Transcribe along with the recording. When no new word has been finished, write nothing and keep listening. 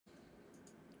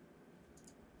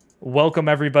Welcome,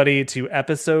 everybody, to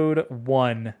episode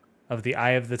 1 of the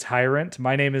Eye of the Tyrant.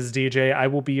 My name is DJ. I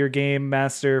will be your game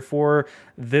master for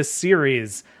this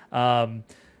series.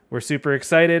 We're super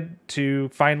excited to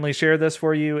finally share this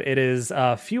for you. It is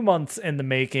a few months in the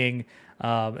making,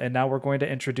 and now we're going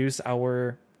to introduce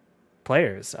our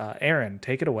players. Eryn,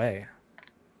 take it away.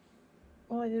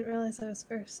 Oh, I didn't realize I was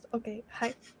first. Okay,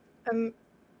 hi. I'm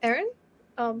Eryn.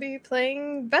 I'll be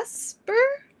playing Vesper.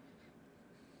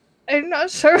 I'm not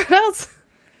sure what else.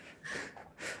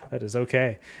 That is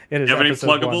okay. It is. Do you have any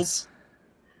pluggables?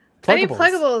 Any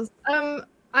pluggables?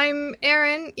 I'm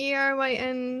Eryn,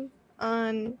 ERYN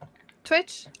on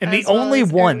Twitch. And the only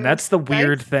one. That's the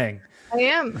weird thing. I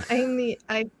am.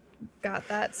 I got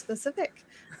that specific.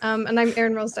 And I'm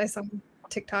Eryn Rolls Dice on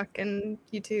TikTok and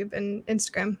YouTube and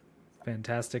Instagram.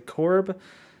 Fantastic. Corb,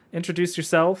 introduce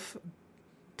yourself.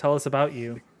 Tell us about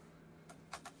you.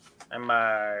 I'm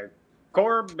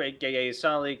Corb, aka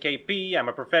Solid KP. I'm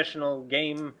a professional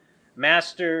game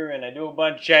master, and I do a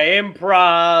bunch of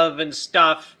improv and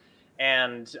stuff.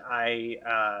 And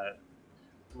I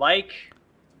like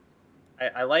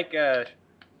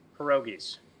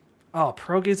pierogies. Oh,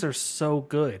 pierogies are so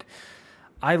good.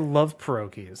 I love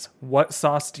pierogies. What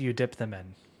sauce do you dip them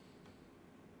in?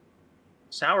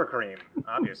 Sour cream,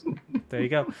 obviously. There you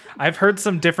go. I've heard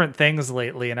some different things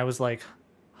lately, and I was like,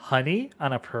 honey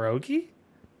on a pierogi?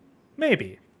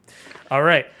 Maybe. All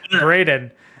right,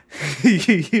 Brayden,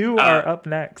 you are up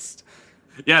next.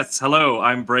 Yes, hello,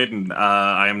 I'm Brayden.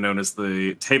 I am known as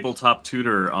the tabletop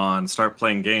tutor on Start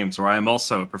Playing Games, where I am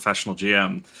also a professional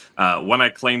GM. When I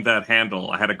claimed that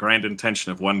handle, I had a grand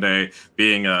intention of one day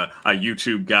being a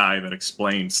YouTube guy that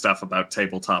explained stuff about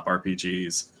tabletop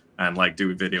RPGs and like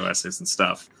do video essays and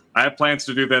stuff. I have plans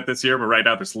to do that this year, but right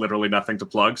now there's literally nothing to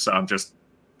plug, so I'm just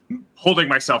holding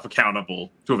myself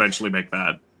accountable to eventually make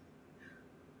that.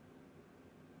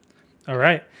 All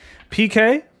right.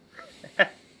 PK?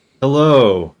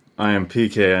 Hello, I am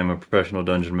PK. I'm a professional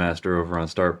dungeon master over on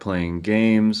Start Playing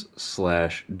Games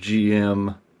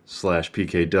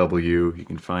 /GM/PKW. You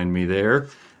can find me there.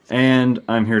 And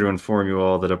I'm here to inform you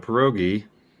all that a pierogi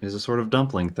is a sort of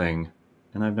dumpling thing,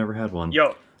 and I've never had one.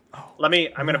 Yo, I'm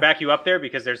going to back you up there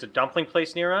because there's a dumpling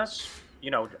place near us,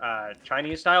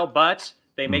 Chinese style, but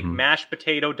they make mashed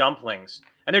potato dumplings,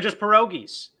 and they're just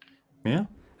pierogies. Yeah.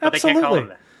 But Absolutely. they can't call them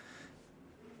that.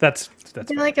 That's I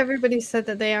feel like everybody said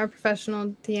that they are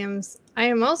professional DMs. I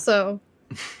am also.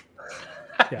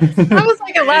 That was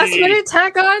like a last minute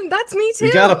tack on. That's me too.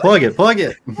 You gotta plug it.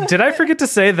 Did I forget to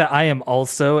say that I am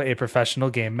also a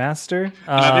professional game master? This is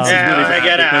really bad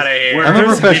get out of here. I'm a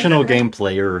professional game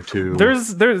player too.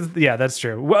 Yeah, that's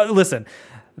true. Well, listen,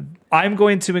 I'm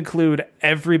going to include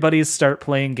everybody's Start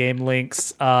Playing Game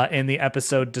links in the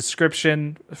episode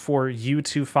description for you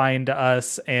to find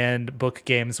us and book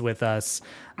games with us.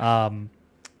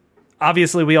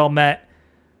 Obviously, we all met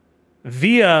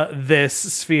via this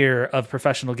sphere of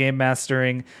professional game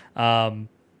mastering.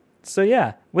 So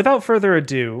yeah, without further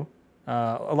ado,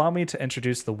 allow me to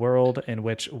introduce the world in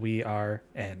which we are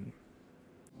in.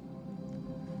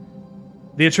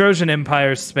 The Etrosian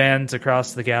Empire spans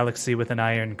across the galaxy with an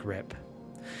iron grip.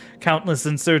 Countless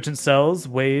insurgent cells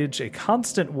wage a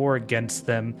constant war against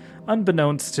them,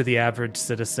 unbeknownst to the average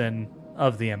citizen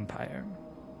of the Empire.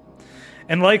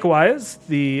 And likewise,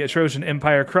 the Etrosian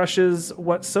Empire crushes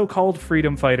what so-called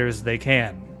freedom fighters they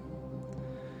can.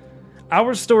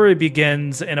 Our story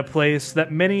begins in a place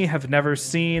that many have never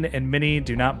seen and many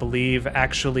do not believe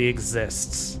actually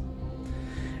exists.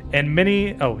 And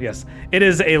it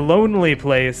is a lonely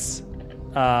place,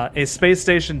 a space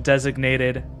station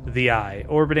designated the Eye,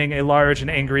 orbiting a large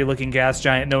and angry-looking gas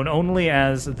giant known only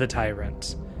as the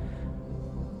Tyrant.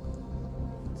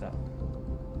 So,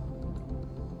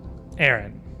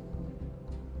 Eryn.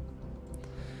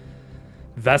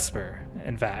 Vesper,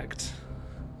 in fact.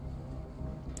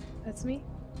 That's me.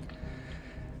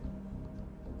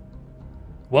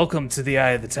 Welcome to the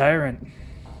Eye of the Tyrant,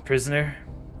 prisoner.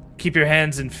 Keep your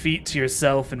hands and feet to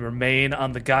yourself and remain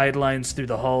on the guidelines through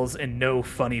the halls and no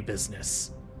funny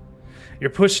business. You're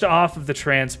pushed off of the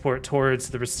transport towards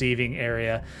the receiving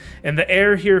area, and the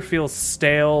air here feels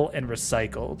stale and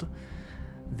recycled.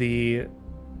 The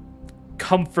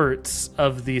comforts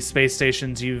of the space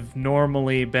stations you've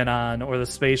normally been on, or the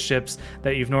spaceships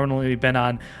that you've normally been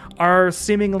on, are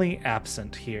seemingly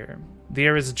absent here. The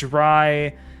air is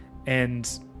dry and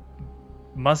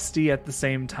musty at the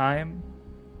same time.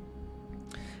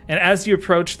 And as you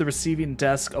approach the receiving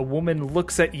desk, a woman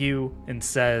looks at you and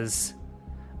says,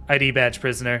 "ID badge,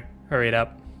 prisoner. Hurry it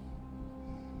up."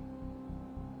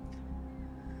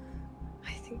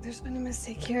 I think there's been a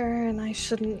mistake here, and I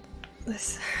shouldn't.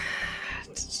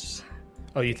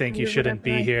 Oh, you think you Do shouldn't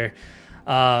whatever be here?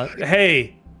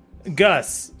 Hey,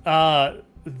 Gus.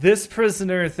 This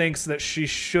prisoner thinks that she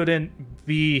shouldn't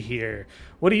be here.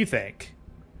 What do you think?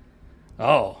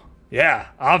 Oh, yeah,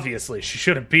 obviously she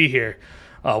shouldn't be here.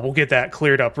 We'll get that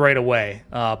cleared up right away.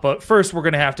 But first, we're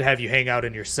going to have you hang out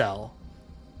in your cell.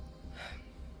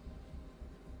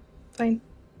 Fine.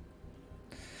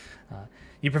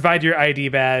 You provide your ID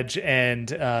badge,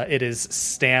 and it is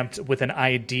stamped with an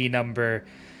ID number.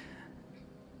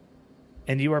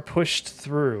 And you are pushed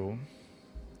through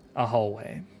a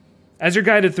hallway. As you're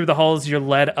guided through the halls, you're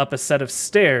led up a set of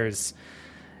stairs.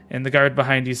 And the guard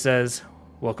behind you says,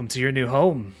 "Welcome to your new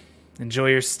home.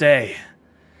 Enjoy your stay."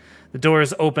 The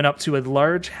doors open up to a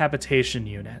large habitation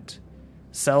unit.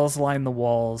 Cells line the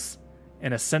walls,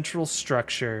 and a central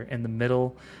structure in the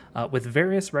middle with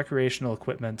various recreational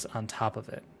equipment on top of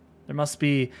it. There must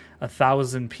be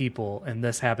 1,000 people in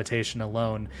this habitation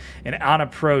alone. And on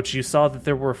approach, you saw that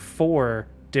there were 4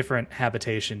 different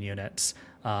habitation units,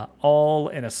 all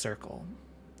in a circle.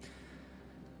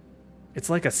 It's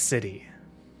like a city.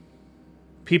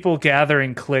 People gather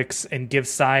in cliques and give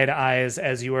side eyes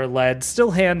as you are led,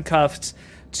 still handcuffed,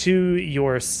 to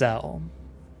your cell.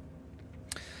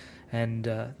 And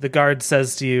the guard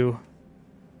says to you,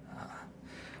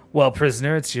 "Well,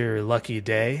 prisoner, it's your lucky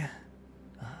day.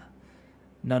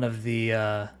 None of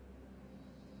the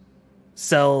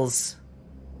cells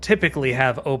typically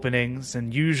have openings,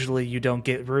 and usually you don't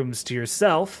get rooms to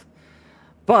yourself.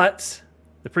 But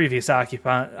the previous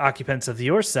occupants of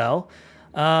your cell,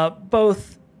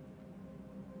 both,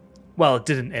 well, it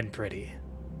didn't end pretty.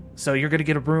 So you're going to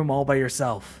get a room all by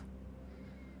yourself.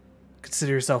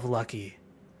 Consider yourself lucky.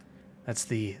 That's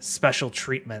the special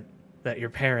treatment that your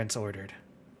parents ordered."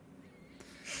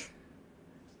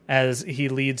 As he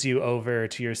leads you over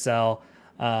to your cell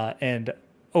and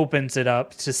opens it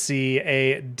up to see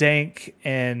a dank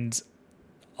and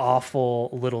awful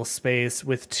little space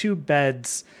with 2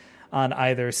 beds on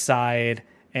either side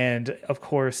and, of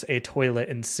course, a toilet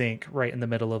and sink right in the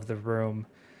middle of the room.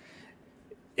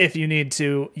 If you need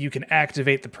to, you can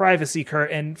activate the privacy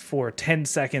curtain for 10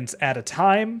 seconds at a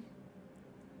time.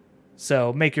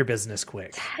 So make your business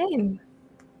quick. 10.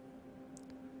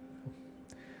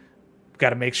 Got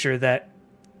to make sure that,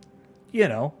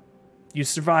 you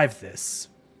survive this.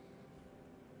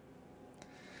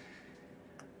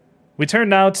 We turn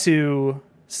now to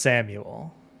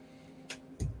Samuel.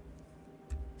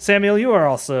 Samuel, you are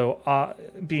also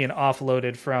being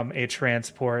offloaded from a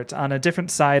transport on a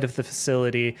different side of the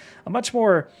facility, a much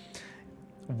more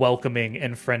welcoming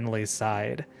and friendly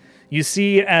side. You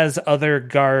see as other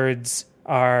guards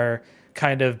are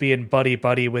kind of being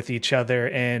buddy-buddy with each other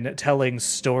and telling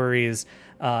stories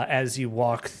as you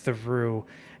walk through.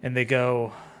 And they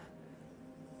go,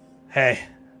 "Hey,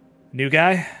 new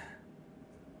guy?"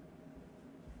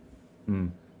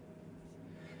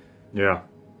 Yeah.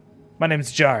 "My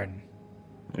name's Jarn."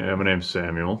 Yeah, my name's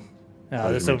Samuel.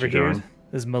 This to meet over you, here Jarn.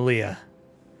 is Malia.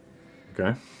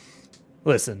 Okay.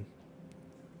 Listen,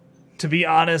 to be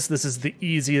honest, this is the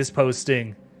easiest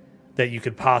posting that you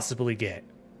could possibly get.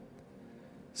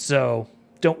 So,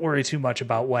 don't worry too much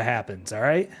about what happens, all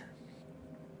right?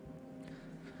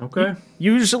 Okay.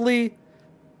 Usually,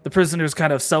 the prisoners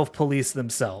kind of self-police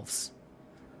themselves.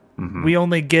 Mm-hmm. We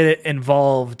only get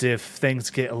involved if things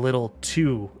get a little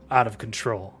too out of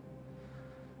control.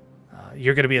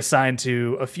 You're going to be assigned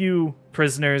to a few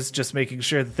prisoners, just making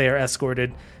sure that they are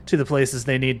escorted to the places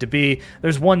they need to be.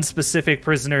 There's one specific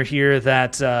prisoner here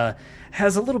that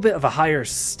has a little bit of a higher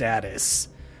status.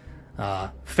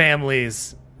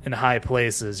 Families in high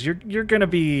places. You're going to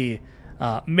be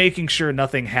making sure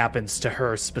nothing happens to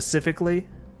her specifically.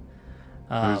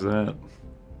 Who's that?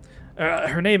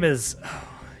 Her name is...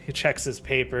 he checks his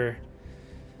paper.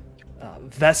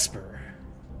 Vesper.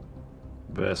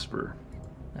 Vesper.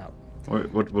 No.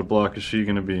 What block is she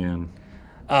going to be in?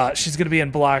 She's going to be in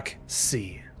block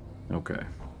C. Okay.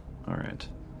 All right.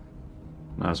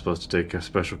 Not supposed to take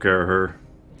special care of her.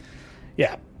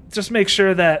 Yeah. Just make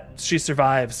sure that she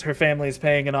survives. Her family's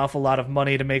paying an awful lot of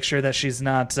money to make sure that she's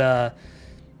not,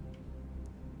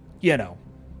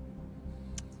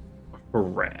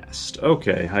 Harassed.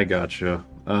 Okay, I gotcha.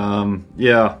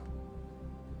 Yeah.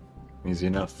 Easy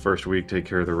enough. First week, take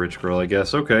care of the rich girl, I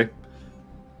guess. Okay.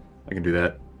 I can do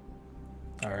that.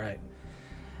 All right.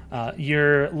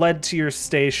 You're led to your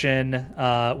station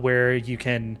where you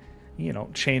can,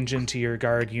 change into your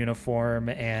guard uniform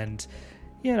and,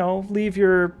 leave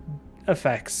your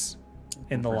effects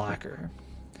in the locker.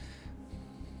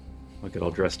 I'll get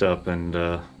all dressed up and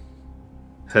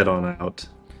head on out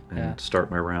and Yeah. start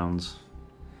my rounds.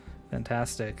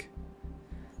 Fantastic.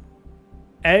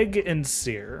 Egg and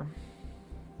Sear.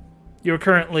 You're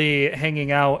currently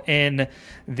hanging out in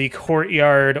the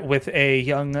courtyard with a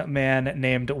young man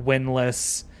named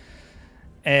Winless,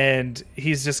 and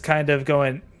he's just kind of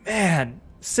going, man,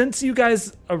 since you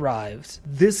guys arrived,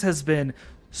 this has been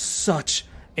such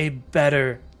a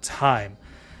better time.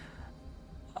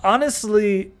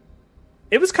 Honestly,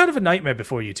 it was kind of a nightmare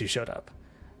before you two showed up.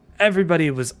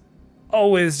 Everybody was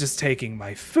always just taking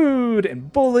my food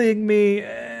and bullying me,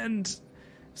 and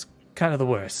it's kind of the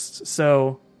worst.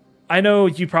 So I know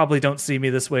you probably don't see me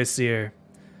this way, Seer,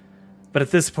 but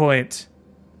at this point,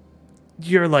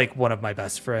 you're like one of my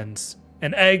best friends.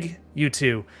 And Egg, you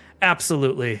too,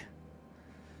 absolutely,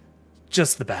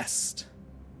 just the best.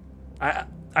 I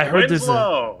heard there's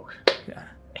Winslow.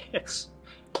 Yeah.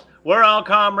 We're all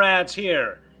comrades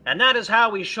here, and that is how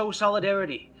we show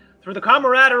solidarity. Through the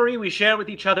camaraderie we share with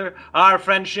each other, our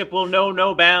friendship will know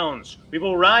no bounds. We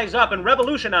will rise up and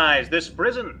revolutionize this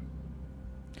prison.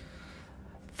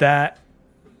 That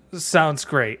sounds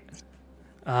great.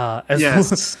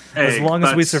 Yes, as Egg, long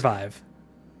as we but survive.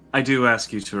 I do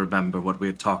ask you to remember what we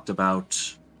had talked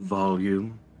about.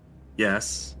 Volume.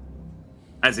 Yes.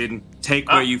 As in, take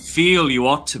where you feel you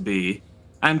ought to be,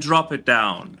 and drop it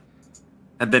down.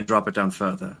 And then drop it down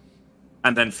further.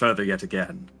 And then further yet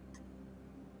again.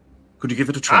 Could you give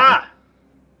it a try?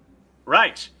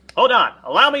 Right. Hold on.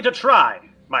 Allow me to try,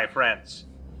 my friends.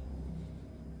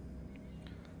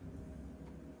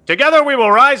 Together we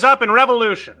will rise up in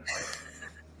revolution.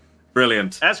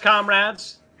 Brilliant. As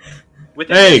comrades.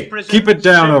 Within Hey, this prison, keep it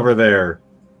down over there.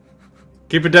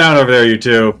 Keep it down over there, you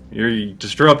two. You're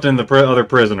disrupting the other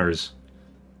prisoners.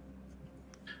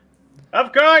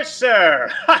 Of course,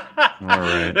 sir.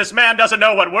 right. This man doesn't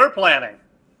know what we're planning.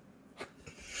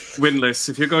 Winless,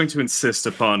 if you're going to insist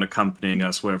upon accompanying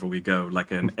us wherever we go,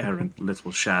 like an errant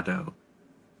little shadow,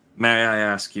 may I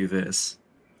ask you this?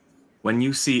 When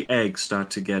you see Egg start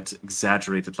to get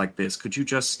exaggerated like this, could you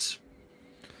just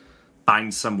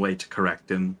find some way to correct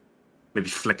him? Maybe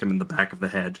flick him in the back of the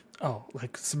head? Oh,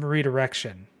 like some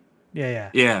redirection. Yeah.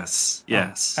 Yes,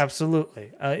 yes. Oh,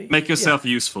 absolutely. Make yourself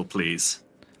useful, please.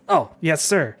 Oh, yes,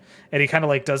 sir. And he kind of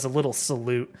like does a little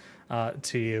salute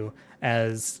to you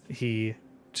as he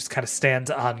just kind of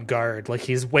stands on guard. Like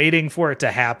he's waiting for it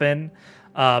to happen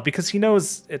because he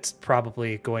knows it's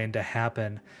probably going to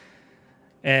happen.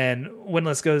 And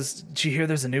Winless goes, "Did you hear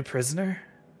there's a new prisoner?"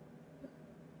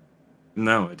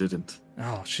 No, I didn't.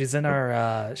 Oh, she's in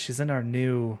our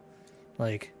new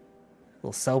like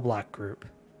little cell block group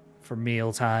for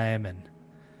mealtime and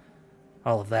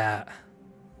all of that.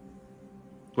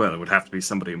 Well, it would have to be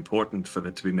somebody important for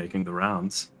it to be making the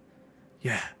rounds.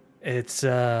 Yeah, it's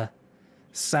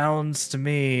sounds to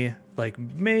me like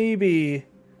maybe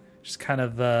just kind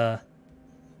of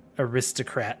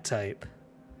aristocrat type.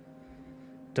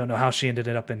 Don't know how she ended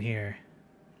up in here.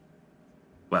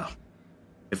 Well,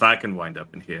 if I can wind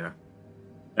up in here,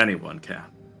 anyone can.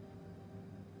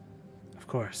 Of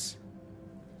course.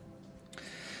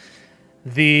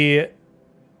 It's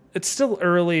still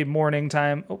early morning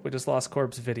time. Oh, we just lost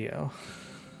Corb's video.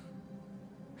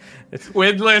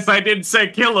 Winless, I didn't say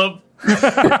kill him.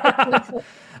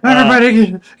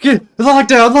 Everybody, get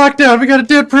lockdown! We got a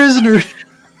dead prisoner.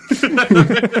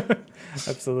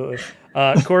 Absolutely.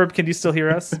 Corb, can you still hear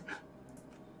us?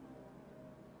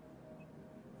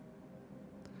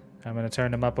 I'm going to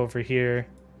turn him up over here.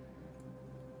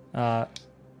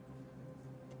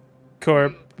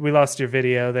 Corb, we lost your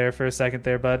video there for a second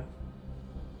there, bud.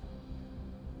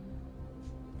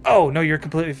 Oh, no, you're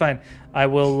completely fine. I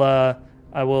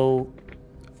will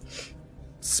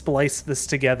splice this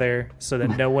together so that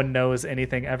no one knows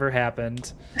anything ever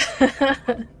happened.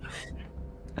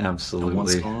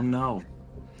 Absolutely. Oh, no.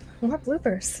 More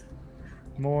bloopers.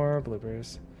 More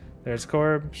bloopers. There's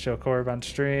Corb. Show Corb on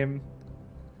stream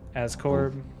as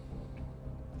Corb.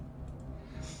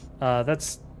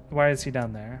 Why is he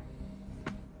down there?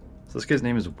 So this guy's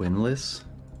name is Winless?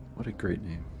 What a great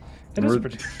name. It is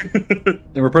pretty.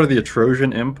 And we're part of the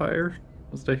Etrosian Empire?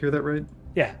 Did I hear that right?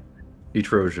 Yeah.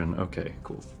 Etrosian. Okay,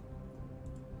 cool.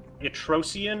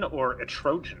 Etrosian or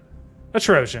Etrojan? A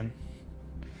Trojan.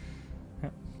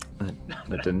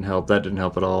 That didn't help. That didn't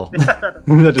help at all. That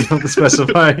didn't help to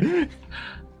specify.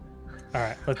 All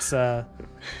right, let's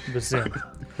resume.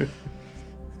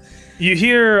 You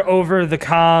hear over the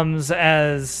comms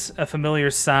as a familiar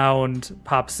sound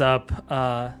pops up.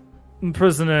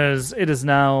 Prisoners, it is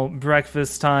now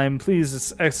breakfast time.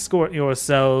 Please escort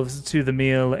yourselves to the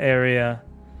meal area.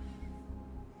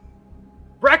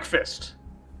 Breakfast!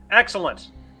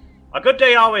 Excellent. A good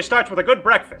day always starts with a good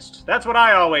breakfast. That's what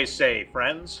I always say,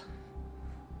 friends.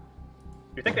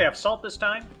 You think they have salt this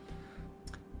time?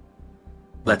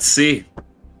 Let's see.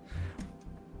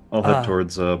 I'll head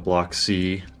towards Block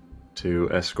C to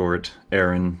escort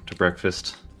Eryn to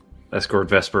breakfast. Escort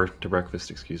Vesper to breakfast,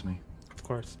 excuse me. Of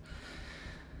course.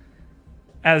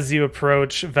 As you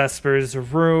approach Vesper's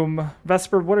room,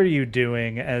 Vesper, what are you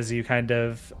doing as you kind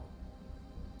of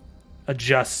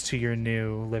adjust to your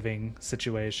new living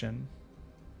situation?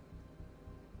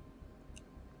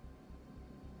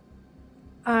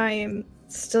 I am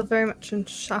still very much in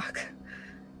shock.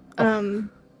 And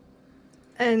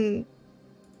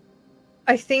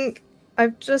I think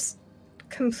I've just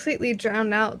completely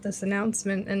drowned out this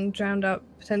announcement and drowned out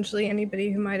potentially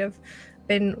anybody who might have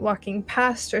been walking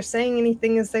past or saying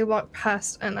anything as they walk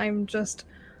past, and I'm just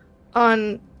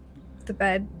on the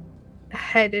bed,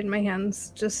 head in my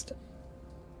hands, just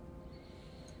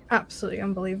absolutely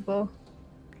unbelievable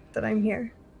that I'm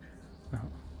here.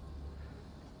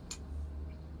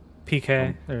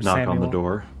 PK, there's Knock Samuel. on the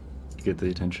door. Get the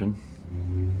attention.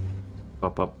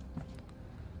 Pop up.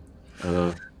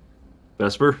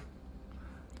 Vesper?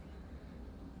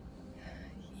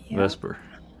 Yep. Vesper.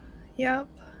 Yep.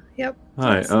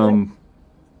 Hi, Absolutely.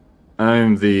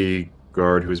 I'm the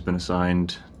guard who's been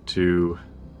assigned to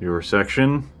your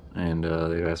section, and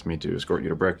they've asked me to escort you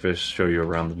to breakfast, show you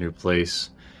around the new place.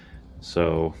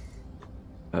 So,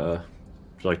 would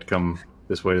you like to come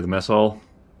this way to the mess hall?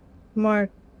 More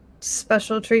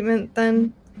special treatment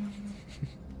then?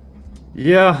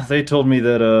 Yeah, they told me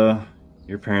that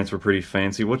your parents were pretty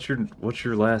fancy. What's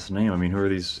your last name? I mean, who are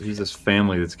these? Who's this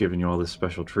family that's giving you all this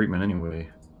special treatment anyway?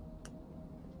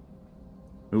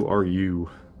 Who are you?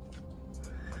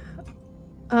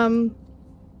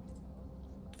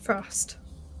 Frost.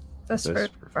 Vesper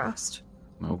Frost.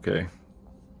 Okay.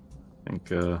 I think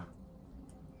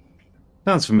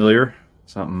sounds familiar.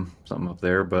 Something up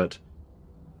there, but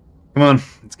come on,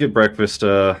 let's get breakfast.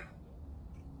 What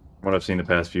I've seen the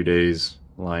past few days,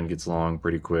 the line gets long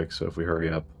pretty quick, so if we hurry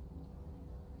up,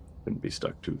 wouldn't be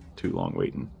stuck too long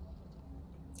waiting.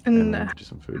 And get you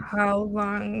some food. how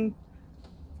long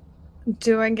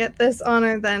do I get this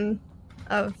honor then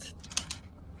of...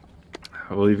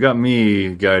 Well, you've got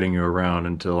me guiding you around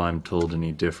until I'm told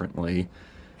any differently.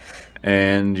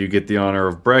 And you get the honor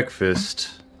of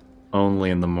breakfast only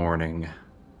in the morning.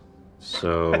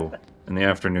 So, in the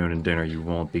afternoon and dinner, you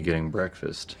won't be getting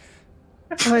breakfast.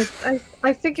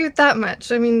 I figured that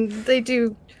much. I mean, they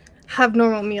do have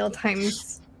normal meal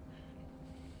times.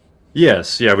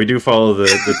 Yes, yeah, we do follow the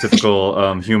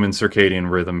typical human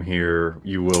circadian rhythm here.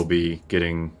 You will be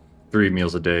getting 3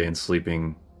 meals a day and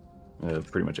sleeping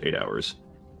pretty much 8 hours.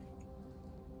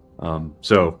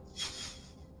 So,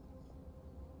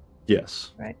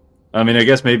 yes. Right. I mean, I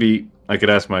guess maybe I could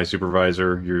ask my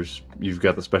supervisor. You've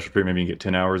got the special treatment. Maybe you can get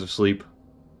 10 hours of sleep,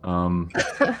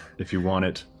 if you want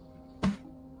it.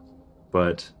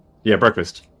 But yeah,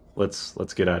 breakfast.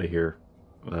 Let's get out of here.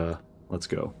 Let's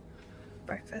go.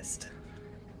 Breakfast.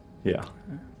 Yeah.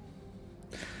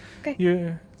 Okay.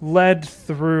 You're led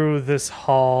through this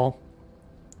hall,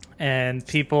 and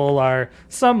people are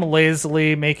some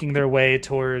lazily making their way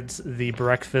towards the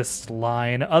breakfast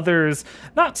line. Others,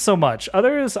 not so much.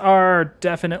 Others are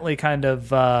definitely kind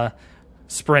of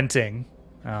sprinting.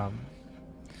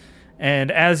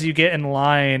 And as you get in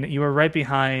line, you are right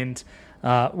behind...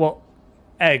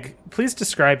 Egg, please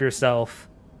describe yourself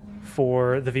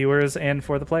for the viewers and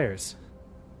for the players.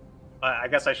 I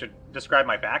guess I should describe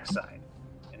my backside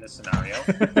in this scenario.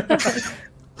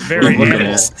 Very What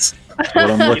animal.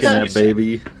 I'm looking at,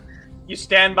 baby. You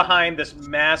stand behind this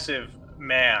massive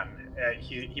man.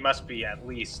 He must be at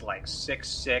least like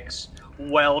 6'6",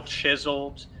 well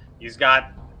chiseled. He's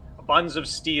got buns of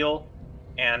steel,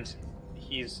 and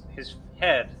his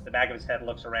head, the back of his head,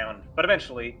 looks around. But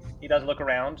eventually, he does look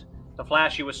around to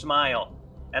flash you a smile.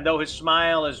 And though his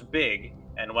smile is big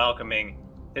and welcoming,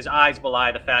 his eyes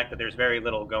belie the fact that there's very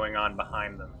little going on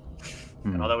behind them.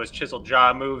 And although his chiseled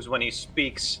jaw moves when he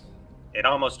speaks, it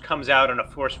almost comes out in a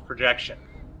forced projection.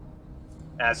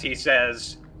 As he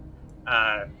says,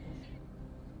 you're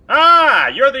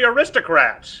the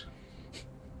aristocrat!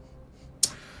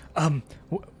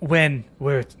 When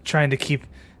we're trying to keep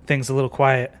things a little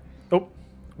quiet. We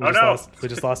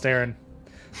just lost Eryn.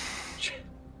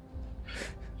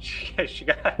 She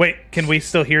got... Wait, can we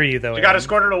still hear you though? She got Eryn?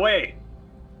 escorted away.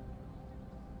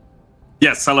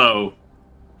 Yes, hello.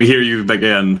 We hear you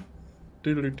again.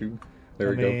 There we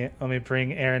go. Let me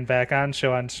bring Eryn back on.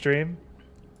 Show on stream.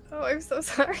 Oh, I'm so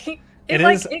sorry. It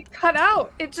It cut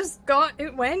out. It just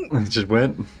went. It just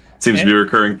went. Seems to be a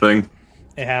recurring thing.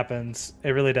 It happens.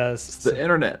 It really does. It's the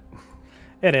internet.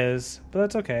 It is, but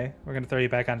that's okay. We're gonna throw you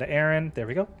back onto Eryn. There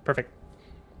we go. Perfect.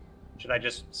 Should I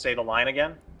just say the line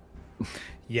again?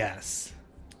 Yes.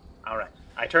 All right.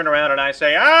 I turn around and I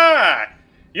say,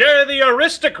 you're the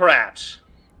aristocrat.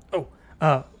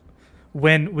 Oh,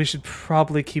 when we should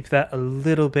probably keep that a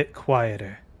little bit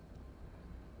quieter.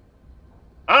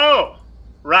 Oh,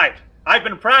 right. I've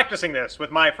been practicing this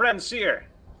with my friend Seer.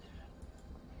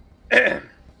 You're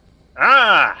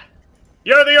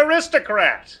the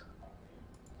aristocrat.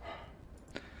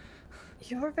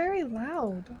 You're very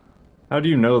loud. How do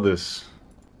you know this?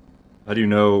 How do you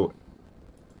know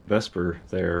Vesper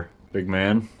there, big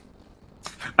man?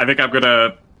 I think I'm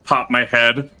gonna pop my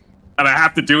head, and I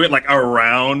have to do it like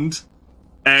around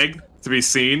Egg to be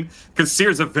seen, because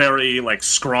Seer's a very like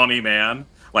scrawny man,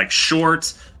 like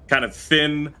short, kind of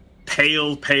thin,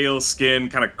 pale skin,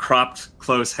 kind of cropped,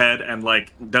 close head, and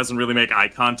like doesn't really make eye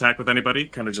contact with anybody.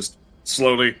 Kind of just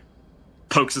slowly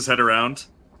pokes his head around.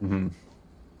 Mm-hmm.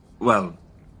 Well,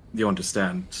 you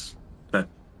understand that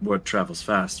word travels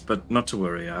fast, but not to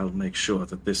worry. I'll make sure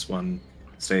that this one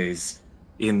stays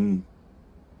in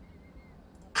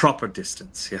proper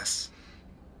distance. Yes.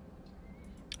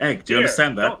 Egg, do you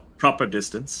understand that? Proper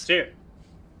distance.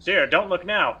 Seer, don't look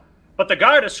now. But the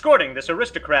guard escorting this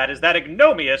aristocrat is that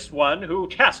ignominious one who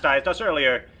chastised us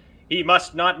earlier. He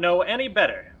must not know any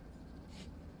better.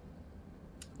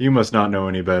 You must not know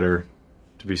any better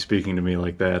to be speaking to me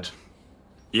like that.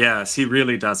 Yes, he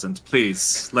really doesn't.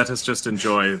 Please, let us just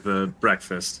enjoy the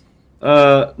breakfast.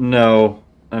 No.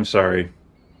 I'm sorry.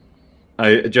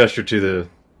 I gesture to the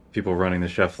people running the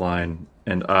chef line,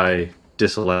 and I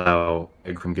disallow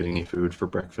Egg from getting any food for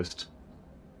breakfast.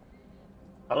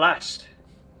 Alas,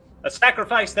 a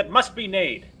sacrifice that must be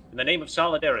made in the name of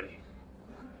solidarity.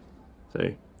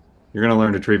 Say, you're gonna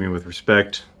learn to treat me with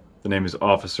respect. The name is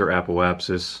Officer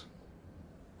Apoapsis.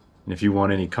 And if you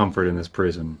want any comfort in this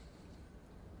prison,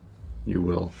 you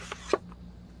will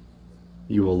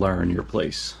learn your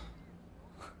place.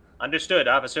 Understood,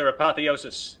 Officer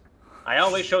Apotheosis. I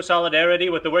always show solidarity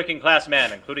with the working class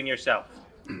man, including yourself.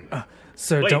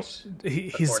 Sir, Please,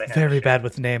 he's very bad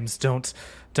with names. Don't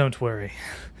worry.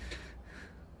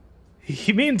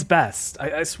 He means best.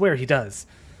 I swear he does.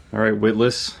 All right,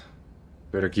 Witless.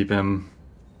 Better keep him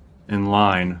in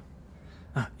line.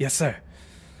 Yes, sir.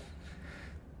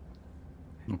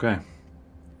 Okay.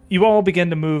 You all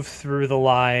begin to move through the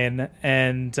line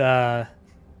and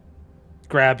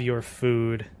grab your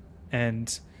food.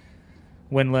 And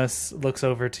Windless looks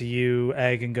over to you,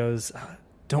 Egg, and goes,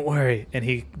 "Don't worry." And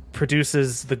he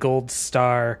produces the gold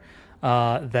star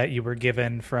that you were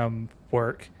given from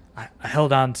work. I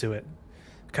held on to it.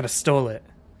 Kind of stole it.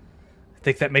 I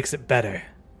think that makes it better.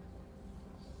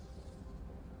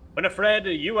 Winifred,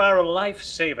 you are a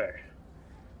lifesaver.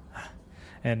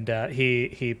 And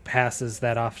he passes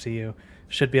that off to you.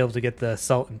 Should be able to get the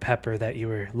salt and pepper that you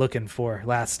were looking for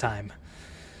last time.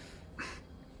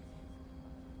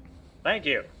 Thank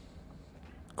you.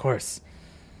 Of course.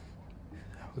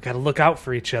 We gotta look out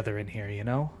for each other in here, you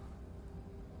know?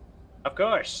 Of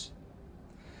course.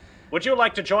 Would you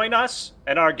like to join us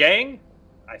and our gang?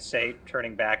 I say,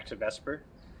 turning back to Vesper.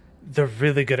 They're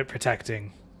really good at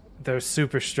protecting. They're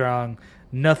super strong.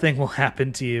 Nothing will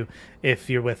happen to you if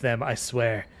you're with them, I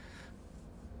swear.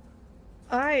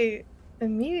 I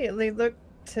immediately look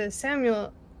to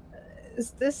Samuel.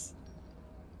 Is this...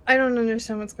 I don't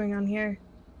understand what's going on here.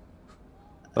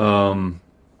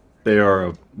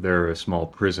 They're a small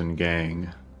prison gang.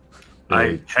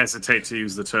 I hesitate to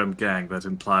use the term gang. That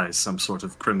implies some sort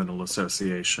of criminal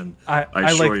association. I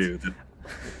assure you that...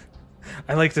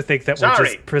 I like to think that we're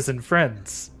just prison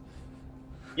friends.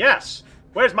 Yes.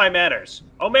 Where's my manners?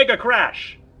 Omega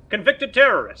Crash. Convicted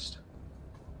terrorist.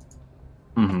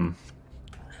 Mm-hmm.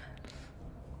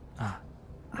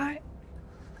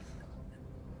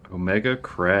 Omega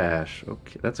Crash.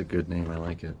 Okay, that's a good name. I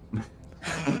like it.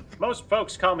 Most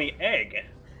folks call me Egg.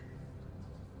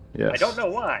 Yes. I don't know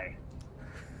why.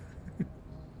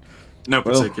 No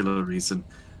particular reason.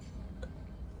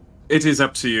 It is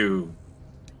up to you,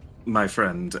 my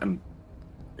friend, and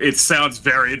it sounds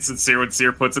very insincere when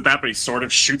Seer puts it that, but he sort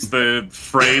of shoots the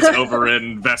phrase over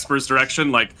in Vesper's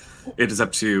direction, like, it is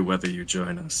up to you whether you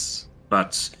join us.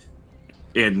 But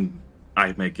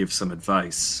I may give some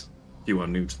advice. If you are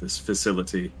new to this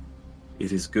facility,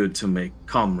 it is good to make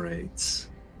comrades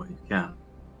where you can.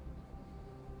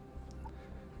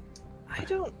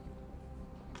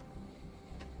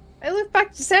 I look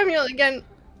back to Samuel again.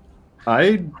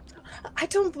 I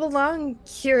don't belong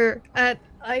here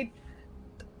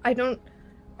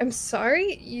I'm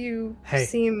sorry, you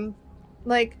seem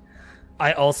like...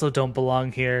 I also don't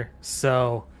belong here,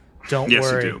 so don't worry.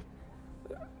 Yes, you do.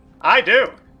 I do.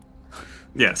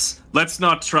 Yes. Let's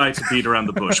not try to beat around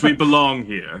the bush. We belong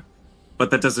here,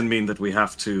 but that doesn't mean that we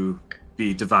have to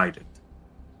be divided.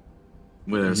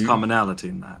 Where there's commonality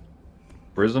in that.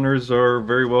 Prisoners are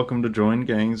very welcome to join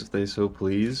gangs if they so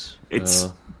please. It's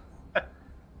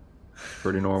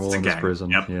pretty normal in this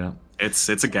prison. Yep. Yeah. It's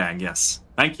a gang, yes.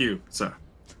 Thank you, sir.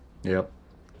 Yep.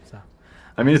 So.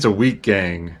 I mean, it's a weak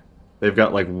gang. They've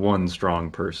got like one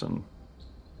strong person.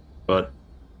 But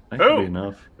that could be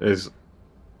enough.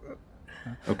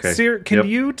 Okay. Seer, can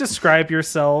you describe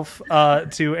yourself to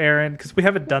Eryn? Because we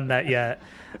haven't done that yet.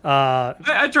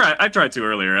 I tried to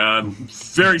earlier.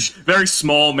 Very, very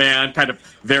small man, kind of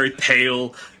very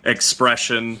pale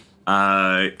expression,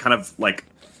 kind of like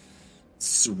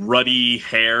ruddy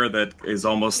hair that is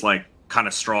almost like kind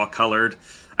of straw colored,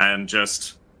 and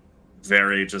just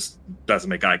doesn't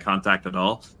make eye contact at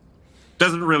all.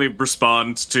 Doesn't really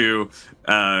respond to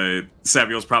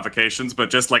Samuel's provocations, but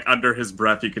just like under his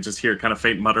breath, you could just hear kind of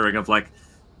faint muttering of like,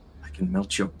 "I can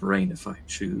melt your brain if I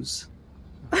choose."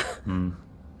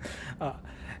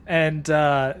 And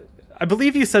I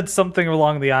believe you said something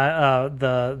along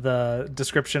the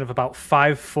description of about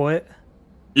 5 foot.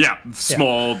 Yeah,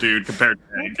 small dude compared to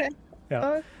Egg. Okay.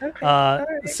 Yeah. Okay. All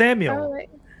right. Samuel, All right.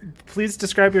 please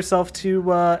describe yourself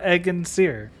to Egg and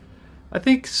Seer. I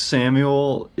think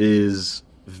Samuel is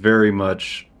very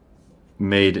much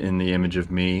made in the image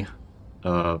of me,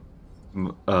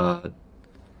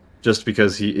 just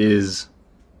because he is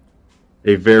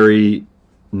a very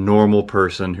normal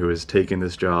person who has taken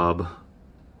this job.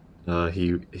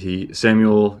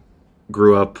 Samuel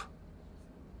grew up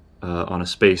on a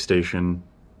space station.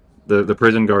 The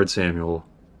prison guard Samuel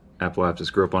Apoapsis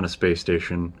grew up on a space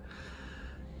station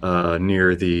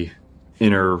near the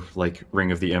inner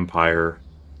ring of the Empire,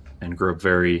 and grew up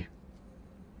very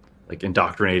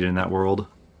indoctrinated in that world,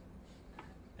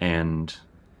 and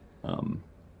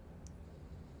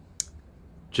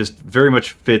just very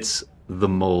much fits the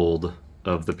mold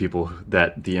of the people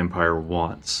that the Empire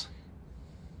wants.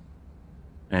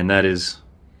 And that is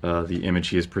the image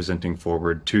he is presenting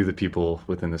forward to the people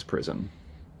within this prison.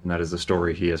 And that is the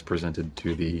story he has presented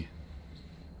to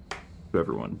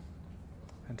everyone.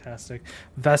 Fantastic.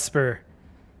 Vesper,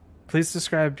 please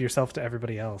describe yourself to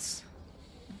everybody else.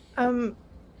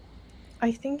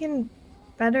 I think in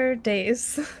better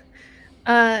days,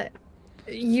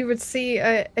 you would see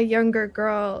a younger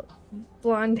girl,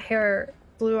 blonde hair,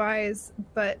 blue eyes,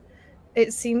 but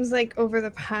it seems like over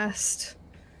the past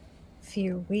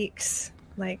few weeks,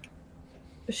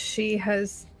 she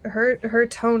has her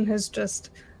tone has just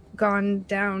gone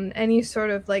down. Any sort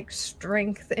of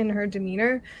strength in her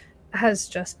demeanor has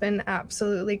just been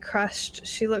absolutely crushed.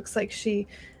 She looks like she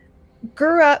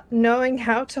grew up knowing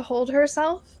how to hold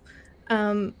herself,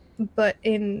 but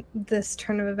in this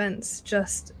turn of events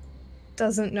just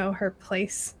doesn't know her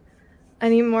place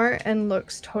anymore and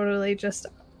looks totally just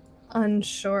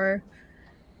unsure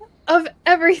of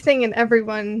everything and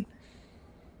everyone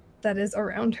that is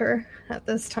around her at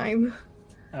this time.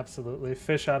 Absolutely.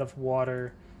 Fish out of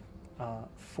water,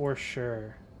 for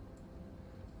sure.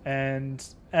 And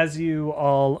as you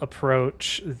all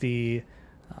approach the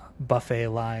buffet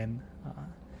line,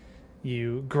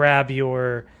 you grab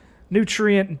your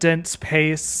nutrient-dense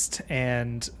paste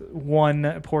and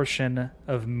one portion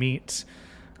of meat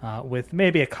with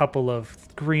maybe a couple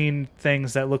of green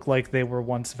things that look like they were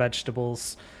once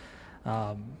vegetables,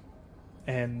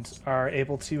 and are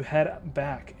able to head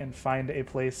back and find a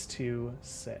place to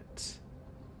sit.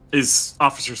 Is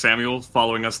Officer Samuel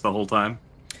following us the whole time?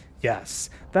 Yes,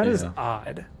 that is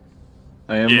odd.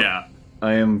 I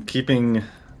am keeping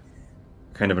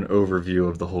kind of an overview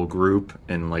of the whole group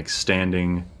and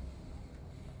standing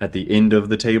at the end of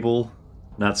the table,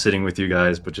 not sitting with you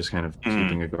guys, but just kind of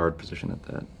keeping a guard position at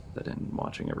that end,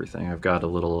 watching everything. I've got a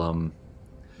little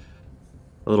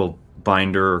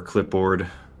binder or clipboard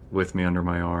with me under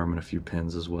my arm and a few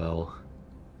pens as well.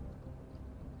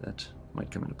 That might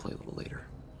come into play a little later.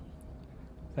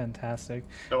 Fantastic.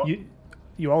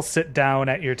 You all sit down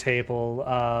at your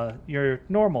table, your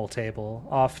normal table,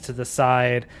 off to the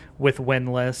side with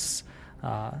windlass,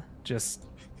 just,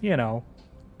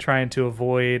 trying to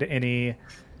avoid any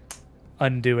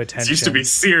undue attention. It used to be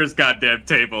Sears' goddamn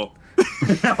table.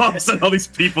 Now all of a sudden all these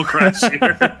people crash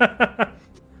here.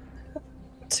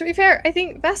 To be fair, I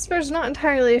think Vesper's not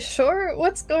entirely sure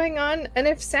what's going on, and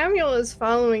if Samuel is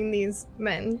following these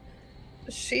men,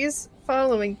 she's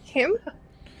following him.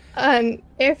 And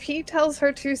if he tells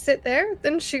her to sit there,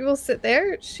 then she will sit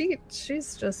there.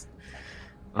 She's just...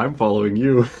 I'm following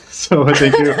you, so I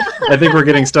think we're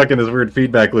getting stuck in this weird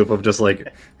feedback loop of just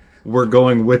we're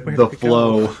going with the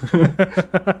flow.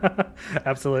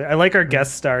 Absolutely. I like our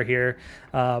guest star here,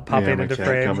 popping into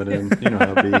frame. Coming in. You know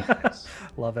how it be.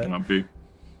 Love it.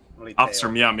 Officer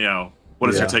Meow Meow. What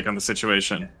is your take on the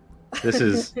situation? This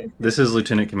is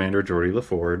Lieutenant Commander Jordy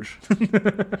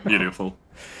LaForge. Beautiful.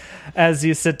 As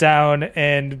you sit down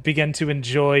and begin to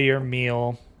enjoy your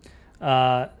meal,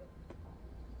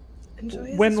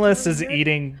 Windless is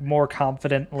eating more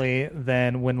confidently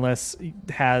than Windless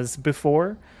has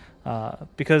before,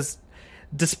 because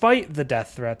despite the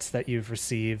death threats that you've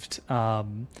received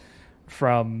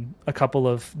from a couple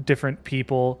of different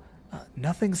people,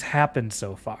 nothing's happened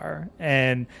so far.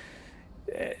 And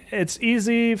it's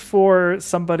easy for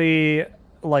somebody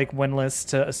like Windless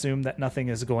to assume that nothing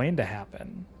is going to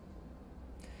happen.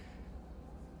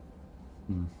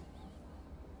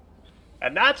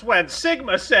 And that's when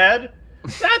Sigma said,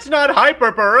 "That's not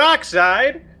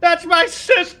hyperperoxide. That's my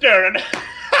sister." And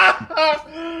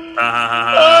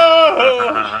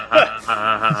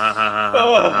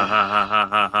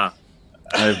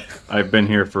I've been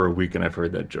here for a week and I've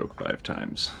heard that joke 5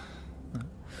 times.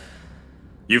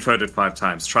 You've heard it 5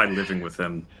 times. Try living with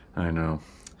him. I know.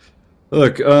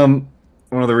 Look, one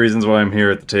of the reasons why I'm here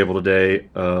at the table today,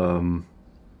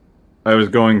 I was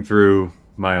going through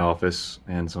my office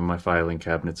and some of my filing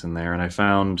cabinets in there, and I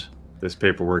found this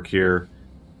paperwork here.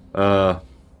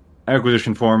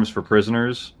 Acquisition forms for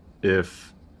prisoners.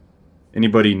 If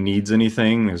anybody needs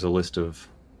anything, there's a list of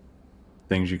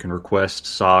things you can request: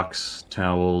 socks,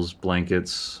 towels,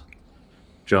 blankets,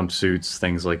 jumpsuits,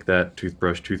 things like that,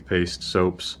 toothbrush, toothpaste,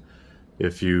 soaps.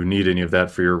 If you need any of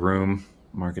that for your room,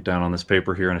 mark it down on this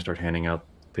paper here, and I start handing out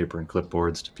paper and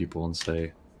clipboards to people and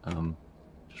say,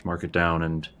 just mark it down,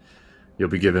 and you'll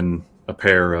be given a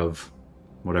pair of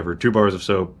whatever, 2 bars of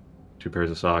soap, 2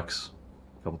 pairs of socks,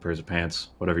 a couple pairs of pants,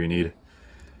 whatever you need.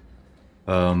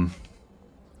 I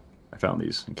found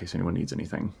these in case anyone needs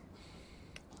anything.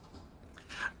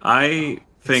 I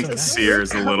think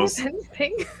Sear's a little.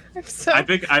 I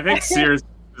think Sear's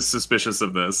suspicious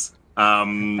of this.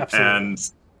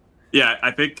 And yeah,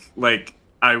 I think like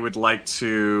I would like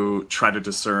to try to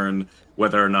discern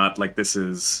whether or not like this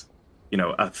is,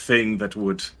 a thing that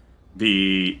would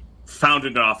be found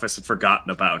in an office and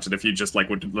forgotten about, and if you just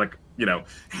would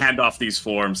hand off these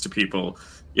forms to people,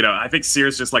 I think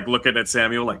Sear's just looking at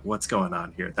Samuel like, what's going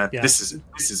on here? This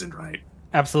isn't right.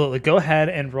 Absolutely. Go ahead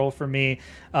and roll for me.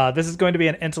 This is going to be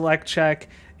an intellect check.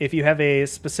 If you have a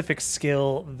specific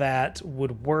skill that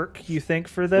would work, you think,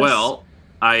 for this? Well,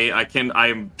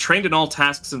 I'm trained in all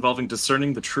tasks involving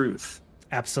discerning the truth.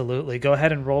 Absolutely. Go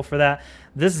ahead and roll for that.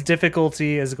 This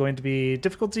difficulty is going to be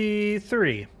difficulty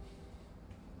 3.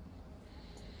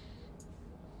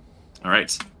 All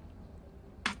right.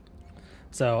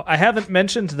 So I haven't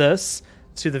mentioned this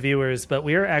to the viewers, but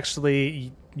we are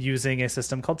actually using a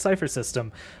system called Cypher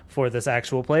System for this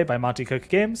actual play by Monty Cook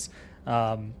Games.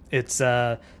 It's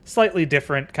a slightly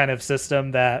different kind of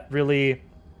system that really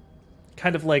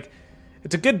kind of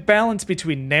it's a good balance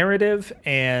between narrative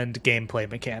and gameplay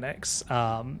mechanics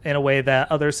in a way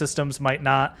that other systems might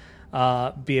not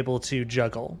be able to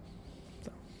juggle.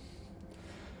 So.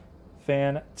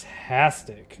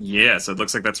 Fantastic. Yeah, so it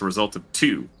looks like that's a result of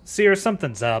 2. Seer,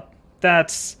 something's up.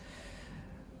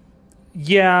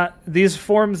 Yeah, these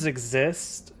forms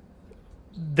exist.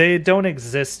 They don't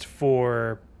exist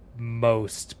for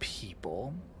most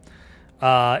people.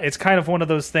 It's kind of one of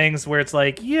those things where it's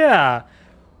like, yeah,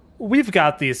 we've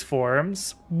got these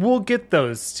forms. We'll get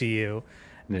those to you.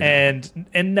 Yeah. And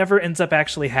it never ends up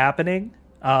actually happening,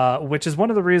 which is one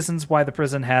of the reasons why the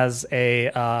prison has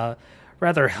a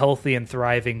rather healthy and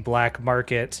thriving black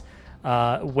market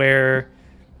where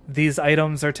these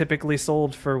items are typically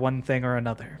sold for one thing or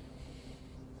another.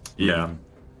 Yeah.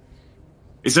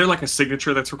 Is there a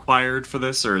signature that's required for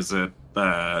this, or is it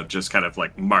just kind of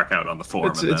mark out on the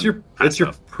form? It's your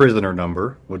prisoner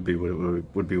number would be what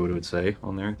it would say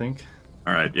on there, I think.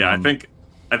 All right. Yeah, I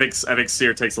think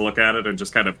Seer takes a look at it and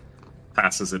just kind of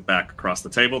passes it back across the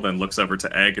table, then looks over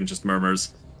to Egg and just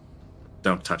murmurs,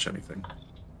 "Don't touch anything."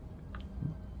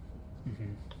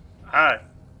 Mm-hmm.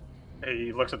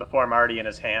 He looks at the form already in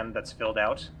his hand that's filled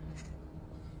out.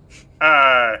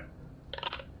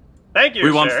 Thank you,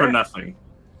 We want sir. for nothing.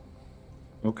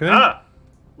 Okay.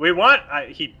 We want...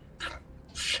 he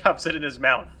shoves it in his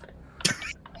mouth.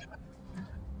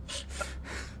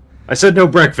 I said no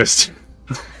breakfast.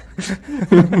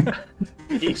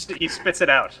 He spits it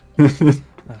out.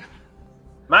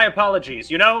 My apologies.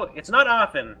 It's not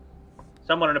often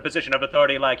someone in a position of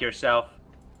authority like yourself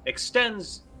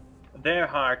extends their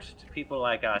heart to people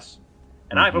like us.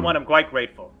 And I, for one, am quite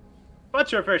grateful.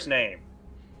 What's your first name?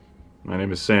 My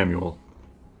name is Samuel.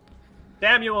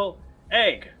 Samuel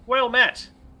Egg. Well met.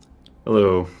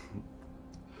 Hello.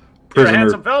 You're a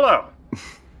handsome fellow.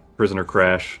 Prisoner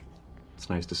Crash. It's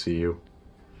nice to see you.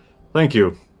 Thank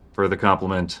you. for the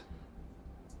compliment.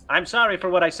 I'm sorry for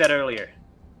what I said earlier.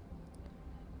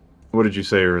 What did you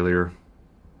say earlier?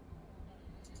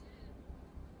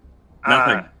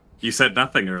 Nothing. You said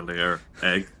nothing earlier,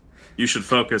 Egg. You should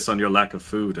focus on your lack of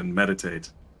food and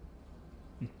meditate.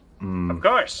 Of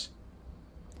course.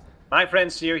 My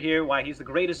friend Seer here, why, he's the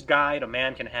greatest guide a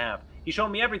man can have. He's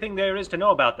shown me everything there is to know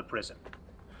about the prison.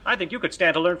 I think you could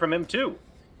stand to learn from him, too,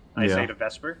 I say to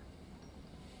Vesper.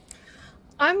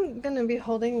 I'm gonna be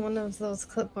holding one of those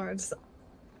clipboards.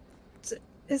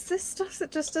 Is this stuff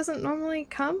that just doesn't normally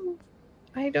come?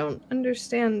 I don't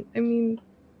understand. I mean,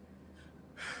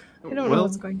 I don't know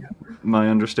what's going on. My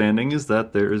understanding is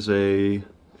that there is a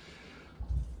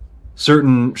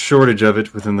certain shortage of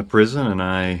it within the prison, and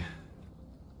I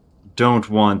don't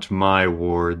want my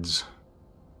wards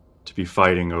to be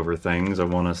fighting over things. I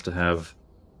want us to have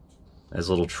as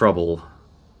little trouble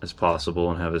as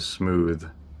possible and have as smooth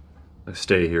a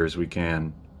stay here as we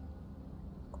can.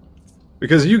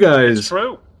 Because you guys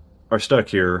are stuck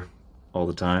here all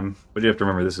the time, but you have to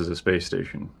remember this is a space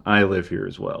station. I live here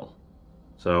as well.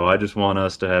 So I just want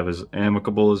us to have as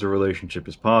amicable as a relationship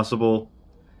as possible,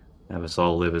 have us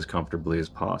all live as comfortably as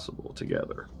possible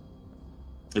together.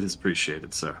 It is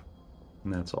appreciated, sir.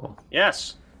 And that's all.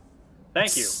 Yes.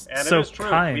 Thank you. And so it is true.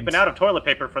 kind. We've been out of toilet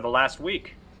paper for the last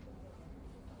week.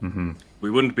 Mm-hmm. We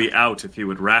wouldn't be out if you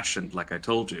had rationed like I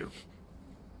told you.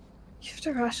 You have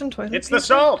to ration toilet It's paper? the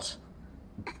salt!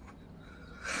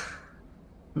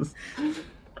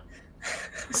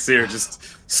 Seer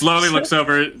just slowly looks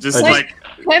over, just Like,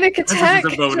 panic attack.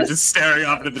 Just a moment, just staring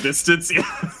off into the distance.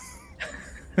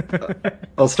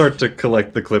 I'll start to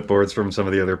collect the clipboards from some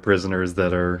of the other prisoners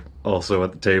that are also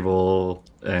at the table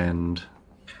and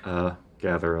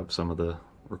gather up some of the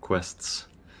requests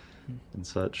and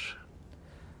such.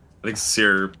 I think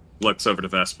Seer looks over to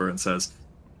Vesper and says,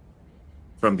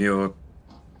 "From your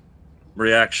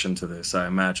reaction to this, I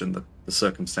imagine that the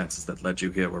circumstances that led you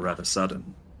here were rather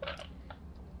sudden."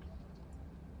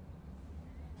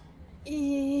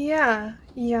 Yeah,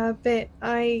 a bit.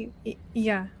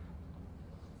 Yeah.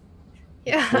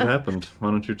 What happened?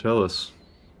 Why don't you tell us?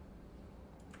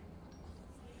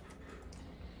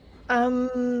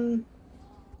 I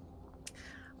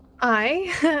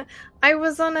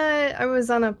was on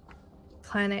a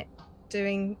planet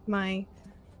doing my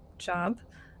job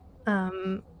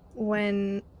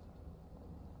when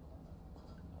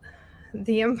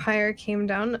the Empire came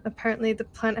down. Apparently the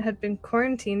planet had been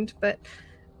quarantined, but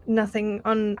nothing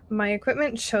on my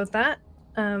equipment showed that.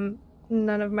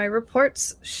 None of my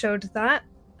reports showed that.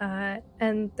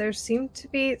 And there seemed to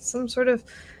be some sort of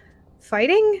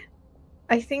fighting,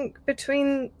 I think,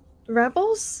 between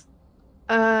rebels.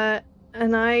 And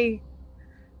I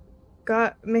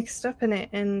got mixed up in it,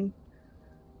 and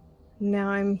now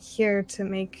I'm here to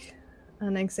make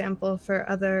an example for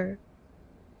other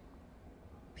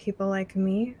people like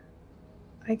me,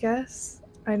 I guess.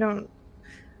 I don't...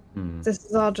 This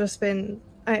has all just been...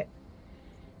 I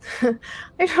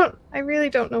really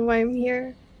don't know why I'm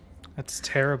here. That's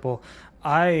terrible.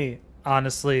 I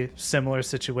honestly, similar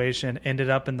situation, ended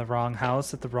up in the wrong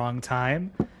house at the wrong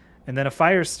time, and then a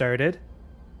fire started,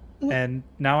 and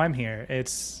now I'm here.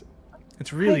 It's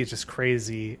really just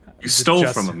crazy. You stole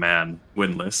from a man,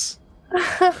 Windless.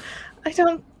 I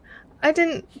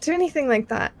didn't do anything like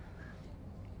that.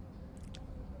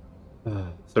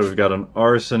 So we've got an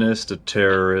arsonist, a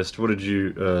terrorist. What did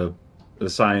you... a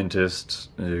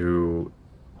scientist who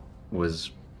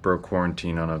broke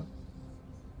quarantine on a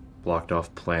blocked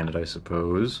off planet, I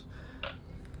suppose.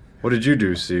 What did you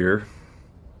do, Seer?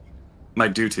 My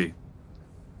duty.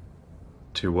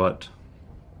 To what?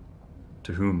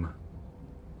 To whom?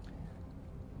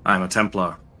 I'm a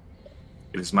Templar.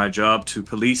 It is my job to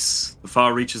police the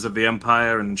far reaches of the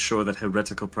Empire and ensure that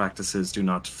heretical practices do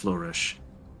not flourish.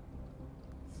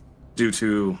 Due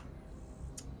to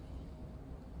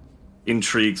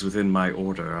intrigues within my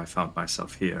order, I found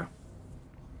myself here.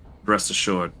 Rest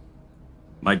assured,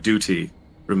 my duty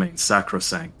remains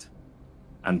sacrosanct,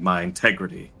 and my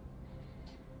integrity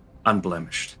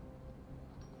unblemished.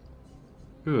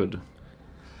 Good.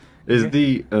 Is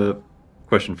the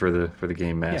question for the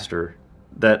game master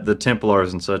that the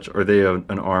Templars and such, are they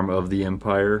an arm of the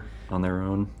Empire on their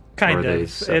own? Kind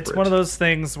of. It's one of those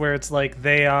things where it's like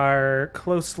they are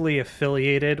closely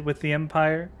affiliated with the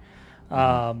Empire.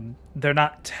 They're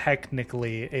not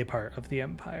technically a part of the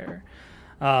Empire.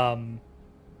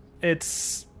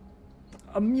 It's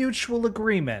a mutual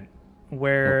agreement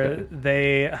where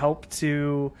they help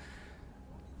to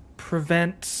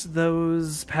prevent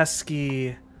those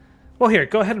pesky... Well, here,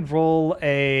 go ahead and roll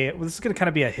a... Well, this is going to kind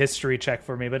of be a history check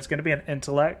for me, but it's going to be an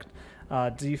intellect.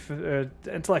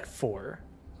 Intellect 4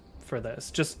 for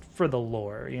this, just for the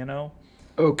lore, you know?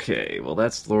 Okay, well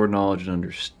that's lore, knowledge, and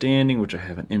understanding, which I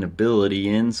have an inability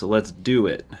in, so let's do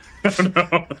it.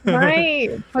 No.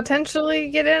 Might potentially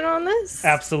get in on this.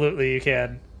 Absolutely, you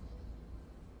can.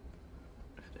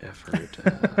 Effort.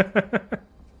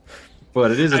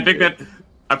 But it is. I think that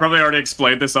I probably already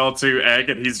explained this all to Egg,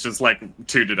 and he's just like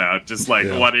tuned it out, just like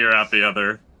one ear out the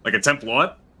other. Like attempt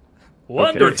what?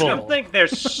 Wonderful. Do you think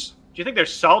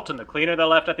there's salt in the cleaner they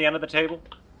left at the end of the table?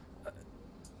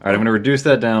 All right, I'm going to reduce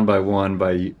that down by 1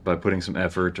 by putting some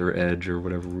effort or edge or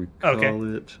whatever we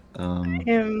call it. I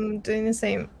am doing the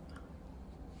same.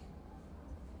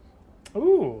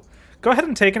 Ooh. Go ahead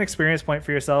and take an experience point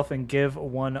for yourself and give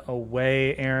 1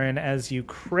 away, Eryn, as you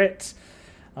crit.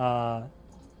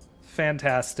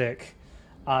 Fantastic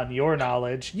on your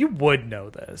knowledge. You would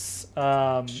know this.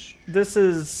 This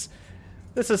is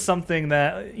something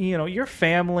that, you know, your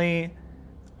family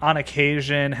on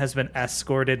occasion has been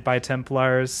escorted by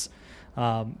Templars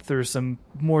through some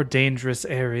more dangerous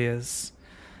areas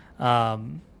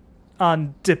on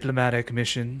diplomatic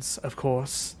missions, of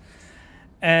course.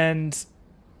 And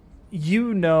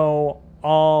you know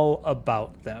all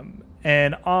about them.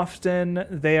 And often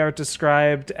they are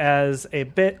described as a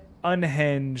bit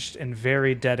unhinged and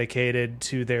very dedicated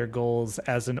to their goals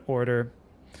as an order.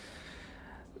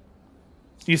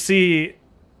 You see,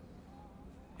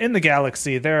 in the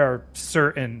galaxy, there are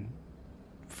certain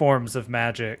forms of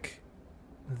magic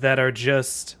that are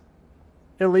just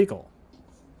illegal.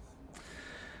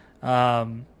 A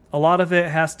lot of it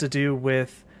has to do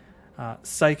with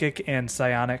psychic and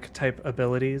psionic type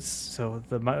abilities, so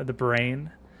the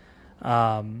brain.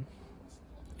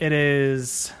 It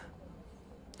is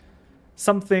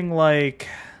something like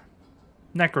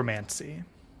necromancy,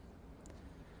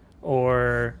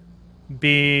 or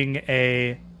being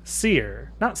a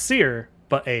seer, not seer,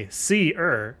 but a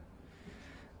seer,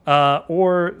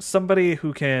 or somebody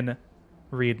who can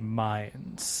read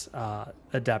minds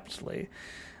adeptly.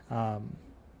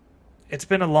 It's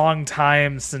been a long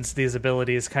time since these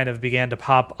abilities kind of began to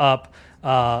pop up,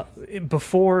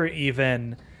 before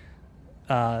even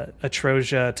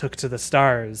Atrosia took to the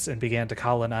stars and began to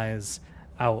colonize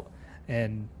out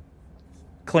and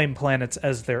claim planets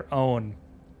as their own.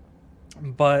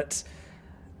 But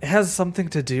it has something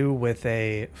to do with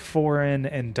a foreign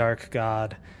and dark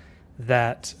god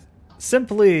that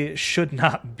simply should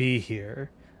not be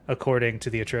here, according to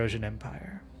the Atrosian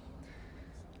Empire.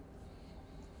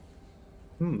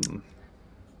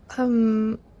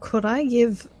 Could I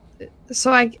give...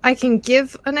 So I can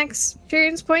give an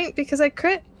experience point because I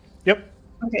crit? Yep.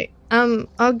 Okay.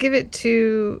 I'll give it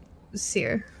to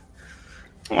Seer.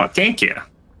 Well, thank you.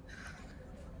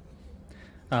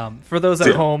 For those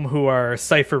at home who are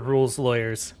Cipher Rules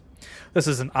lawyers, this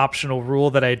is an optional rule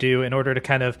that I do in order to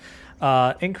kind of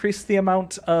increase the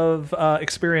amount of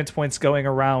experience points going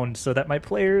around so that my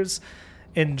players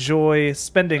enjoy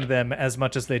spending them as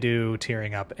much as they do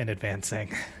tiering up and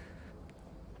advancing.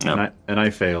 And I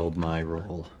failed my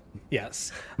roll.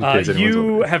 Yes.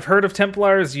 You have heard of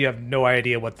Templars. You have no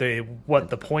idea what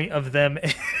the point of them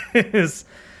is.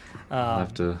 I'll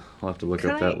have to look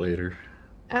up that later.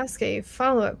 Ask a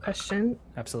follow-up question.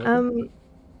 Absolutely.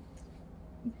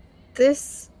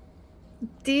 These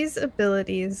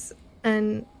abilities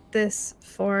and this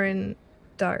foreign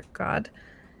dark god,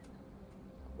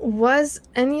 was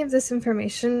any of this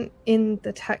information in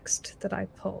the text that I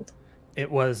pulled?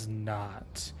 It was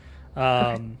not.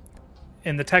 Okay.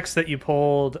 In the text that you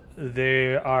pulled,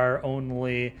 there are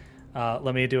only...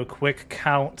 let me do a quick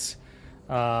count,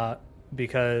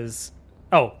 because...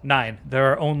 9.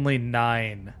 There are only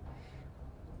 9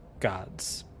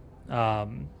 gods.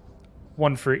 1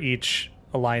 for each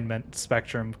alignment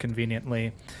spectrum,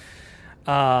 conveniently.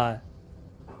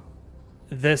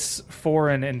 This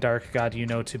foreign and dark god you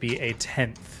know to be a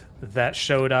 10th that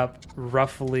showed up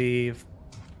roughly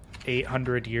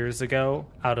 800 years ago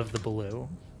out of the blue.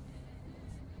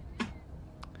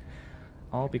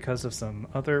 All because of some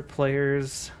other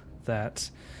players that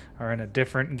are in a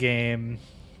different game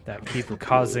that keep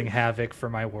causing havoc for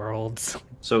my worlds.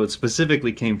 So it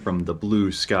specifically came from the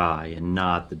blue sky and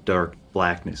not the dark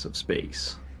blackness of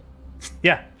space.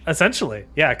 Yeah, essentially.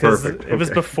 Yeah, because it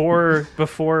was Okay.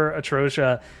 before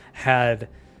Atrosia had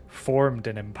formed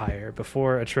an empire,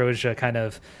 before Atrosia kind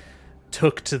of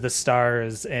took to the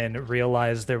stars and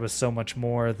realized there was so much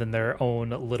more than their own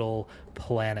little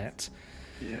planet.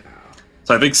 Yeah.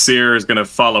 So I think Seer is going to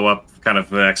follow up kind of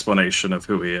the explanation of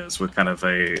who he is with kind of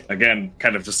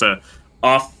just a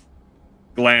off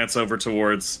glance over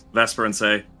towards Vesper and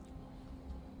say,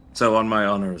 so on my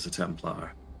honor as a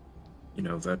Templar, you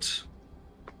know that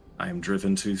I am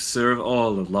driven to serve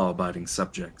all of law-abiding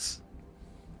subjects.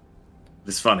 It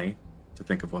is funny to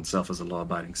think of oneself as a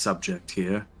law-abiding subject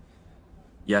here,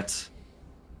 yet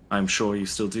I'm sure you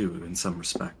still do in some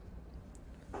respect.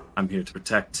 I'm here to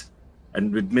protect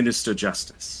and administer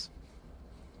justice.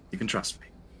 You can trust me.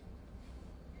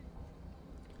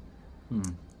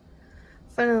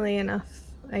 Funnily enough,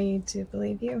 I do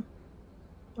believe you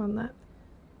on that.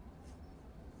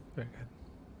 Very good.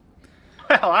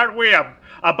 Well, aren't we a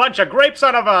bunch of grapes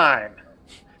on a vine?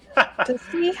 Does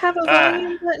he have a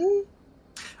volume button?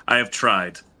 I have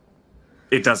tried.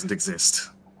 It doesn't exist.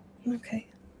 Okay.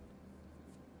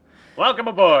 Welcome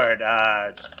aboard.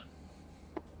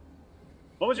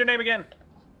 What was your name again?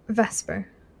 Vesper.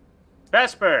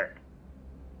 Vesper.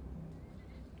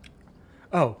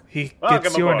 Oh, he Welcome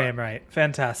gets your aboard. name right.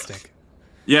 Fantastic.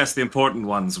 Yes, the important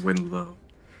ones win low.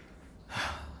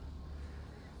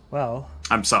 Well,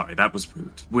 I'm sorry, that was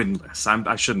rude. Winless.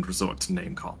 I shouldn't resort to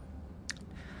name calling.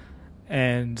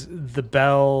 and the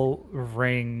bell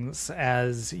rings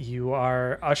as you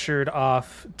are ushered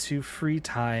off to free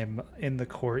time in the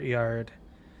courtyard.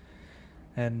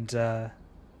 And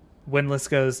Windless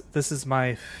goes, "This is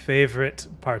my favorite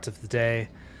part of the day.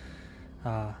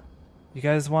 You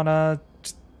guys want to,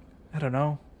 I don't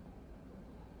know,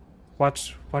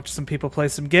 watch some people play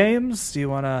some games? Do you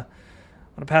want to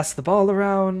pass the ball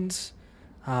around?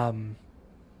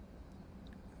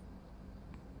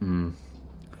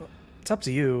 It's up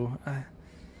to you."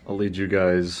 I'll lead you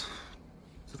guys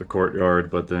to the courtyard,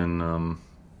 but then,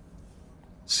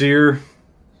 Seer,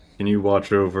 can you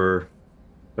watch over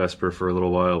Vesper for a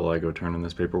little while I go turn in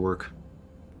this paperwork?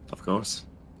 Of course.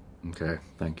 Okay,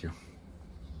 thank you.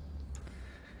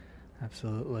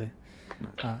 Absolutely.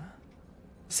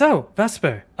 So,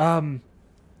 Vesper,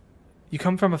 you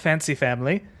come from a fancy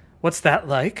family. What's that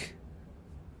like?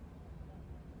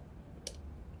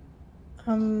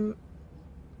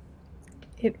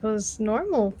 It was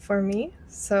normal for me,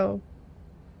 so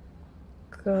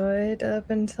good up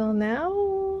until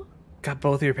now. Got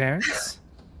both your parents?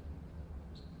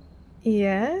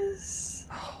 Yes.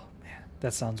 Oh, man,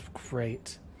 that sounds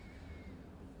great.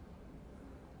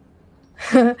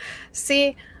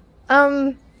 See,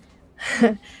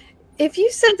 if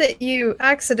you said that you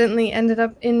accidentally ended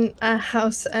up in a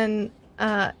house and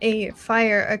a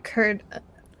fire occurred,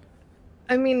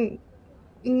 I mean,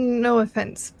 no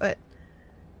offense, but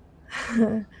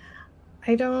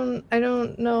I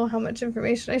don't know how much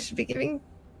information I should be giving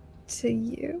to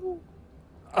you.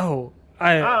 Oh,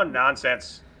 Oh,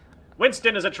 nonsense.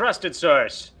 Winston is a trusted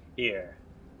source here.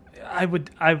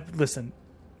 listen.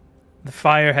 The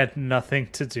fire had nothing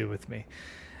to do with me.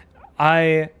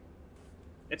 I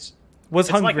It's was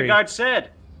like the hungry. guard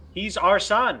said. He's our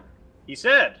son. He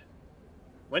said.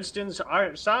 Winston's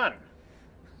our son.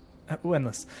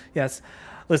 Windless. Yes.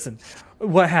 Listen,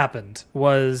 what happened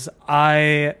was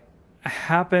I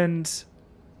happened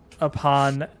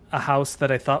upon a house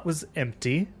that I thought was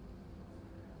empty.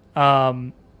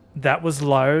 That was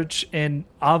large and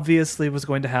obviously was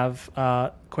going to have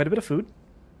quite a bit of food.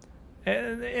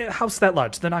 A house that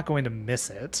large, they're not going to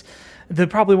miss it. They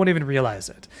probably won't even realize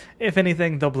it. If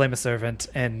anything, they'll blame a servant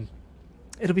and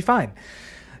it'll be fine.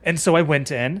 And so I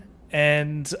went in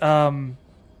and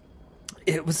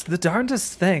it was the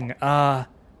darndest thing.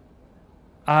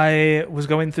 I was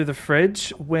going through the fridge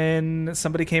when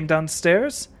somebody came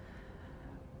downstairs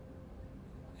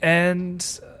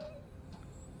and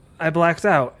I blacked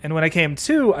out. And when I came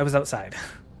to, I was outside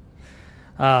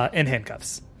in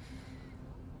handcuffs.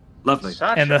 Lovely.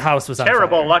 Such And the house was on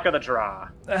terrible fire. luck of the draw.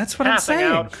 That's what Passing I'm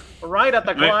saying. out right at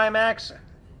the climax.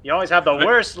 You always have the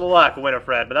worst luck,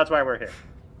 Winifred, but that's why we're here.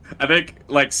 I think,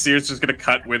 like, Seer's just going to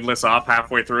cut Windless off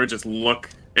halfway through and just look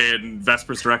in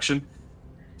Vesper's direction.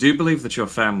 Do you believe that your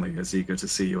family is eager to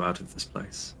see you out of this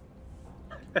place?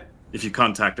 If you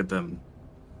contacted them,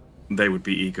 they would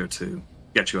be eager to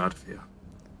get you out of here.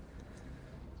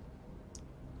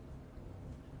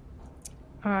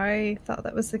 I thought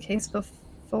that was the case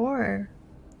before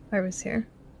I was here.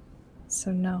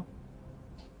 So no.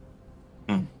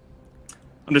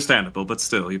 Understandable, but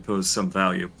still, you pose some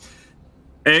value.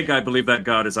 Egg, I believe that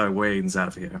god is our ways out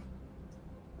of here.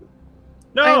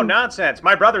 No, nonsense.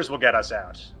 My brothers will get us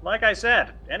out. Like I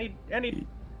said, any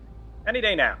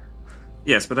day now.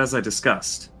 Yes, but as I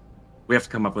discussed, we have to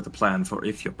come up with a plan for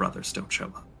if your brothers don't show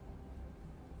up.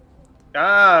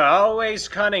 Always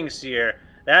cunning, Seer.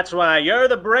 That's why you're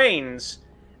the brains,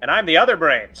 and I'm the other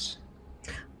brains.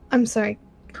 I'm sorry.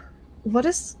 What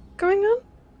is going on?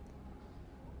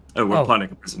 Oh, we're Oh. planning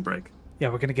a prison break. Yeah,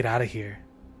 we're going to get out of here.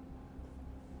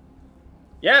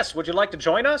 Yes, would you like to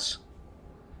join us?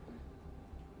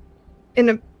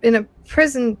 in a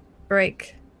prison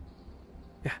break.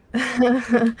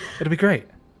 Yeah. It'll be great.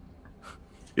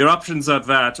 Your options are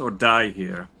that or die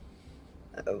here.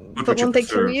 But won't they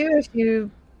kill you if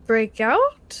you break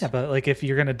out? Yeah, but like if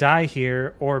you're gonna die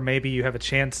here, or maybe you have a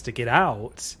chance to get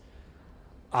out,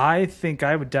 I think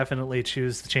I would definitely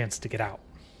choose the chance to get out.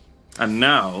 And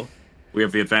now, we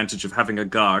have the advantage of having a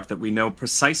guard that we know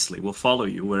precisely will follow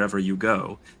you wherever you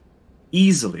go,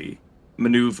 easily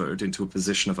maneuvered into a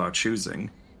position of our choosing.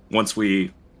 Once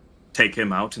we take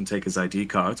him out and take his ID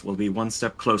cards, we'll be one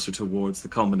step closer towards the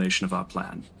culmination of our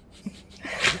plan.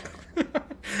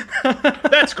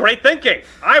 That's great thinking.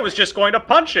 I was just going to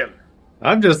punch him.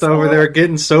 I'm just over there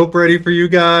getting soap ready for you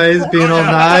guys, being all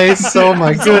nice. Oh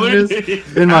my goodness.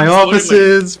 In my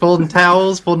offices, folding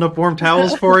up warm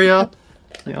towels for you.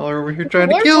 Y'all are over here trying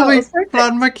to kill me.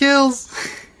 Plotting my kills.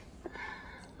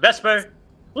 Vesper,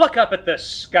 look up at the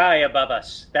sky above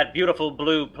us. That beautiful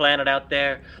blue planet out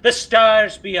there. The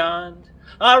stars beyond.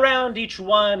 Around each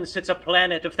one sits a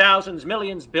planet of thousands,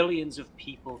 millions, billions of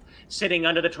people, sitting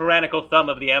under the tyrannical thumb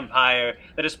of the Empire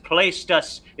that has placed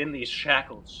us in these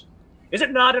shackles. Is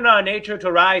it not in our nature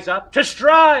to rise up, to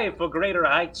strive for greater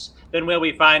heights than where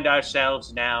we find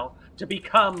ourselves now, to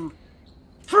become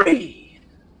free?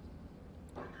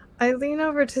 I lean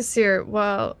over to Seer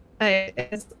while I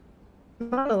is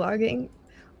monologuing.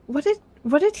 What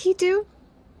did he do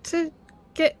to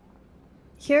get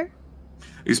here?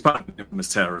 He's part of the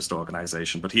infamous terrorist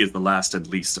organization, but he is the last and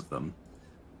least of them.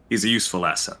 He's a useful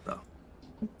asset, though.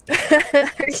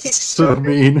 So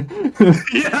mean.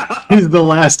 Yeah. He's the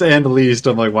last and least.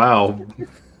 I'm like, wow.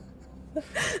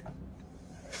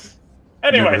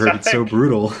 Anyways, Never heard it so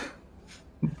brutal.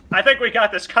 I think we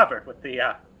got this covered with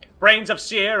the brains of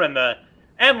Seer and the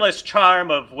endless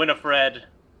charm of Winifred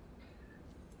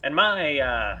and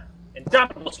my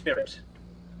indomitable spirit.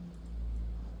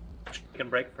 We can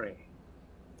break free.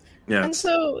 Yeah. And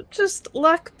so, just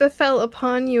luck befell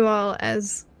upon you all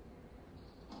as...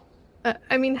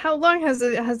 I mean, how long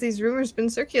has these rumors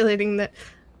been circulating that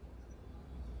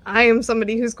I am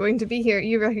somebody who's going to be here?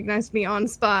 You recognized me on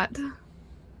spot.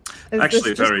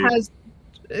 Actually, has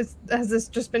this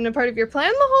just been a part of your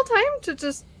plan the whole time to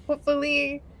just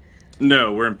hopefully...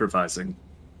 No, we're improvising.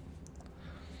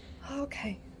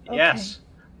 Okay.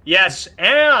 Yes,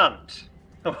 and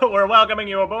we're welcoming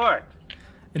you aboard.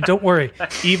 And don't worry,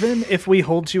 even if we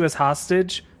hold you as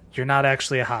hostage, you're not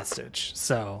actually a hostage,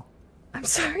 so... I'm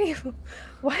sorry,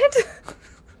 what?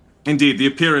 Indeed, the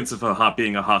appearance of her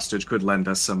being a hostage could lend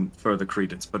us some further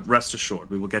credence, but rest assured,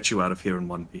 we will get you out of here in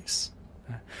one piece.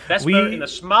 Vesper, in the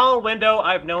small window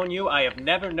I've known you, I have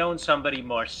never known somebody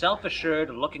more self-assured,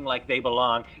 looking like they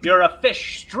belong. You're a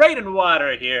fish straight in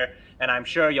water here, and I'm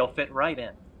sure you'll fit right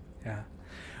in. Yeah.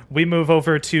 We move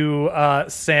over to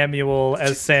Samuel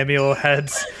as Samuel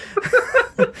heads.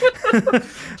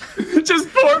 Just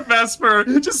poor Vesper,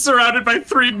 just surrounded by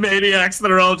 3 maniacs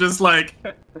that are all just like...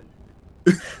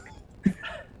 Yes.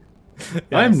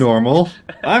 I'm normal,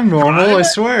 I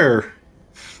swear.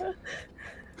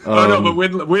 Oh no, but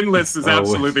Windless is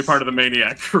absolutely part of the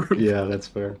maniac group. Yeah, that's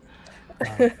fair.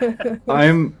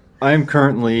 I'm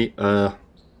currently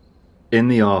in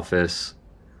the office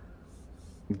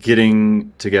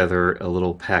getting together a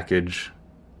little package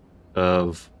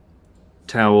of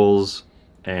towels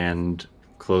and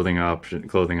clothing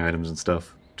items and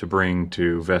stuff to bring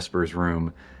to Vesper's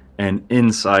room. And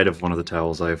inside of one of the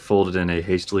towels, I have folded in a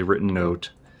hastily written note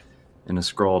in a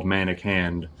scrawled manic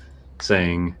hand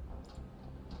saying,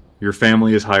 "Your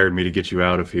family has hired me to get you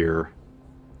out of here.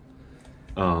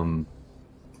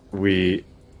 We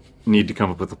need to come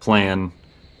up with a plan.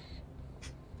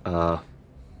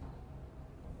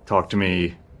 Talk to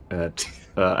me at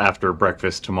after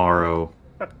breakfast tomorrow.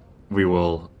 We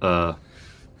will I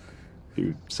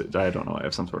don't know. I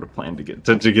have some sort of plan to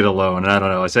get alone. And I don't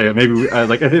know. I say maybe I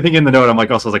think in the note I'm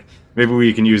like maybe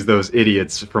we can use those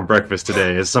idiots from breakfast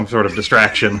today as some sort of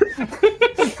distraction."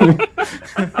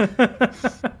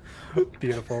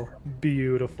 Beautiful.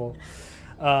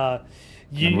 I'm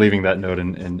leaving that note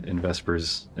in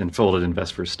Vesper's and folded in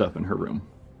Vesper's stuff in her room.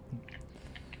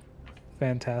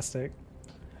 Fantastic.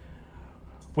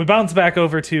 We bounce back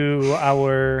over to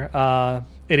our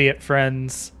idiot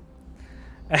friends.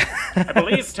 I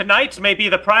believe tonight may be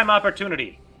the prime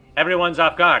opportunity. Everyone's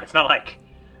off guard. It's not like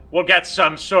we'll get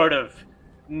some sort of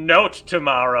note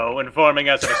tomorrow informing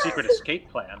us of a secret escape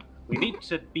plan. We need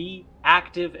to be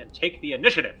active and take the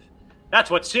initiative. That's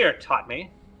what Seer taught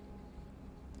me.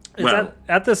 Well,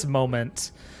 at this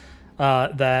moment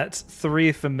that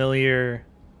 3 familiar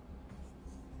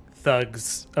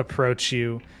thugs approach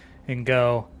you and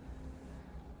go,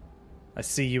 I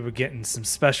see you were getting some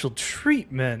special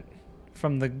treatment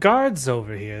from the guards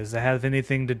over here. Does it have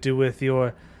anything to do with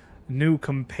your new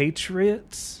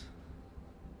compatriots?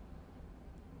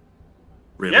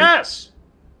 Really? Yes!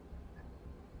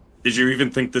 Did you even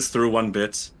think this through one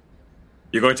bit?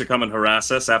 You're going to come and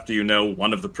harass us after you know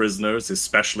one of the prisoners is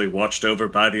specially watched over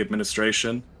by the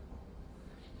administration?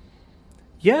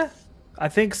 Yeah, I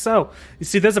think so. You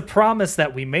see, there's a promise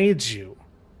that we made you.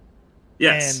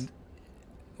 Yes. And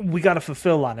we got to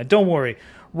fulfill on it. Don't worry.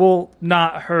 We'll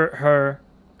not hurt her.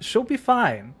 She'll be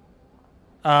fine.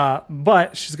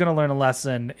 But she's going to learn a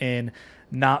lesson in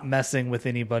not messing with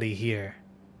anybody here.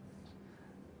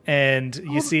 And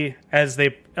you see, as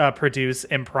they produce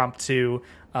impromptu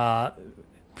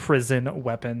prison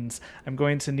weapons, I'm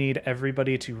going to need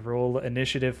everybody to roll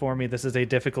initiative for me. This is a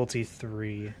difficulty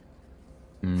 3.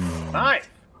 Hi,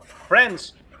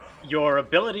 friends. Your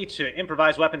ability to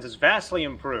improvise weapons is vastly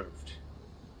improved.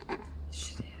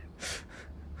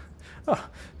 Oh,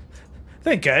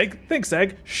 Thanks,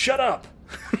 Egg. Shut up.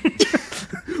 We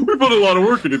put a lot of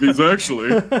work into these,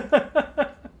 actually.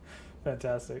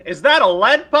 Fantastic. Is that a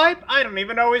lead pipe? I don't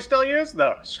even know we still use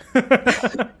those.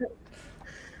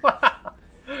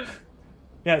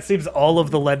 Yeah, it seems all of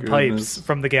the lead Goodness. pipes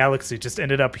from the galaxy just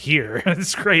ended up here.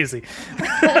 It's crazy.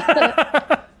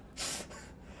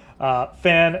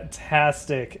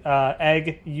 Fantastic.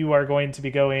 Egg, you are going to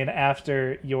be going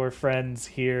after your friends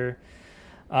here.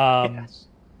 Yes.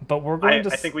 But we're going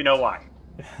I think we know why.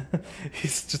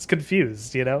 He's just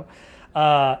confused, you know?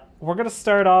 We're going to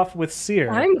start off with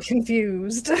Seer. I'm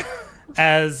confused.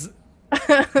 As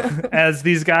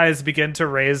these guys begin to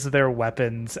raise their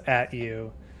weapons at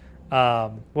you.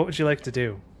 What would you like to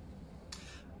do?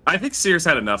 I think Sears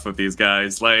had enough of these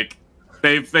guys. Like,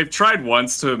 they've tried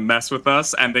once to mess with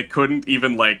us, and they couldn't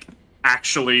even, like,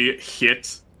 actually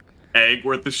hit Egg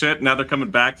worth the shit. Now they're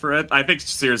coming back for it. I think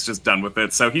Sears just done with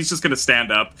it, so he's just gonna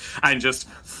stand up and just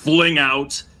fling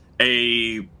out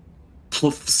a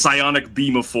psionic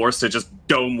beam of force to just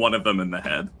dome one of them in the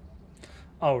head.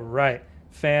 All right.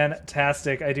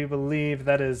 Fantastic. I do believe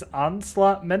that is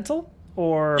Onslaught Mental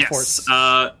or Force?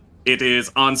 Yes, it is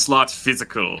Onslaught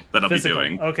Physical that I'll Physical. be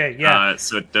doing. Okay, yeah.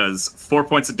 So it does 4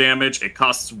 points of damage. It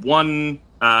costs 1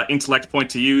 intellect point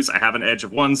to use. I have an edge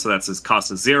of 1, so that's his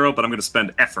cost of 0, but I'm going to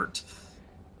spend effort.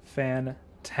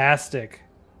 Fantastic.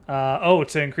 To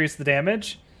increase the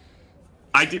damage?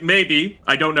 Maybe.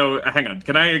 I don't know. Hang on.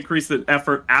 Can I increase the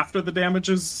effort after the damage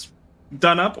is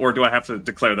done up, or do I have to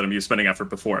declare that I'm spending effort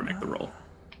before I make the roll?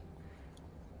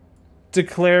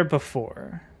 Declare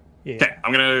before. Yeah. Okay,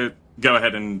 I'm going to go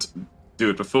ahead and do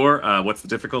it before. What's the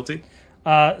difficulty?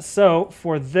 So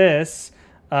for this,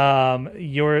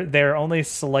 they're only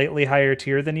slightly higher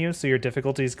tier than you, so your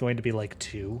difficulty is going to be like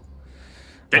 2.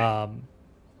 Okay.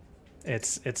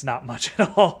 It's not much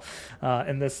at all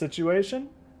in this situation.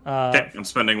 Okay, I'm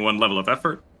spending 1 level of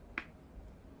effort.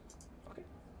 Okay.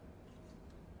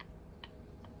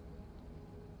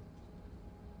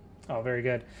 Oh, very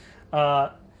good.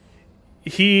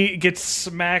 He gets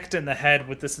smacked in the head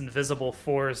with this invisible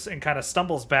force and kind of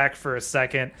stumbles back for a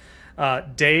second,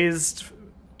 dazed,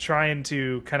 trying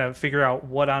to kind of figure out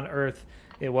what on earth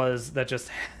it was that just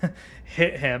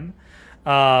hit him.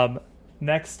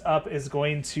 Next up is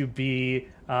going to be,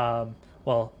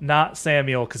 not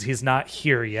Samuel, because he's not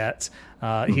here yet.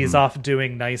 He's off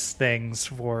doing nice things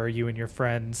for you and your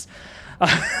friends. So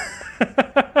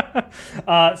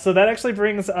that actually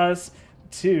brings us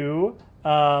to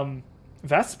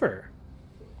Vesper.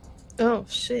 Oh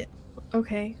shit.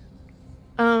 Okay.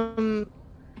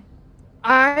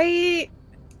 I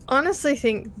honestly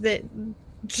think that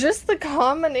just the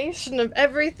combination of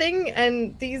everything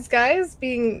and these guys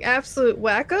being absolute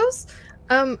wackos,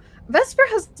 Vesper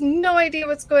has no idea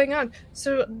what's going on.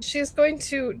 So she's going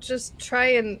to just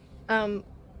try and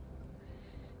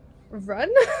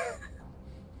run.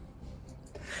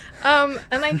 And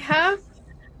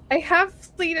I have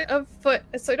fleet of foot,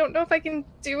 so I don't know if I can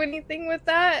do anything with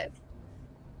that.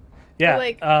 Yeah,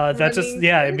 Like, that just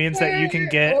it means that you can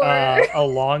get or- a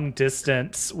long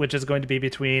distance, which is going to be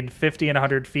between 50 and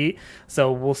 100 feet.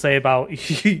 So we'll say about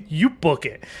you book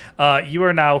it. You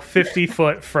are now 50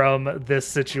 foot from this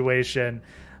situation,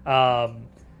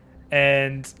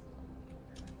 and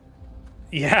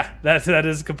yeah,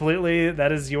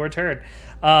 that is your turn.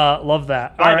 Love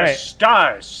that. All By the right.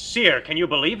 stars, Seer, can you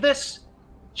believe this?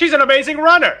 She's an amazing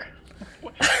runner.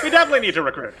 We definitely need to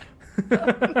recruit.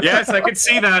 Yes, I can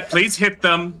see that. Please hit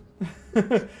them.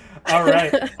 All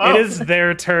right. It is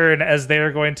their turn as they are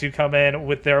going to come in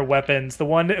with their weapons. The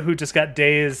one who just got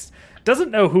dazed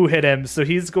doesn't know who hit him, so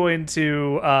he's going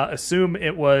to assume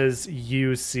it was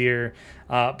you, Seer,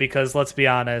 because let's be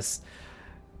honest,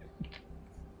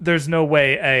 there's no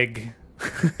way Egg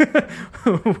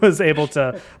was able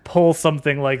to pull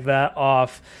something like that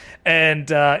off. And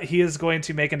he is going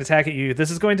to make an attack at you.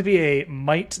 This is going to be a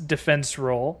might defense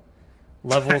roll,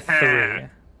 level 3.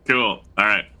 Cool. All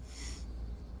right.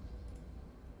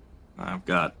 I've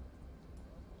got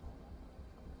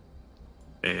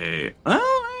a...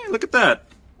 Oh, hey, look at that.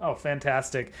 Oh,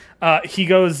 fantastic. He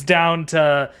goes down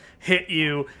to hit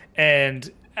you, and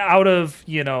out of,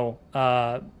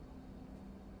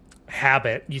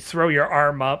 habit, you throw your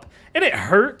arm up, and it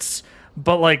hurts,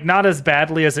 but like not as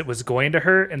badly as it was going to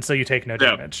hurt, and so you take no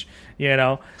damage.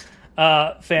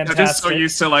 Fantastic. I'm just so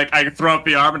used to like I throw up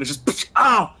the arm and it just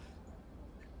the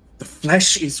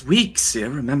flesh is weak, Seer,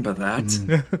 remember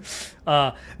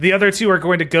that. The other two are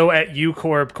going to go at you,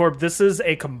 Corb. Corb, this is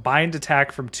a combined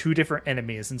attack from 2 different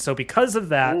enemies, and so because of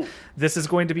that, this is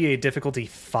going to be a difficulty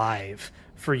 5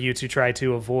 for you to try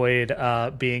to avoid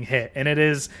being hit, and it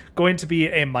is going to be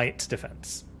a might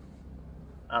defense.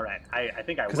 All right, I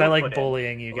think I will. Because I like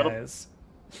bullying you guys.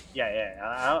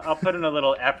 Yeah. I'll put in a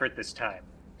little effort this time.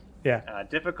 Yeah.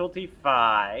 Difficulty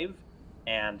 5,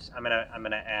 and I'm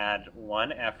gonna add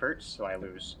 1 effort, so I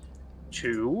lose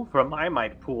 2 from my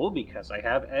might pool because I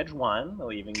have edge 1,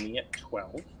 leaving me at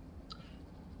 12.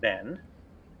 Then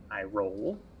I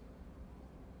roll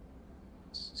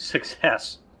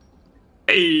success.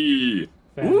 Hey.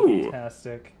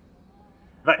 Fantastic.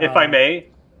 If I may,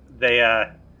 they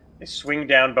swing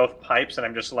down both pipes, and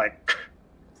I'm just like,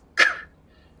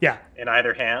 yeah, in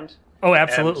either hand. Oh,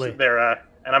 absolutely. And they're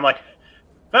and I'm like,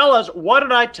 fellas, what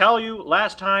did I tell you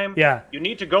last time? Yeah. You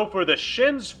need to go for the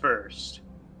shins first.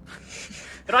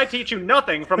 Did I teach you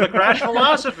nothing from the crash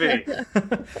philosophy?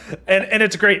 And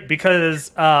it's great because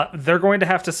they're going to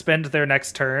have to spend their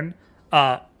next turn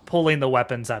pulling the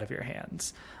weapons out of your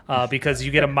hands. Because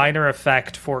you get a minor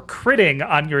effect for critting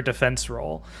on your defense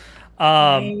roll.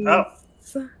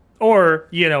 Or,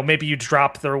 maybe you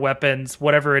drop their weapons,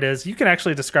 whatever it is. You can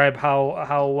actually describe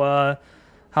how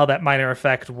that minor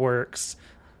effect works.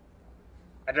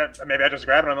 Maybe I just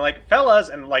grab it and I'm like, fellas,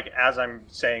 and like as I'm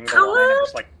saying the line, I'm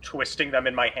just like twisting them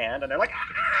in my hand, and they're like,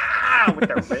 ah, with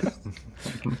their wrists.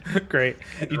 Great.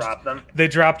 Drop them. They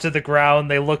drop to the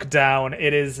ground. They look down.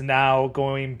 It is now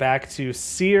going back to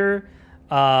Seer.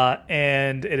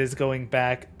 And it is going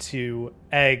back to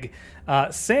Egg.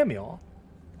 Samuel,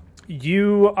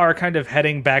 you are kind of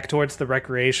heading back towards the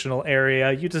recreational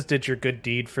area. You just did your good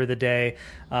deed for the day.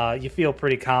 You feel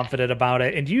pretty confident about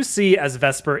it. And you see as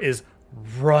Vesper is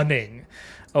running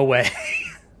away.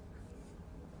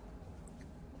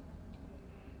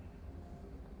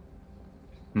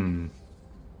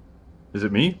 Is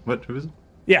it me? Who is it?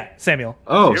 Yeah, Samuel.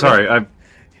 Oh, sorry. I'm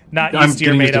used to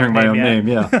your getting used to hearing my own name.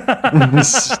 Yeah.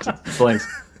 Blanks.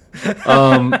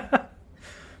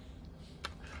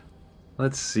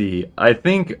 Let's see. I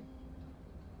think.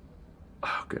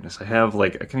 Oh goodness, I think I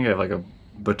have like a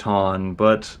baton,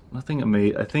 but nothing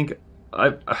amazing. I think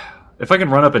if I can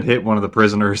run up and hit one of the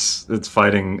prisoners that's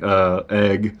fighting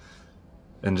Egg,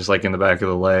 and just like in the back of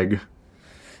the leg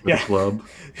with a club,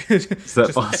 is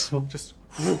that possible?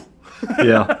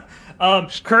 Yeah.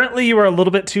 Currently, you are a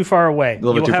little bit too far away. You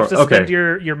will have to spend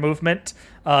your movement,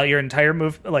 your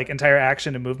entire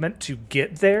action and movement to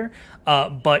get there.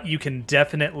 But you can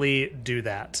definitely do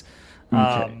that.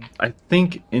 Okay. I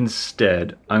think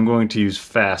instead I'm going to use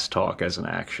fast talk as an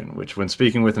action, which when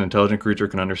speaking with an intelligent creature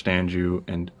can understand you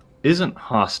and isn't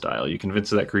hostile. You convince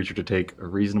that creature to take a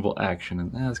reasonable action,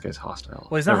 and this guy's hostile.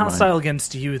 Well, he's not hostile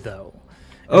against you, though.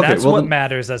 And that's what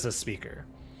matters as a speaker.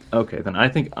 Okay, then I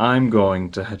think I'm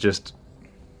going to just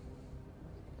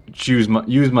use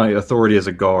my authority as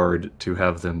a guard to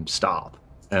have them stop.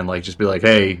 And just be like,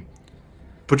 hey,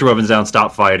 put your weapons down,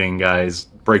 stop fighting, guys,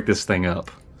 break this thing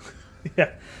up.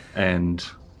 Yeah. And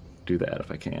do that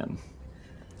if I can.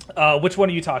 Which one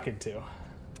are you talking to?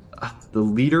 The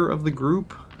leader of the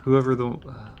group? Whoever the...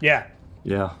 Yeah.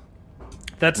 Yeah.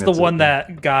 That's the one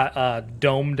that got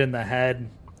domed in the head.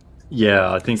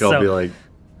 Yeah, I think I'll be like,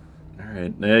 all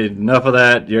right, hey, enough of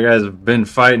that. You guys have been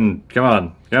fighting.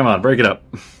 Come on, break it up.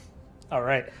 All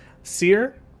right.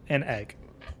 Seer and Egg.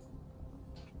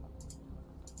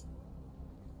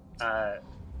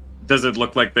 Does it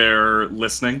look like they're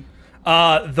listening?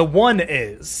 The one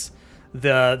is.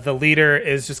 The leader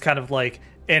is just kind of like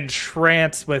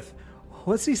entranced with,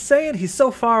 what's he saying? He's so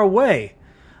far away.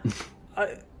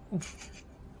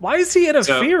 Why is he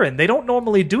interfering? They don't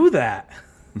normally do that.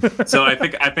 So I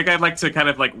think I'd like to kind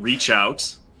of reach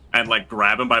out and like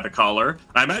grab him by the collar.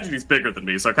 I imagine he's bigger than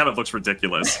me, so it kind of looks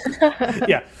ridiculous.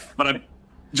 Yeah. But I'm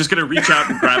just gonna reach out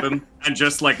and grab him and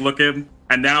just like look him.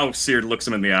 And now Seared looks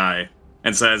him in the eye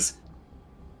and says,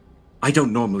 "I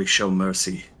don't normally show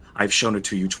mercy. I've shown it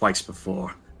to you twice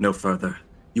before. No further.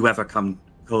 You ever come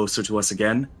closer to us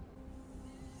again?"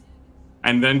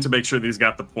 And then to make sure that he's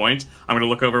got the point, I'm going to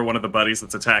look over one of the buddies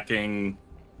that's attacking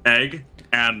Egg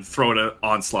and throw an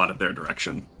onslaught at their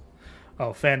direction.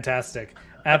 Oh, fantastic.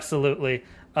 Absolutely.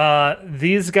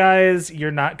 These guys, you're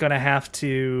not going to have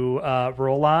to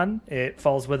roll on. It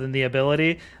falls within the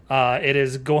ability. It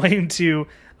is going to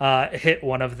hit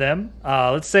one of them.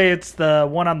 Let's say it's the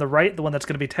one on the right, the one that's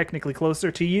going to be technically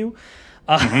closer to you.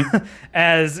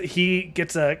 As he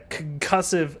gets a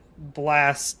concussive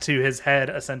blast to his head,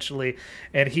 essentially,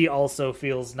 and he also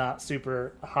feels not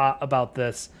super hot about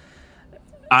this.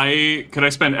 Could I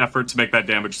spend effort to make that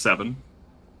damage 7?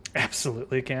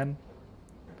 Absolutely can.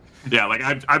 Yeah, like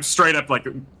I'm straight up like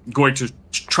going to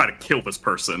try to kill this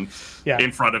person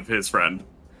in front of his friend.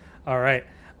 All right.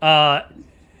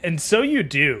 And so you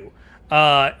do.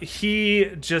 He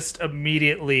just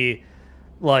immediately,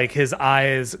 like, his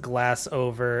eyes glass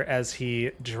over as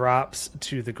he drops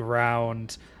to the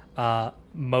ground,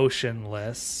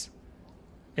 motionless.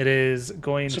 It is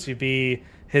going to be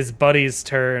his buddy's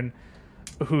turn,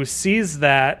 who sees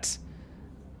that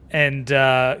and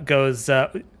goes,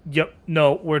 "Yep,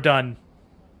 no, we're done.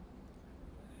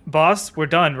 Boss, we're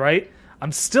done, right?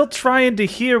 I'm still trying to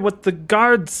hear what the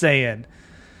guard's saying."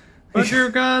 Put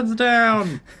your guns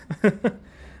down!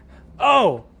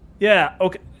 Oh, yeah,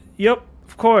 okay. Yep,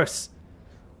 of course.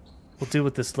 We'll deal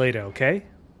with this later, okay?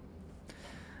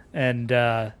 And,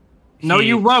 No,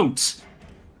 you won't.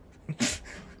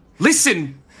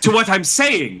 Listen to what I'm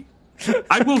saying.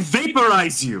 I will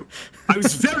vaporize you. I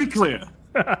was very clear.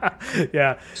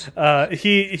 Yeah.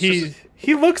 He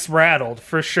looks rattled,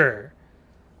 for sure,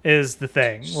 is the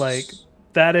thing. Like,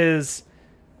 that is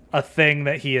a thing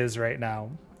that he is right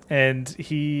now. And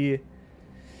he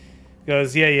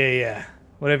goes, yeah.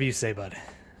 Whatever you say, bud.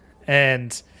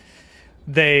 And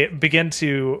they begin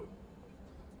to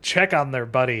check on their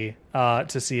buddy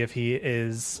to see if he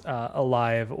is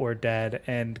alive or dead,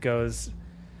 and goes,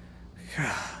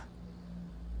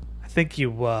 I think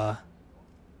you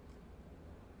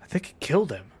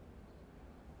killed him.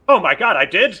 Oh my god, I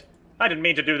did? I didn't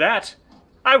mean to do that.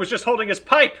 I was just holding his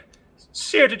pipe.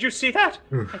 Seer, did you see that?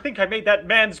 I think I made that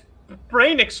man's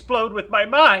brain explode with my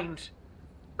mind.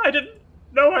 I didn't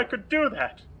know I could do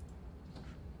that.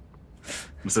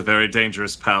 It's a very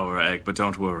dangerous power, Egg, but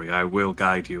don't worry, I will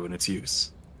guide you in its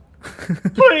use.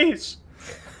 Please!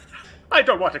 I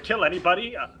don't want to kill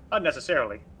anybody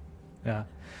unnecessarily. Yeah.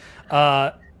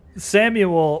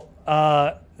 Samuel,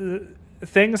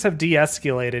 things have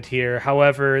de-escalated here.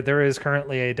 However, there is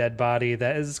currently a dead body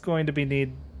that is going to be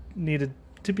needed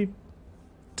to be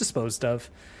disposed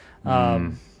of.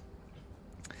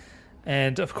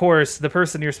 And, of course, the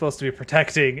person you're supposed to be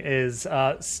protecting is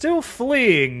still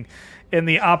fleeing in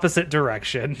the opposite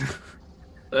direction.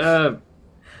 God.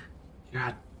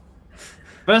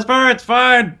 Vesper, it's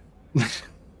fine.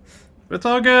 It's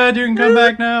all good. You can come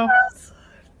back now.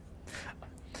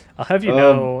 I'll have you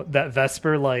know that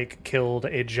Vesper, like, killed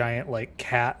a giant, like,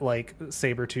 cat, like,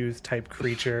 saber-tooth type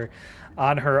creature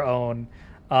on her own.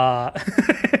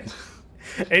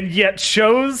 And yet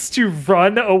chose to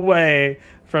run away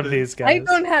from these guys. I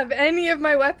don't have any of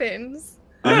my weapons.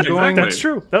 That's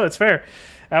true. No, that's fair.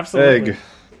 Absolutely.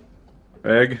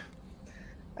 Egg.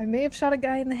 I may have shot a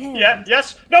guy in the hand. Yeah,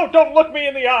 yes. No, don't look me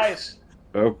in the eyes.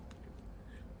 Oh.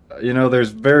 You know, there's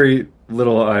very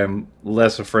little I'm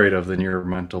less afraid of than your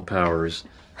mental powers.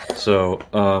 So,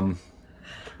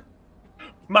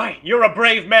 You're a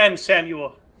brave man,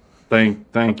 Samuel.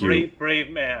 Thank you.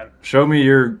 Brave man. Show me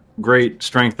your great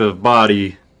strength of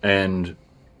body and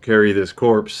carry this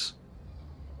corpse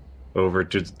over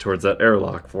towards that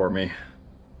airlock for me.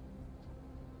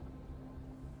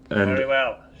 And very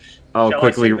well. I'll Shall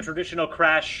quickly. I sing the traditional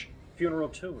crash funeral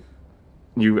tune?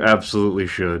 You absolutely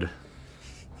should.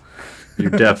 You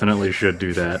definitely should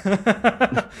do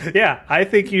that. Yeah, I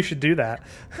think you should do that.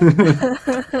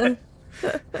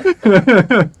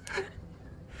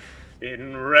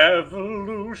 In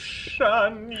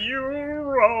revolution you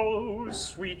rose,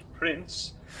 sweet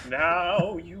prince.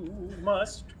 Now you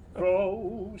must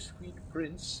go, sweet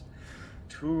prince,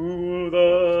 to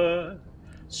the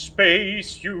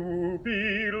space you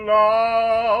belong.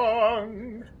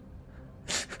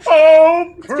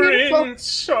 Oh,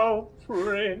 prince, oh,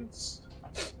 prince.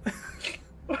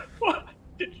 What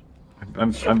did you...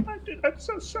 I'm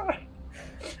so sorry.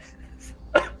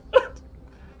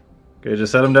 Okay,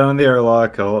 just set him down in the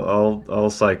airlock. I'll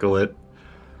cycle it.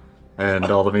 And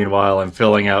all the meanwhile, I'm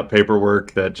filling out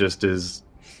paperwork that just is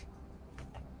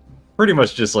pretty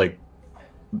much just like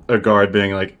a guard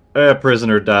being like, a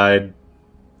prisoner died.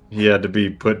 He had to be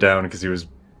put down because he was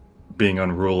being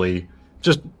unruly.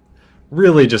 Just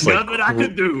really just like Nothing I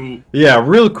could do. Yeah,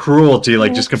 real cruelty,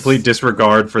 like just complete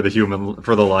disregard for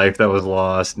the life that was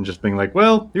lost, and just being like,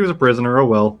 well, he was a prisoner, oh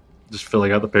well. Just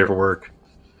filling out the paperwork.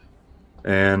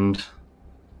 And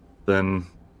then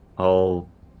I'll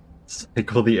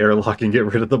cycle the airlock and get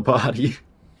rid of the body.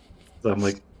 So I'm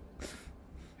like,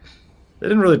 they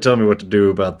didn't really tell me what to do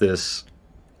about this.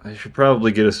 I should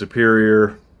probably get a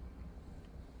superior,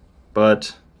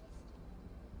 but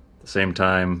at the same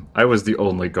time, I was the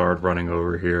only guard running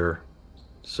over here,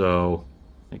 so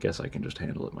I guess I can just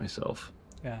handle it myself.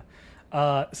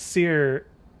 Yeah. Seer,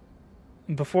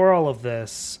 before all of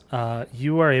this,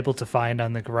 you are able to find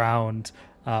on the ground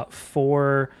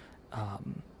 4, I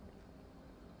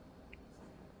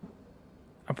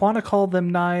want to call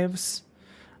them knives.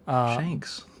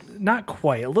 Shanks. Not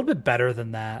quite. A little bit better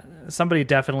than that. Somebody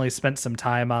definitely spent some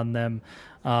time on them,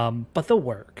 but they'll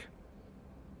work.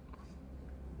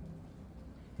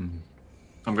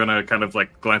 I'm gonna kind of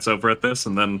like glance over at this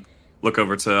and then look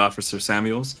over to Officer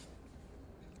Samuels.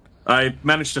 I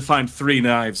managed to find 3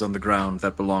 knives on the ground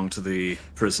that belong to the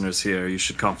prisoners here. You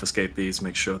should confiscate these,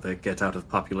 make sure they get out of the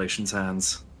population's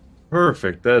hands.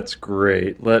 Perfect, that's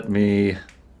great. Let me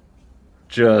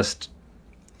just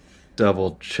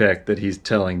double check that he's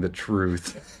telling the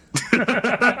truth.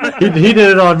 he did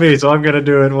it on me, so I'm gonna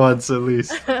do it once at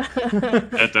least.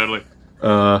 Yeah, totally.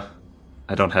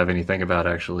 I don't have anything about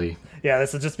actually. Yeah,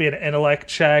 this will just be an intellect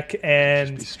check,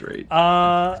 and Be straight.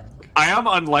 I am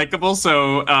unlikable,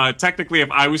 so technically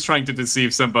if I was trying to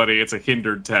deceive somebody, it's a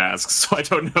hindered task, so I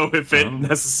don't know if it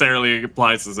necessarily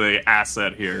applies as a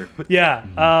asset here.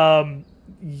 yeah,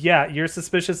 yeah, your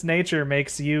suspicious nature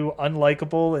makes you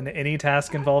unlikable, and any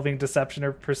task involving deception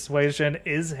or persuasion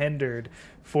is hindered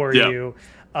for you.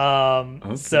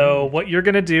 So what you're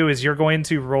going to do is you're going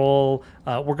to roll...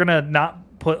 we're going to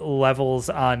not put levels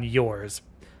on yours,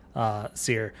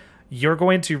 Seer. You're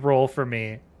going to roll for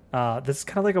me. This is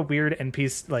kind of like a weird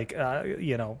NPC, like,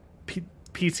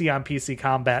 PC on PC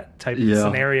combat type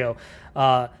scenario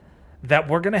that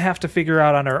we're going to have to figure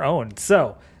out on our own.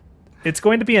 So it's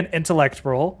going to be an intellect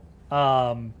roll.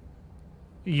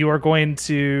 You are going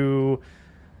to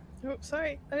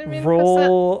Sorry, I didn't mean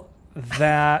roll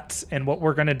that, and what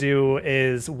we're going to do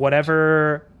is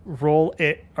whatever roll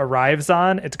it arrives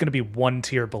on, it's going to be 1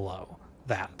 tier below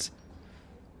that.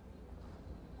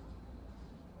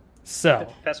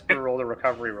 So Vesper roll the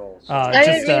recovery rolls. I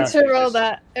didn't mean to roll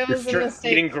that. It was a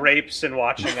mistake. Eating grapes and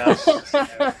watching us.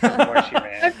 Where she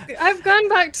ran. I've gone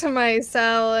back to my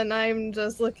cell and I'm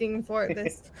just looking for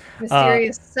this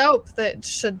mysterious soap that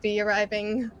should be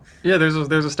arriving. Yeah, there's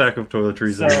a stack of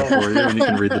toiletries there for you, and you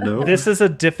can read the note. This is a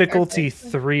difficulty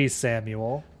 3,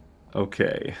 Samuel.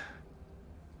 Okay.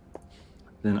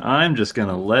 Then I'm just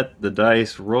gonna let the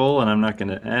dice roll, and I'm not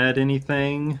gonna add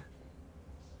anything.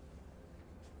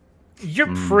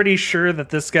 You're pretty sure that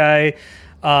this guy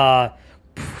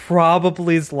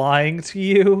probably is lying to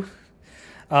you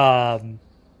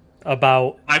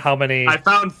about how many... I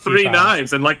found 3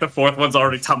 knives, and like the 4th one's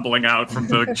already tumbling out from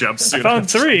the jumpsuit. I found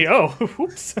 3. Oh,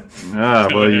 whoops.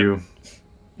 Well,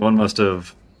 one must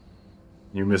have...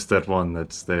 You missed that one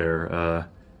that's there.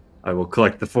 I will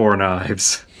collect the 4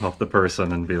 knives off the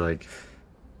person and be like...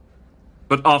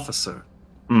 But officer,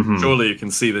 surely you can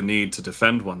see the need to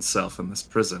defend oneself in this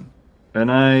prison. And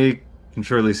I can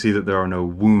surely see that there are no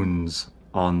wounds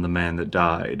on the man that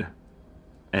died.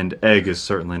 And Egg is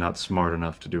certainly not smart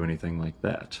enough to do anything like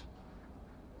that.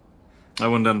 I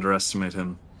wouldn't underestimate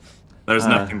him. There's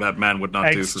nothing that man would not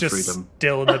Egg's do for just freedom.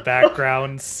 still in the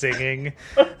background singing.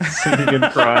 Singing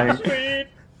and crying.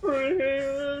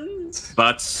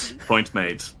 But, point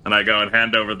made. And I go and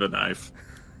hand over the knife.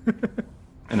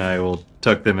 And I will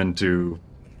tuck them into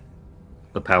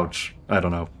the pouch. I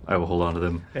don't know. I will hold on to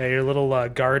them. Yeah, your little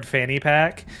guard fanny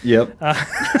pack. Yep.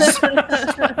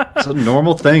 It's a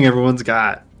normal thing everyone's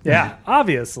got. Yeah,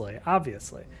 obviously. I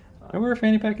wear a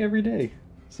fanny pack every day.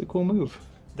 It's a cool move.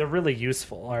 They're really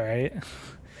useful, all right?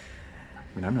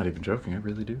 I mean, I'm not even joking. I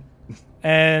really do.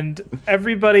 And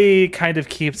everybody kind of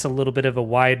keeps a little bit of a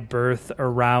wide berth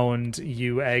around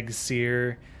you, Egg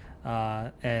Seer,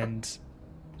 and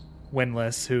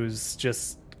Winless, who's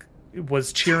just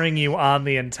was cheering you on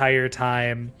the entire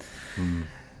time.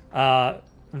 Mm.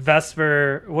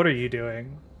 Vesper, what are you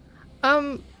doing?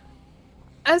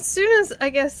 as soon as I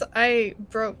guess I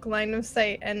broke line of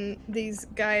sight and these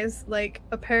guys like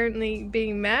apparently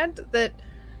being mad that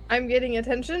I'm getting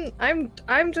attention,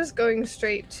 I'm just going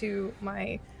straight to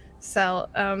my cell.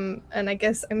 And I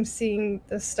guess I'm seeing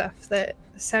the stuff that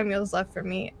Samuel's left for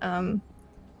me. And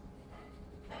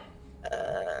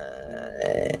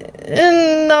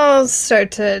I'll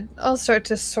start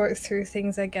to sort through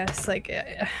things, I guess. Like,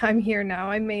 I'm here now.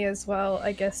 I may as well,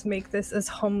 I guess, make this as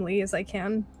homely as I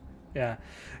can. Yeah.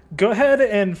 Go ahead,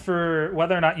 and for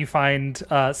whether or not you find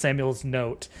Samuel's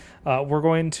note, we're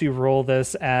going to roll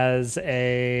this as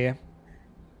a...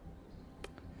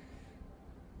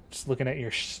 Just looking at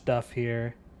your stuff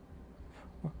here.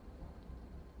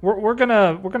 We're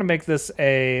gonna make this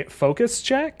a focus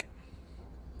check.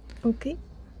 Okay.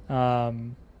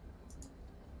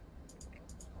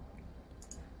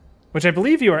 Which I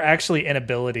believe you are actually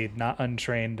inability, not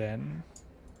untrained in.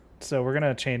 So we're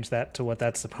gonna change that to what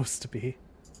that's supposed to be.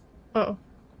 Oh.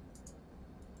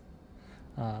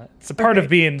 It's a part of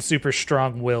being super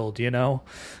strong-willed, you know?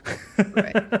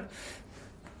 Right.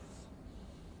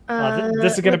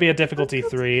 This is going to be a difficulty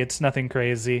 3. It's nothing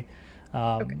crazy.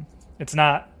 It's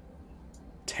not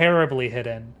terribly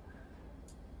hidden.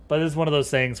 But it's one of those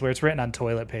things where it's written on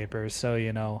toilet paper, so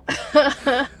you know.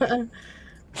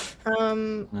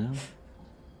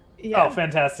 Yeah. Oh,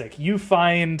 fantastic. You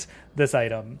find this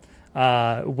item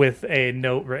with a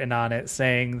note written on it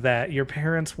saying that your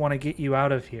parents want to get you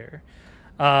out of here.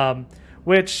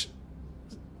 Which,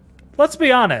 let's be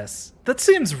honest, that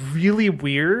seems really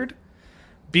weird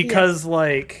because,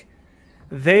 like,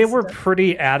 they were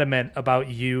pretty adamant about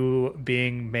you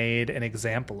being made an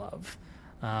example of.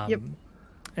 Yep.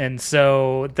 And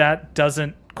so that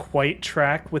doesn't quite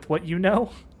track with what you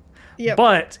know. Yep.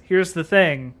 But here's the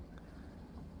thing.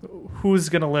 Who's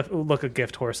going to look a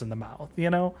gift horse in the mouth, you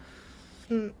know?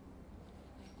 Mm.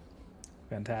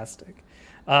 Fantastic.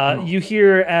 You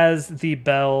hear as the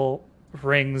bell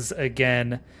rings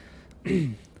again.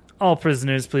 All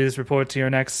prisoners, please report to your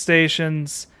next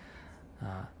stations.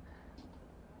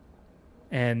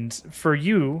 And for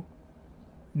you,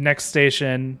 next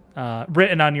station,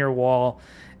 written on your wall,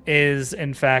 is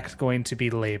in fact going to be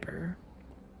labor.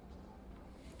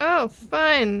 Oh,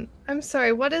 fine. I'm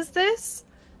sorry, what is this?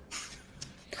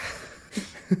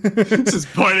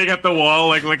 Just pointing at the wall,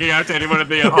 like looking out to anyone in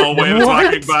the hallway that's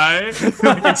walking by.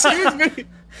 Like, excuse me.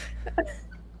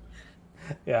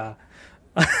 Yeah.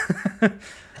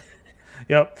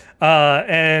 Yep.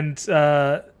 And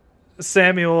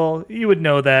Samuel, you would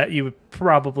know that you would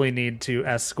probably need to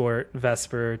escort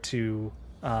Vesper to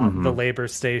the labor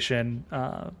station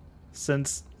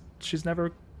since she's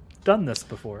never done this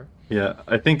before. Yeah,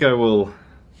 I think I will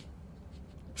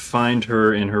find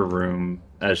her in her room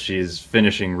as she's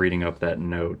finishing reading up that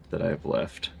note that I've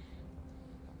left.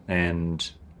 And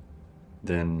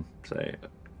then say,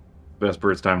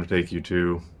 Vesper, it's time to take you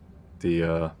to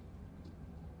the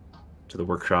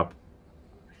workshop.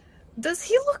 Does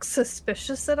he look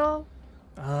suspicious at all?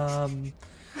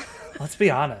 Let's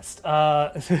be honest.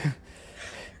 This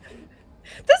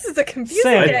is a confusing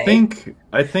Sam, day.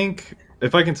 I think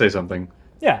if I can say something.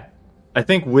 Yeah. I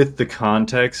think with the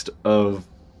context of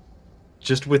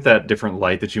just with that different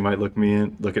light that you might look at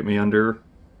me under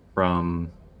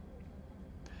from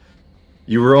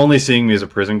you were only seeing me as a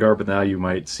prison guard, but now you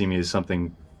might see me as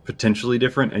something potentially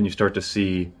different, and you start to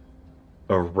see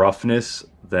a roughness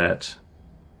that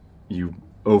you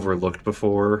overlooked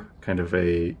before, kind of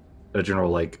a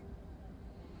general like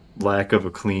lack of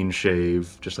a clean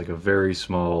shave, just like a very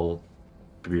small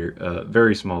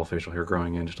facial hair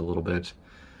growing in just a little bit.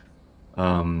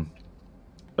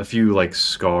 A few like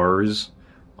scars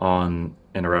on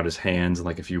and around his hands, and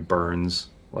like a few burns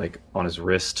like on his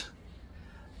wrist.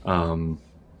 And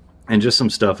just some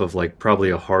stuff of like probably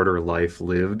a harder life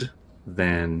lived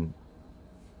than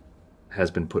has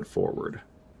been put forward.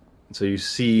 And so you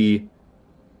see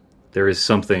there is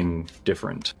something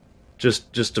different.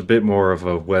 Just a bit more of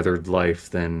a weathered life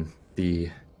than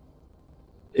the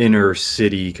inner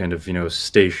city kind of,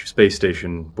 space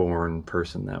station born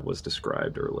person that was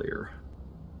described earlier.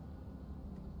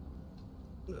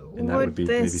 And that would be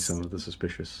maybe some of the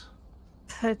suspicious.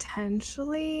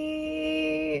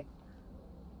 Potentially,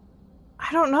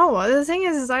 I don't know. The thing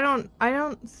is I don't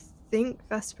think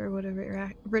Vesper would have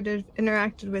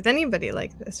interacted with anybody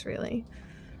like this, really.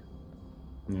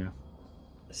 Yeah.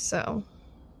 So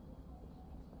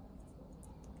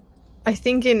I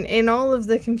think in all of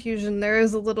the confusion there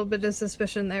is a little bit of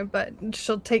suspicion there, but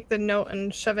she'll take the note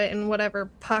and shove it in whatever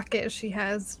pocket she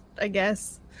has, I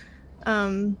guess.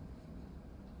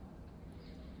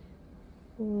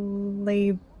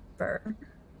 Labor.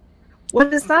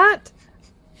 What is that?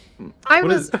 I What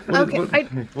was is, what, okay.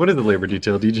 what is the labor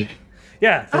detail, DJ?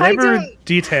 Yeah, the I labor don't-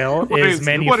 detail is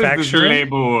manufacturing.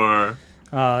 labor?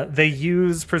 They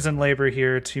use prison labor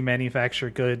here to manufacture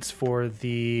goods for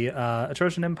the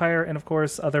Atrocian Empire and, of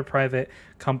course, other private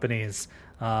companies.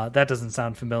 That doesn't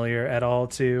sound familiar at all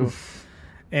to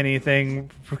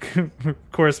anything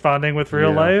corresponding with real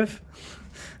Yeah. life.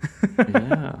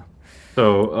 Yeah.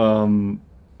 So,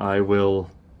 I will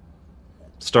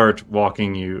start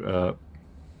walking you.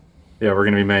 Yeah, we're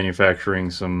going to be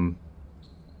manufacturing some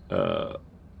armor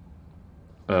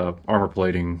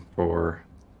plating for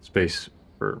space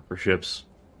for ships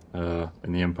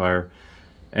in the Empire,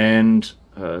 and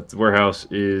the warehouse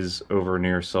is over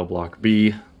near cell block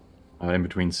B, in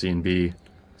between C and B.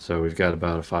 So we've got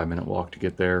about a 5-minute walk to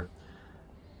get there.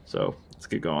 So let's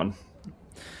get going.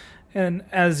 And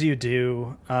as you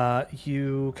do,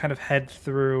 you kind of head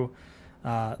through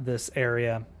this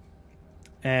area,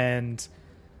 and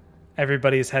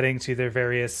everybody's heading to their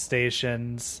various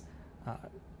stations.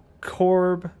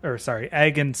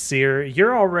 Egg and Sear,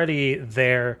 you're already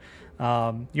there.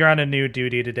 You're on a new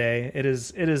duty today. It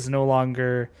is no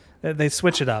longer. They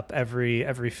switch it up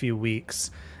every few weeks.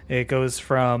 It goes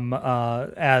from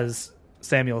as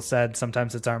Samuel said,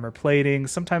 sometimes it's armor plating,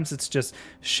 sometimes it's just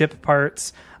ship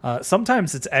parts,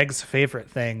 sometimes it's Egg's favorite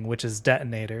thing, which is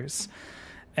detonators.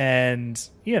 And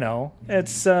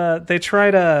it's they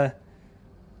try to,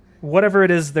 whatever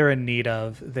it is they're in need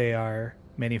of, they are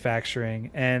manufacturing.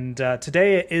 And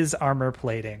today it is armor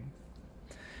plating.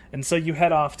 And so you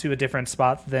head off to a different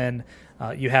spot than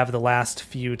you have the last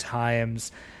few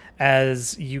times,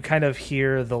 as you kind of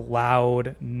hear the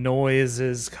loud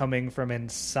noises coming from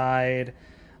inside.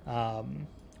 A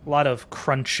lot of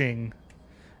crunching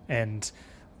and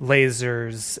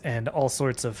lasers and all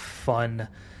sorts of fun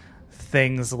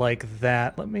things like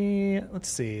that. Let's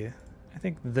see. I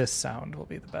think this sound will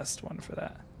be the best one for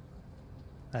that.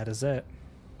 That is it.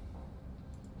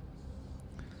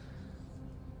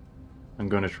 I'm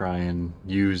going to try and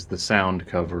use the sound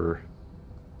cover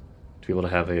to be able to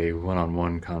have a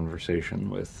one-on-one conversation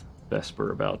with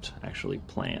Vesper about actually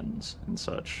plans and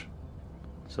such,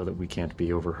 so that we can't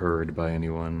be overheard by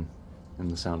anyone in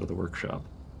the sound of the workshop.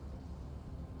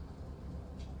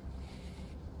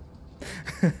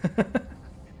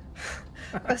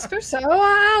 Vesper's so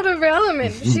out of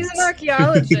element. She's an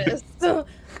archaeologist. So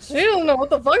she don't know what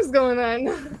the fuck's going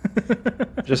on.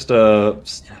 Just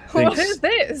What is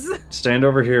this? stand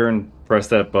over here and press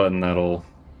that button. That'll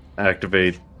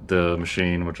activate the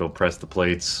machine, which will press the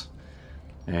plates,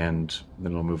 and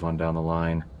then it'll move on down the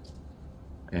line.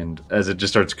 And as it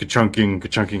just starts ka-chunking,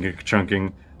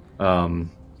 now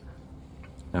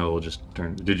we'll just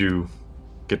turn. Did you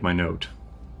get my note?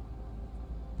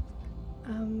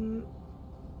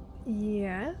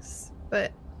 Yes,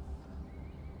 but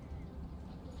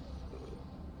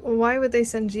why would they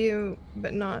send you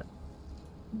but not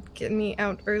get me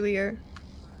out earlier?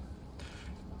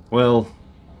 Well,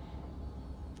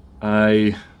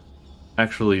 it's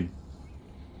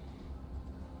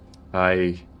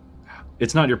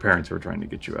not your parents who are trying to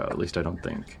get you out, at least I don't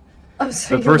think. Oh,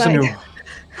 so The you person lied. who...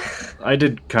 I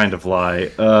did kind of lie.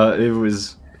 It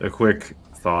was a quick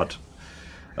thought.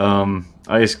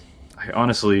 I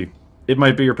honestly... It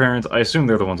might be your parents. I assume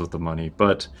they're the ones with the money,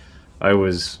 but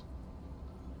everyone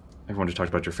just talked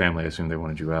about your family. I assume they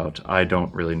wanted you out. I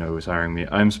don't really know who's hiring me.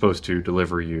 I'm supposed to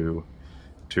deliver you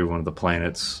to one of the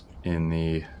planets in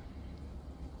the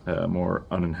more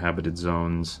uninhabited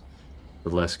zones, the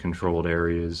less controlled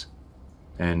areas,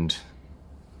 and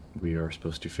we are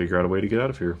supposed to figure out a way to get out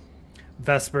of here.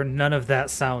 Vesper, none of that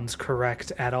sounds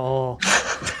correct at all.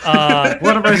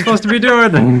 What am I supposed to be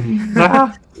doing?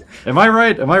 Am I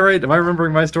right? Am I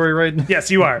remembering my story right? Yes,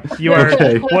 you are. You are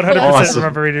Okay. 100% Awesome.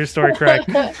 remembering your story correct.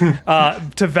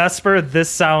 To Vesper, this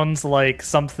sounds like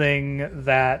something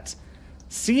that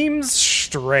seems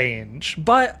strange,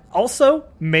 but also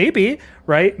maybe,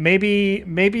 right?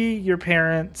 Maybe your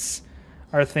parents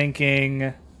are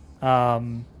thinking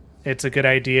it's a good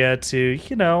idea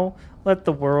to, let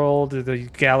the world or the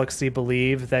galaxy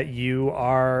believe that you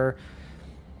are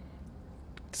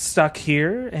stuck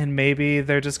here, and maybe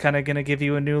they're just kind of going to give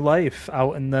you a new life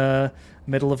out in the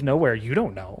middle of nowhere. You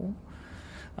don't know.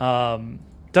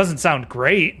 Doesn't sound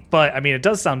great, but I mean, it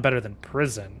does sound better than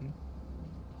prison.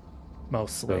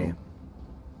 Mostly.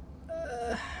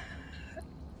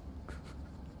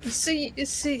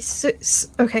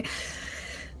 Okay.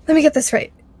 Let me get this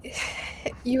right.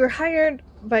 You were hired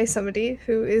by somebody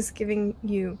who is giving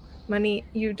you money.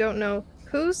 You don't know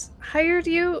who's hired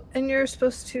you, and you're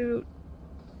supposed to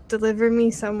deliver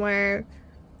me somewhere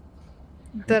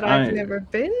that I've never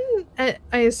been. I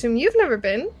assume you've never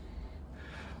been.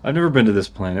 I've never been to this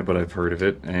planet, but I've heard of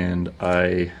it, and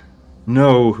I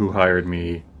know who hired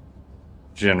me.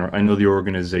 I know the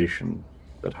organization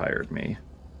that hired me.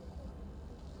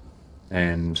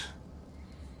 And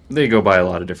they go by a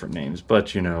lot of different names,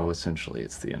 but, essentially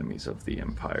it's the enemies of the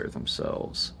Empire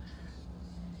themselves.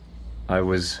 I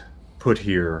was put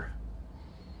here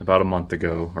about a month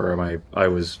ago, or I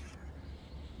was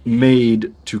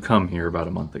made to come here about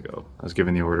a month ago. I was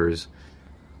given the orders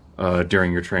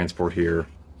during your transport here,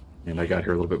 and I got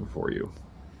here a little bit before you.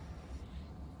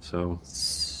 So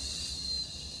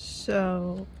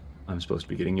I'm supposed to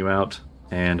be getting you out,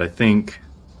 and I think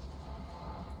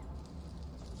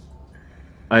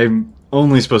I'm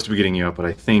only supposed to be getting you out, but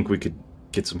I think we could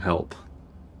get some help.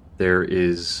 There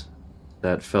is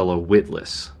that fellow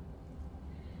Witless,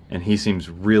 and he seems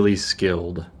really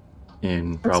skilled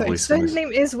in probably So his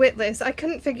name is Witless. I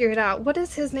couldn't figure it out. What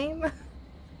is his name? I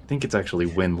think it's actually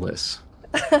Winless.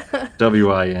 Winless.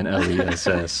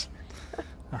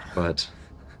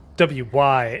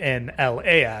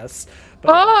 But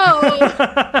Winlas. Oh!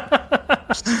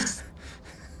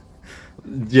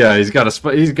 yeah, he's got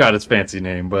his fancy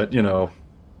name, but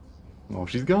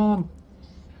she's gone.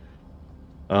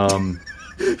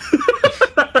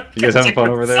 You guys having fun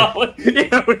over there?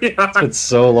 Yeah, we are. It's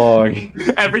so long.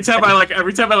 Every time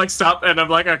I stop and I'm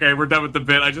like, okay, we're done with the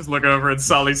bit, I just look over and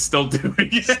Solly's still doing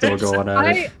it. Still going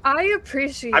at it. I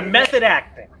appreciate I'm method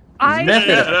acting.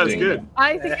 That's good.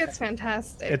 I think it's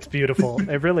fantastic. It's beautiful.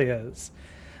 It really is.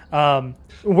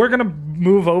 We're going to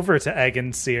move over to Egg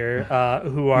and Seer,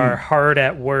 who are hard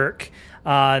at work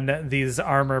on these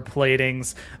armor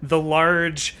platings. The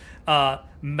large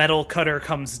metal cutter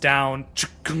comes down.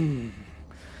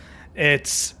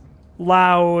 It's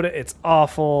loud. It's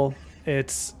awful.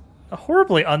 It's a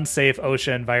horribly unsafe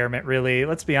OSHA environment, really.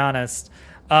 Let's be honest.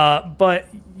 But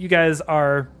you guys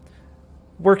are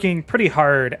working pretty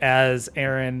hard as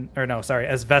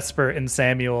as Vesper and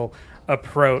Samuel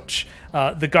approach.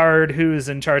 The guard who's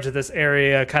in charge of this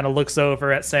area kind of looks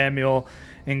over at Samuel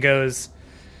and goes,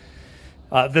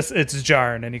 it's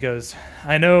Jarn, and he goes,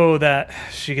 I know that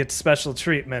she gets special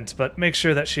treatment, but make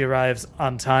sure that she arrives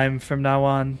on time from now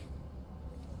on.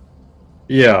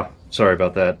 Yeah, sorry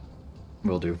about that.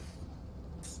 Will do.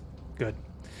 Good.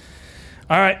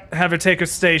 All right, have her take her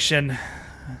station.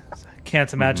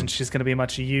 Can't imagine she's going to be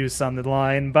much use on the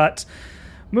line, but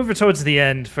move her towards the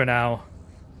end for now.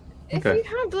 If Okay. you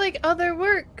have other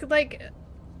work, like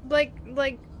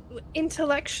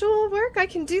intellectual work, I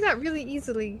can do that really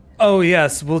easily. Oh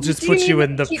yes, we'll just Do put you you need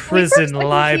in the keep papers? prison I can keep-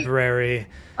 library.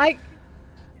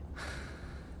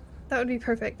 That would be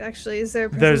perfect, actually. Is there a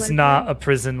prison There's library? not a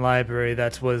prison library.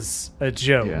 That was a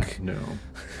joke. Yeah, no.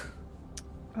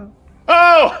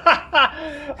 Oh,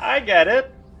 I get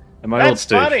it. At my old That's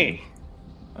station, funny.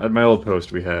 at my old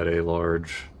post, we had a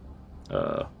large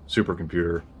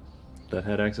supercomputer that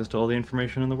had access to all the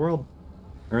information in the world,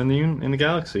 or in the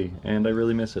galaxy, and I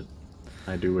really miss it.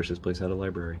 I do wish this place had a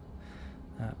library.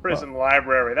 Prison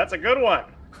library. That's a good one.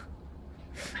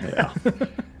 Yeah.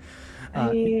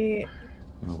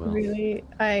 Oh,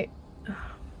 well.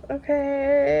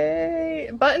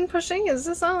 Okay. Button pushing, is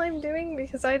this all I'm doing?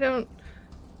 Because I don't...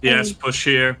 Yes, push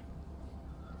here.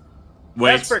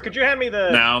 Wait. Vesper, could you hand me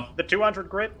Now. the 200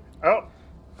 grit? Oh,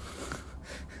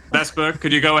 Vesper,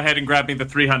 could you go ahead and grab me the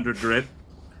 300 grit?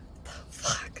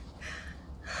 Fuck.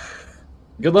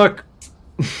 Good luck.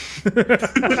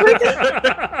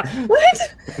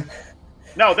 What?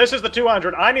 no, this is the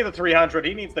 200. I need the 300.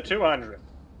 He needs the 200.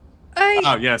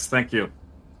 Oh, yes, thank you.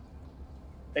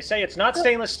 They say it's not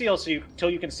stainless steel till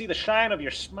you can see the shine of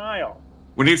your smile.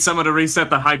 We need someone to reset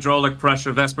the hydraulic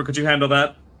pressure. Vesper, could you handle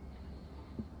that?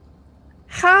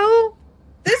 How?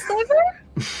 This lever?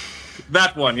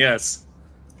 That one, yes.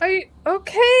 Are you...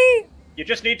 Okay. You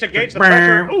just need to gauge the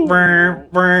pressure. Ooh.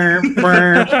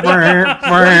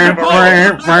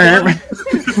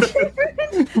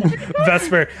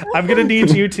 Vesper, I'm going to need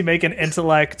you to make an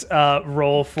intellect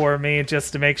roll for me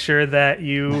just to make sure that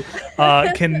you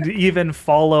can even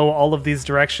follow all of these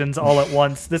directions all at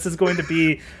once. This is going to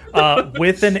be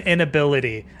with an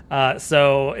inability.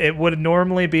 So it would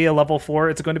normally be a level 4.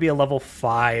 It's going to be a level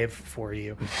 5 for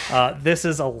you. This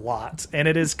is a lot, and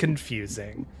it is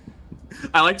confusing.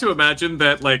 I like to imagine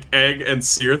that Egg and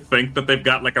Seer think that they've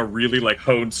got a really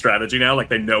honed strategy now,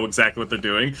 they know exactly what they're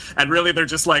doing, and really they're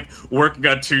just working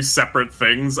on two separate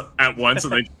things at once,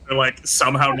 and they're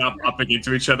somehow not bumping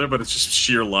into each other, but it's just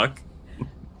sheer luck.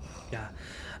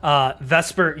 Yeah.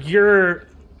 Vesper, you're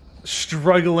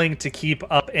struggling to keep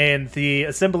up, and the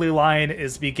assembly line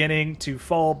is beginning to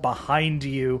fall behind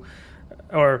you.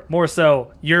 or more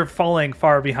so, you're falling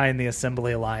far behind the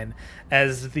assembly line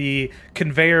as the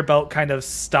conveyor belt kind of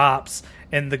stops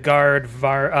and the guard,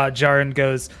 Jaren,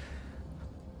 goes,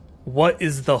 "What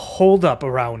is the holdup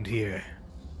around here?"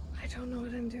 I don't know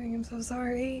what I'm doing. I'm so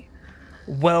sorry.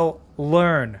 Well,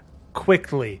 learn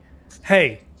quickly.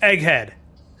 Hey, Egghead.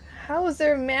 How is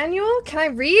there a manual? Can I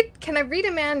read? Can I read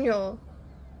a manual?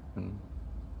 I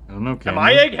don't know, Am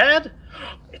I Egghead?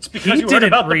 It's because He you heard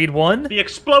didn't about read one. the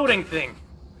exploding thing.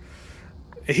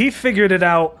 He figured it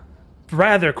out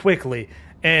rather quickly.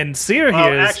 And Seer Well,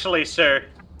 here is... actually, sir,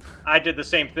 I did the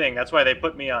same thing. That's why they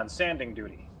put me on sanding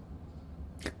duty.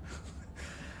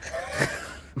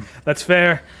 That's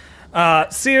fair.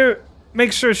 Seer,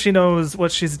 make sure she knows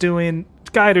what she's doing.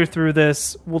 Guide her through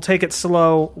this. We'll take it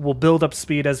slow. We'll build up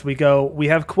speed as we go. We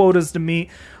have quotas to meet.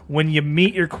 When you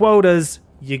meet your quotas,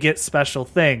 you get special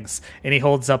things. And he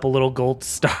holds up a little gold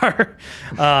star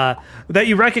that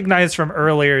you recognize from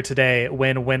earlier today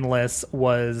when Winless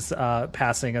was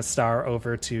passing a star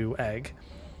over to Egg.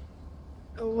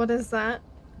 What is that?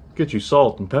 Get you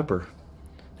salt and pepper.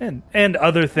 And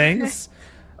other things.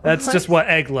 That's just what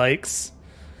Egg likes.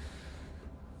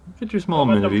 Get your small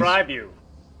Let them amenities. bribe you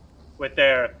with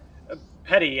their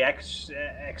petty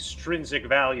extrinsic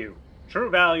value. True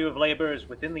value of labor is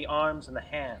within the arms and the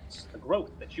hands, the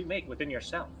growth that you make within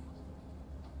yourself.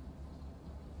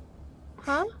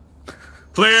 Huh?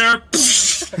 Clear.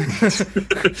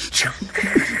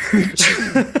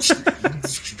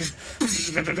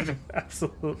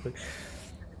 Absolutely.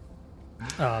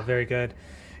 Very good.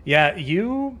 Yeah,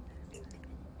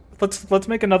 let's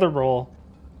make another roll.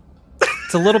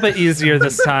 It's a little bit easier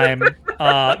this time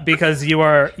because you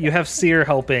have Seer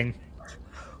helping.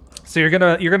 So you're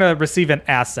gonna receive an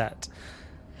asset.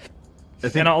 I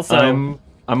think And also-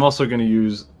 I'm also going to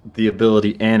use the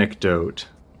ability Anecdote,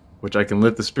 which I can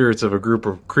lift the spirits of a group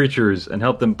of creatures and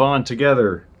help them bond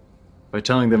together by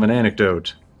telling them an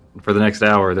anecdote. And for the next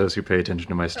hour, those who pay attention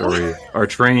to my story are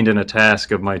trained in a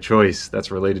task of my choice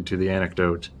that's related to the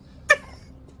anecdote.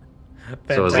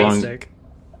 So as long- Fantastic.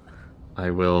 I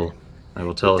will tell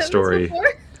a Done this story.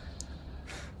 before?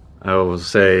 I will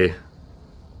say,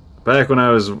 back when I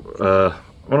was one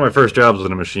of my first jobs was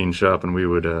in a machine shop, and we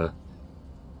would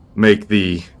make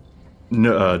the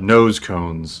nose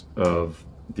cones of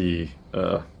the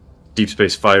deep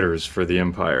space fighters for the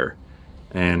Empire.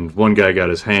 And one guy got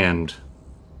his hand.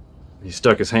 He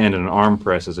stuck his hand in an arm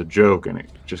press as a joke, and it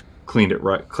just cleaned it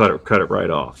right, cut it right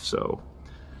off. So,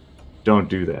 don't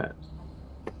do that.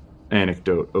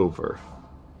 Anecdote over.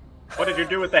 What did you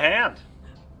do with the hand?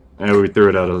 And we threw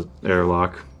it out of the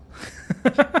airlock.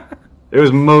 It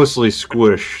was mostly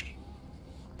squished,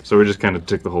 so we just kind of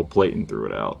took the whole plate and threw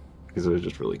it out because it was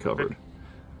just really covered.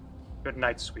 Good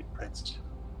night, sweet prince.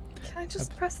 Can I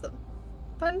just press the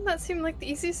button? That seemed like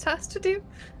the easiest task to do.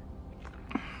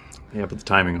 Yeah, but the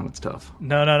timing on it's tough.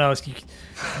 No.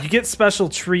 You get special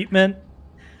treatment,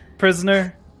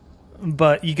 prisoner,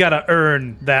 but you gotta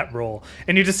earn that role.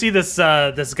 And you just see this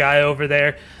this guy over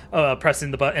there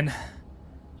pressing the button.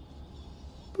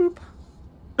 Boop.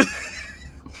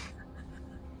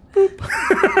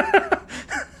 Boop.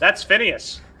 That's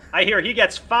Phineas. I hear he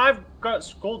gets 5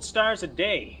 gold stars a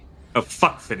day. Oh,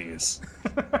 fuck Phineas.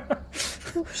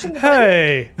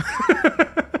 Hey.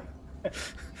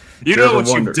 You There's know a what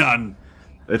wonder. you've done.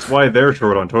 It's why they're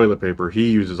short on toilet paper.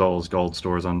 He uses all his gold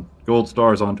stars on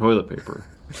toilet paper.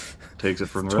 Takes it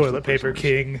from the rest Toilet of the paper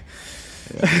prisoners.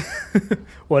 king.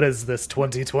 What is this,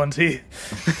 2020?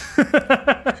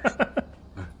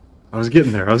 I was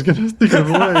getting there. I was gonna think of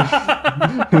a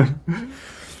way.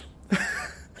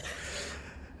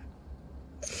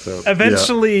 So,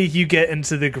 Eventually, you get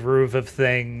into the groove of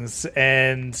things,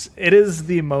 and it is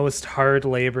the most hard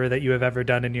labor that you have ever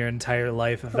done in your entire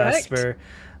life, Correct. Vesper.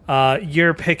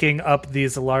 You're picking up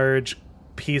these large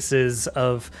pieces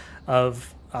of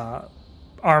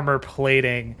armor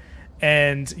plating,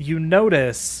 and you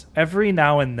notice every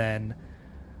now and then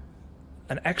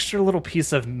an extra little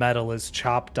piece of metal is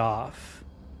chopped off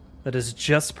that is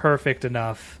just perfect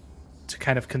enough to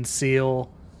kind of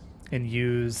conceal and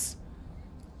use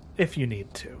if you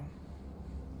need to.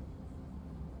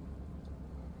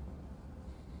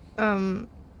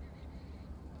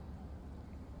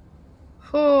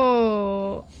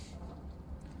 Oh.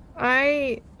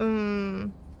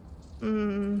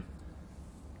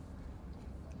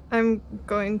 I'm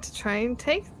going to try and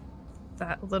take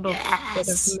that little bit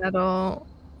of metal.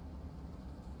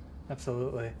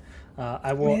 Absolutely.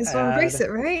 I will May as well embrace add,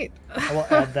 it, right? I will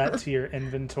add that to your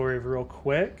inventory real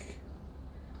quick.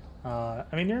 I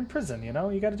mean, you're in prison, you know?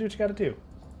 You gotta do what you gotta do.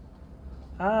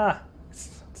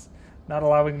 not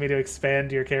allowing me to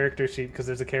expand your character sheet because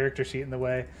there's a character sheet in the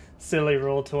way. Silly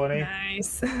roll 20.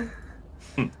 Nice.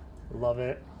 Love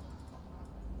it.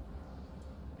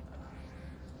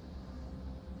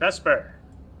 Vesper,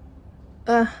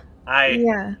 Yeah.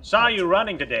 I saw you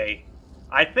running today.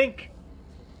 I think,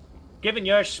 given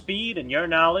your speed and your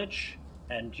knowledge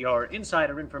and your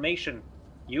insider information,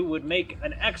 you would make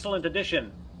an excellent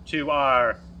addition to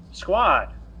our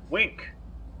squad. Wink.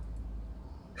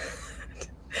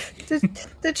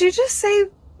 Did you just say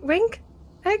wink,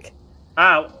 Egg?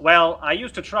 Well, I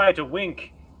used to try to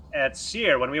wink at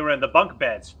Seer when we were in the bunk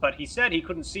beds, but he said he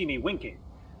couldn't see me winking.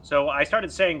 So I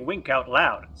started saying wink out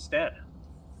loud instead.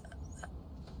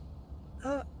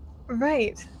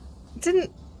 Right.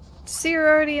 Didn't Seer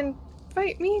already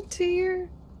invite me to your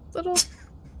little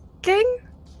gang?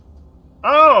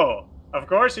 Oh, of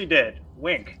course he did.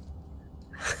 Wink.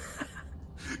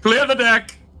 Clear the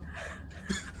deck!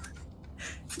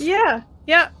 Yeah.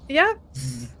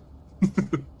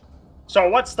 So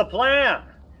what's the plan?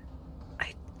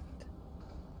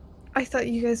 I thought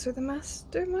you guys were the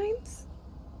masterminds.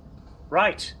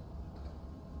 Right.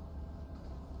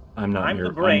 I'm not I'm near.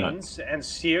 the brains, and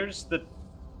Seer's the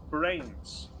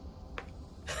brains.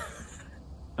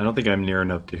 I don't think I'm near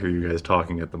enough to hear you guys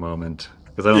talking at the moment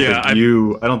because I don't Yeah,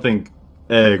 think I don't think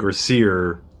Egg or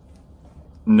Seer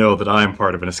know that I'm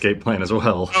part of an escape plan as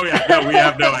well. Oh yeah, no, we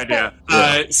have no idea.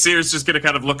 Seer's just gonna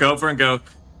kind of look over and go,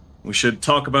 we should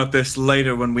talk about this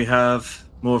later when we have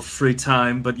more free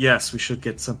time, but yes, we should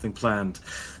get something planned.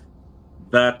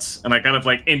 And I kind of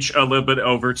like inch a little bit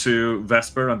over to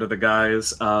Vesper under the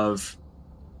guise of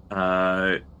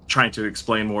trying to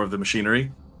explain more of the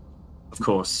machinery. Of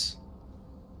course,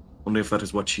 only if that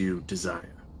is what you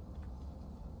desire.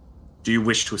 Do you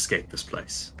wish to escape this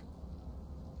place?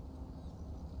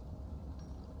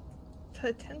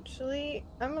 Potentially.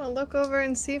 I'm gonna look over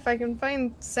and see if I can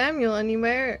find Samuel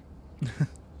anywhere.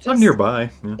 I'm nearby.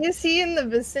 Yeah. Is he in the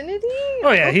vicinity?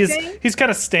 Oh yeah, Okay. he's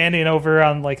kind of standing over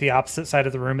on like the opposite side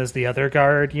of the room as the other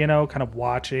guard, you know, kind of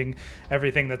watching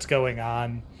everything that's going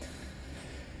on.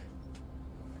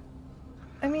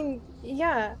 I mean,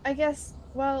 yeah, I guess,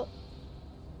 well...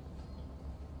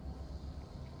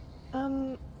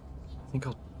 I think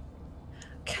I'll.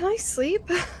 Can I sleep?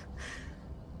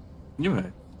 You may.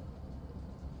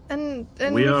 and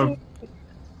We are. can-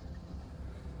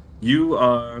 You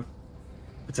are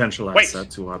potential Wait.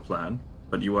 asset to our plan,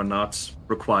 but you are not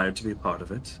required to be a part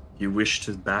of it. If you wish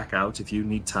to back out if you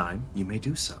need time, you may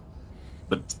do so.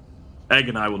 But Egg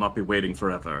and I will not be waiting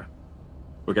forever.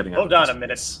 We're getting out Hold of on this a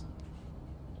minute. place.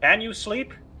 Can you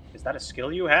sleep? Is that a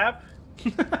skill you have?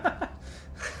 That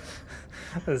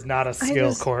is not a skill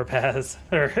just- Corb has,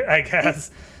 or I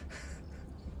guess.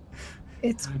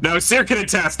 It's No, Seer can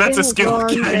attest. That's a been a skill. long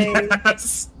day.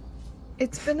 Yes.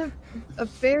 it's been a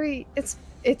very it's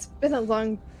been a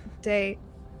long day.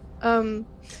 Of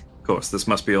course, this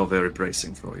must be all very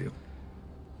bracing for you.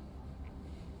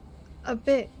 A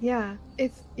bit, yeah.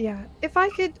 If I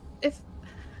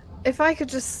could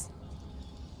just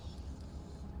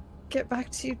get back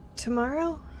to you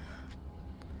tomorrow.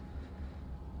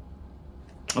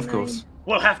 Of Can course.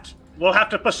 We'll have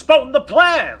to postpone the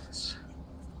plans.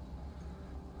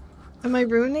 Am I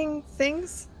ruining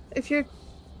things? If you're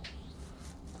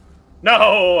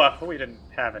No, we didn't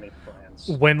have any plans.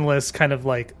 Windless kind of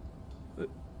like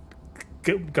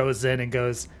goes in and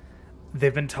goes,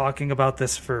 they've been talking about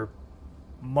this for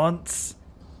months,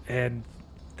 and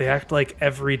they act like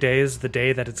every day is the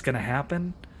day that it's going to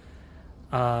happen.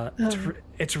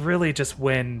 It's really just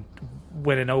when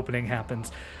an opening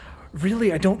happens.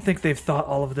 Really, I don't think they've thought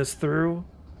all of this through,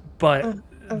 but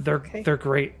okay. they're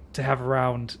great to have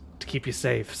around to keep you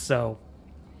safe. So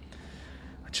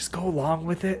just go along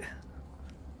with it.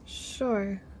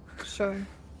 Sure.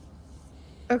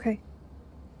 Okay.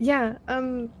 Yeah,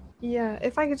 yeah,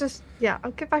 if I could just,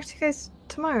 I'll get back to you guys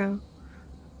tomorrow.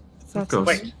 If that's course.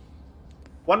 okay. Wait.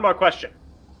 One more question.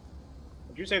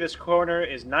 Would you say this corner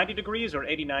is 90 degrees or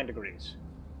 89 degrees?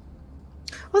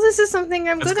 Well, this is something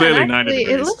I'm It's good clearly at, 90 actually. It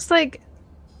degrees. looks like...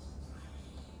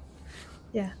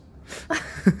 Yeah.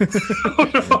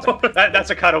 That's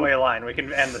a cutaway line. We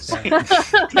can end the scene.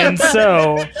 And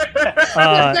so,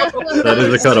 That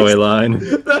is a cutaway line.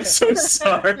 I'm so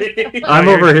sorry. I'm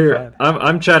you're over here. fine.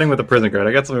 I'm chatting with a prison guard.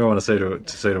 I got something I want to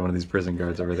say to one of these prison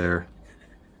guards over there.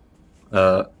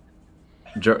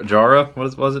 Jara,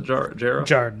 was it Jara?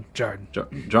 Jarn.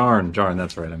 Jarn.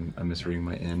 That's right. I'm misreading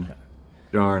my N.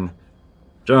 Jarn.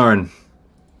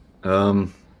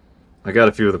 I got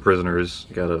a few of the prisoners.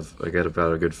 I got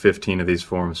about a good 15 of these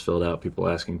forms filled out. People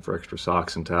asking for extra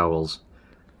socks and towels.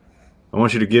 I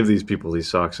want you to give these people these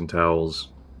socks and towels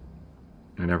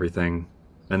and everything.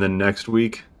 And then next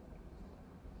week,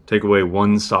 take away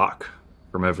 1 sock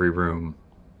from every room,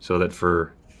 so that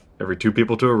for every 2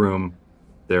 people to a room,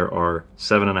 there are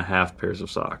 7.5 pairs of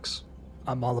socks.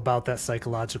 I'm all about that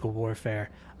psychological warfare.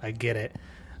 I get it.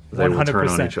 They will turn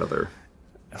on each other.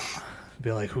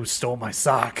 Be like, who stole my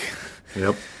sock?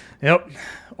 Yep. Yep.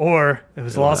 Or it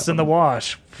was It'll lost in the happen.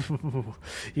 wash.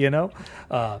 You know?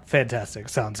 Fantastic.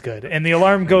 Sounds good. And the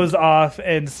alarm goes off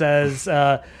and says,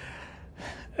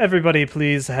 everybody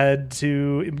please head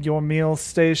to your meal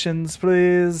stations,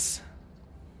 please.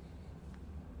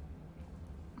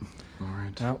 All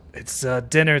right. No, it's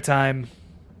dinner time.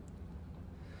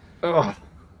 Oh,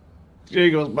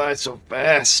 day goes by so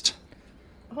fast.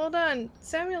 Hold on.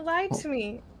 Samuel lied to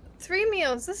me. 3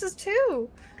 meals. This is 2.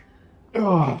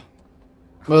 Oh.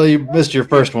 Well, you missed your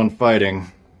first one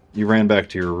fighting. You ran back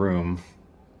to your room.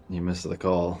 You missed the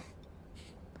call.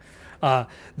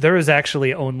 There is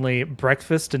actually only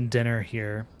breakfast and dinner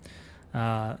here.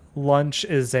 Lunch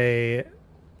is a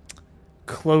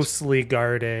closely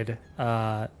guarded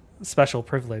special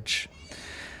privilege.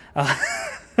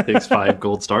 Takes 5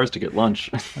 gold stars to get lunch.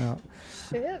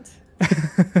 Shit.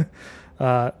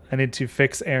 I need to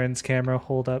fix Aaron's camera.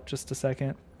 Hold up just a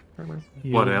second.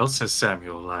 What else has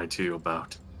Samuel lied to you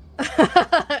about?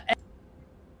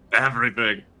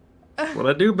 Everything. What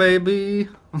I do, baby? There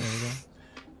you go.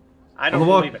 I don't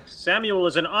believe it. Samuel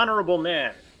is an honorable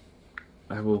man.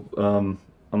 I will, on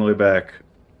the way back,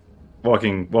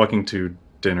 walking to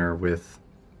dinner with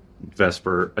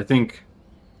Vesper, I think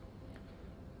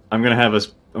I'm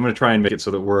gonna try and make it so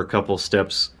that we're a couple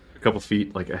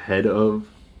feet like ahead of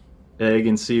Egg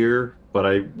and Seer, but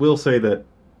I will say that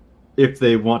if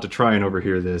they want to try and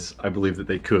overhear this, I believe that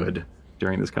they could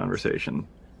during this conversation.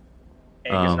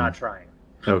 Egg is not trying.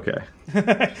 Okay.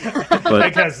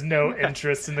 Egg has no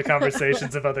interest in the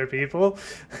conversations of other people.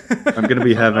 I'm going to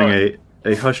be having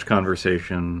a hushed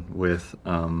conversation with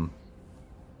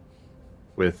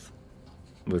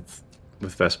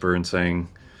Vesper and saying,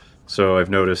 so I've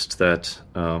noticed that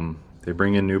they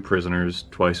bring in new prisoners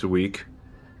twice a week,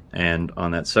 and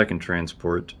on that second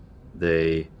transport,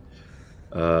 they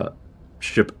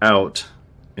ship out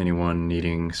anyone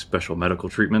needing special medical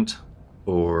treatment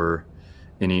or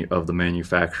any of the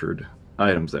manufactured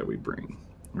items that we bring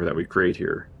or that we create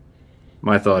here.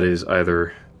 My thought is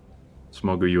either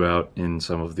smuggle you out in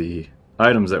some of the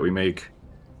items that we make,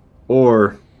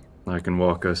 or I can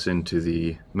walk us into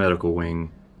the medical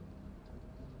wing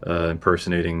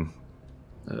impersonating.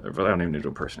 I don't even need to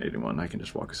impersonate anyone. I can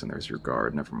just walk us in there as your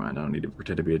guard. Never mind. I don't need to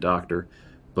pretend to be a doctor.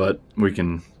 But we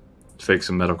can fake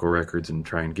some medical records and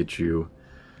try and get you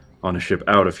on a ship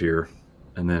out of here.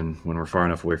 And then when we're far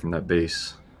enough away from that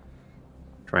base,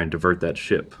 try and divert that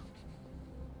ship.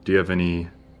 Do you have any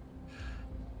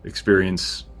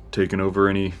experience taking over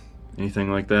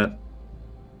anything like that?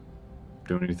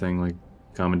 Doing anything like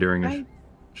commandeering a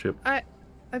ship? I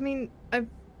mean,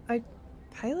 I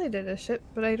piloted a ship,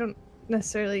 but I don't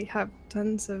necessarily have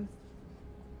tons of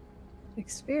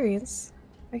experience.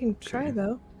 I can try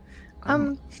though.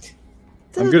 I'm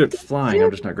good at flying.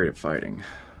 I'm just not great at fighting.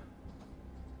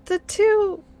 The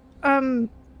 2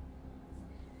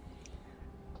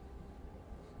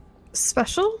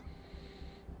 special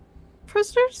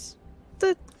prisoners?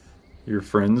 Your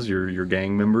friends, your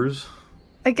gang members?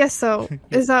 I guess so.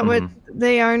 Is that what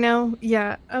they are now?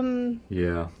 Yeah.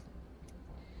 Yeah.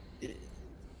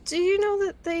 Do you know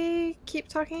that they keep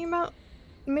talking about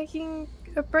making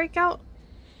a breakout?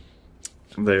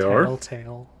 They are?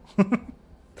 Telltale.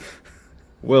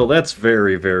 Well, that's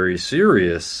very, very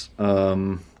serious.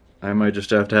 I might just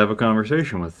have to have a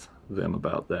conversation with them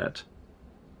about that.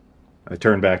 I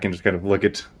turn back and just kind of look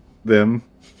at them.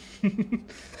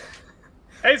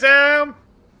 Hey, Sam!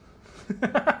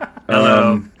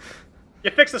 Hello.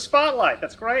 You fixed the spotlight.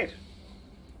 That's great.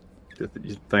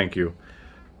 Thank you.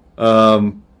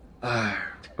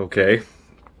 Okay.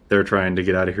 They're trying to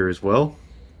get out of here as well.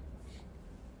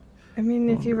 I mean,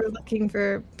 if you were looking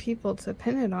for people to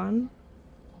pin it on.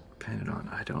 Pin it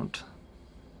on.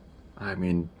 I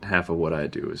mean, half of what I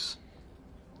do is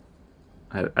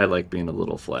I like being a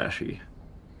little flashy.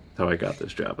 That's how I got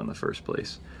this job in the first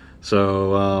place.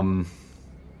 So, I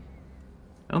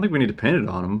don't think we need to pin it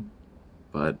on them,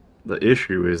 but the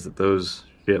issue is that those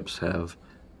ships have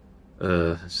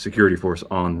a security force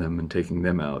on them, and taking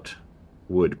them out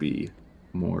would be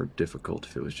more difficult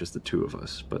if it was just the 2 of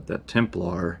us. But that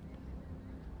Templar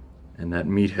and that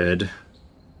meathead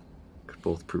could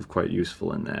both prove quite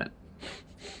useful in that.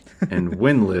 And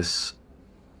Windless,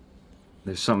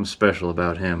 there's something special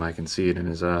about him. I can see it in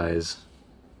his eyes.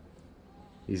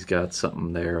 He's got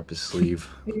something there up his sleeve.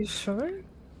 Are you sure?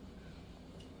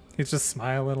 He's just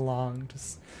smiling along,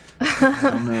 just I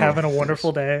don't know. having a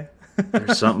wonderful day.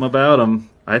 There's something about him.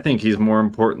 I think he's more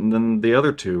important than the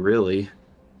other two, really.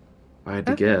 If I had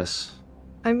to guess.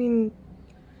 I mean,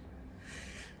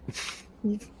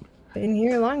 you've been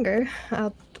here longer.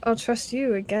 I'll trust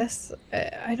you, I guess.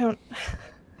 I don't.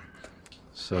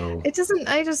 So It doesn't.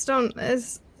 I just don't.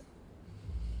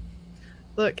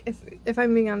 Look, if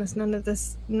I'm being honest,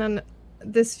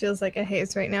 this feels like a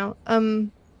haze right now.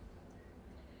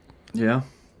 yeah,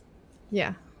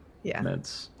 Yeah.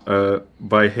 that's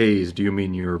by haze. Do you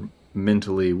mean you're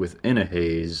mentally within a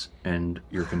haze and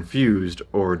you're confused,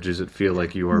 or does it feel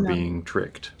like you are No. being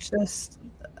tricked? Just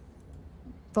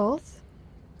both.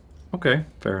 Okay,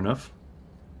 fair enough.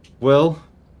 Well,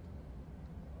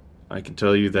 I can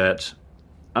tell you that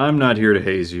I'm not here to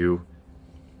haze you.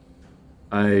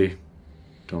 I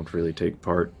don't really take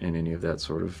part in any of that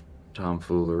sort of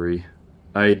tomfoolery.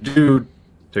 I do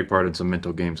take part in some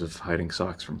mental games of hiding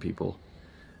socks from people.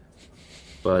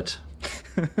 But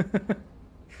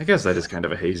I guess that is kind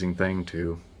of a hazing thing,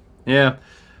 too. Yeah.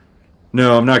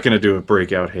 No, I'm not going to do a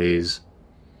breakout haze.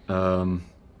 I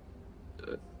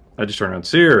just turn around.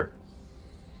 Seer!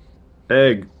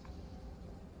 Egg!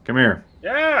 Come here.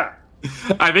 Yeah.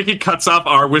 I think he cuts off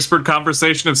our whispered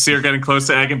conversation of Seer getting close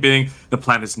to Egg and being, the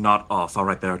plan is not off. All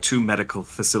right, there are 2 medical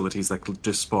facilities that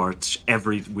dispatch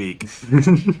every week.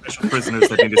 Special prisoners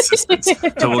that need assistance.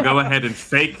 So we'll go ahead and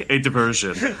fake a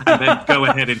diversion and then go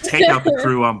ahead and take out the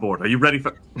crew on board. Are you ready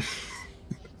for...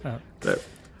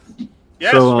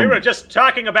 Yes, So, we were just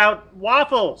talking about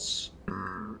waffles.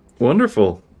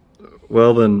 Wonderful.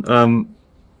 Well then, oh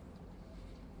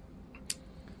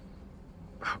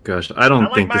gosh, I don't I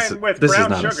like think mine with this is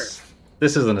brown not sugar.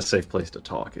 this isn't a safe place to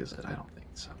talk, is it? I don't think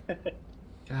so.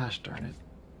 Gosh darn it.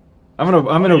 I'm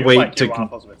gonna You wait like to your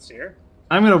waffles with Seer.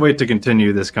 I'm gonna wait to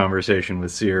continue this conversation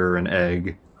with Seer and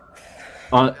Egg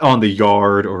on the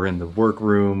yard or in the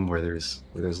workroom where there's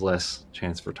less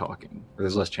chance for talking, or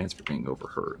there's less chance for being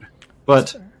overheard.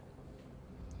 But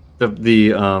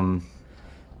the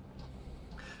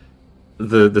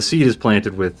seed is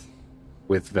planted with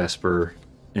Vesper,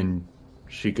 and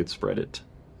she could spread it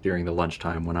during the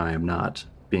lunchtime when I am not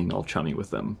being all chummy with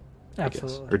them. I guess.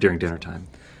 Absolutely. Or during dinner time.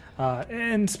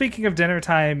 And speaking of dinner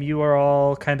time, you are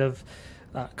all kind of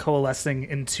coalescing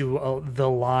into the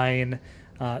line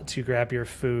to grab your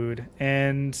food.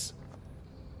 And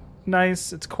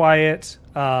nice, it's quiet.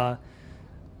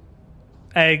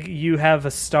 Egg, you have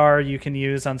a star you can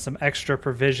use on some extra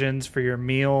provisions for your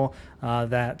meal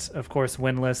that, of course,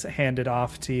 Windless handed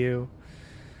off to you.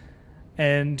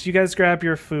 And you guys grab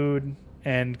your food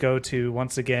and go to,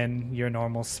 once again, your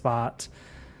normal spot.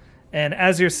 And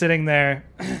as you're sitting there,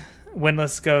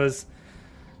 Windless goes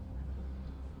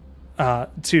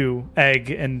to Egg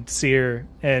and Seer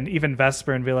and even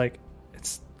Vesper and be like,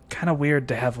 it's kind of weird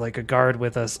to have like a guard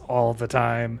with us all the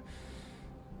time.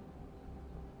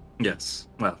 Yes,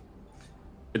 well,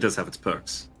 it does have its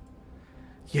perks.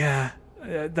 Yeah,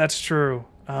 that's true.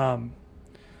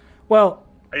 Well,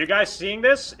 Are you guys seeing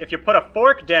this? If you put a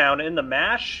fork down in the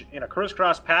mash in a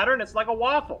crisscross pattern, it's like a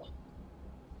waffle.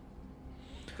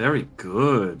 Very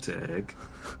good, Egg.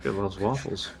 Good loves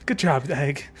waffles. good job,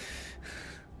 Egg.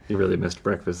 You really missed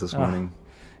breakfast this morning.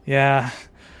 Yeah,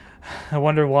 I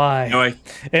wonder why. No,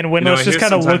 And Windless I just hear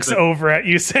kind of sometimes looks over at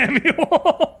you,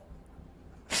 Samuel.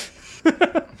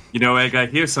 Egg, I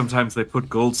hear sometimes they put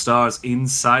gold stars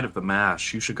inside of the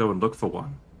mash. You should go and look for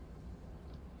one.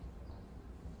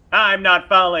 I'm not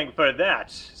falling for that,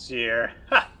 Seer.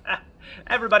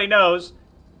 Everybody knows.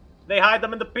 They hide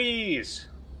them in the peas.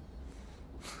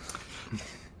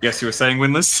 Yes, you were saying,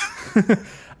 Windless?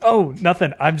 Oh,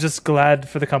 nothing. I'm just glad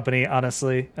for the company,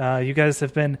 honestly. You guys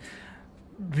have been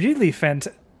really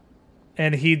fantastic.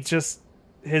 And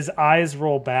his eyes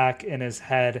roll back in his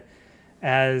head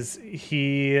as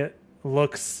he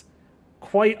looks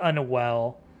quite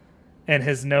unwell and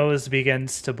his nose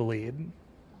begins to bleed.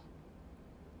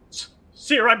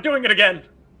 Seer, I'm doing it again.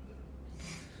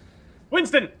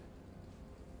 Winston!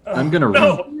 I'm gonna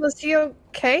No! Was he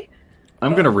okay?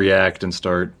 I'm gonna react and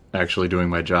start actually doing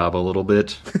my job a little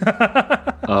bit.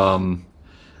 And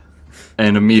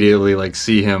immediately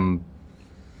see him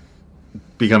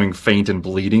becoming faint and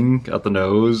bleeding out the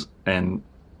nose and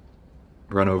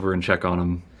run over and check on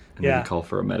him and Yeah. maybe call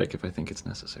for a medic if I think it's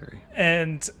necessary.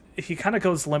 And he kind of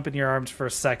goes limp in your arms for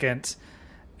a second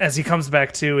as he comes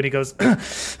back to and he goes,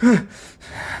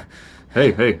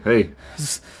 Hey.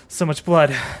 so much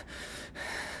blood.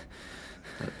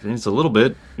 It's a little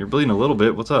bit. You're bleeding a little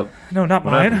bit. What's up? No, not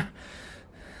What mine. happened?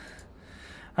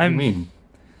 What do you mean?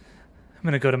 I'm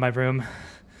going to go to my room.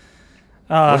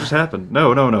 What just happened?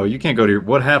 No. You can't go to your...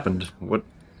 What happened? What?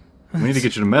 We need to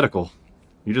get you to medical.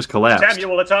 You just collapsed.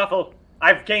 Samuel, it's awful.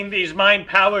 I've gained these mind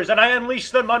powers, and I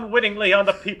unleash them unwittingly on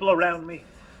the people around me.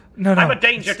 No. I'm a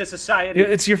danger to society.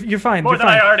 You're fine. More you're than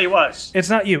fine. I already was. It's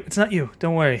not you. It's not you.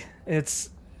 Don't worry. It's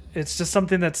just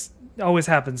something that's always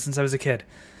happened since I was a kid.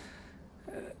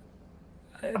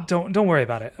 Don't worry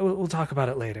about it. We'll talk about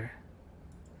it later.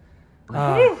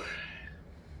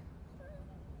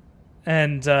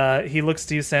 And he looks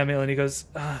to you, Samuel, and he goes,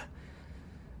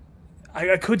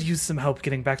 I could use some help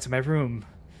getting back to my room,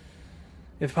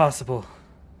 if possible.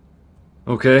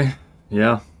 Okay.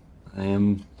 Yeah. I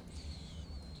am...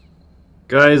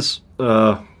 Guys,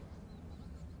 oh,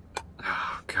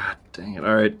 God dang it.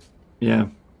 All right. Yeah.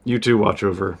 You two watch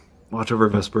over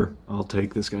Vesper. I'll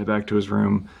take this guy back to his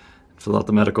room, fill out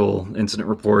the medical incident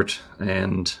report,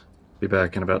 and be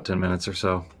back in about 10 minutes or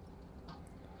so.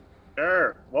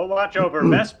 Sure. We'll watch over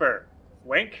Vesper.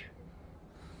 Wink.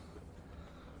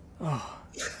 Oh.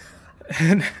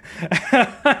 And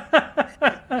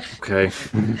okay.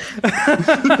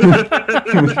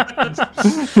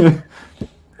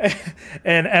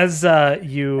 And as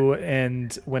you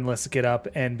and Windless get up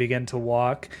and begin to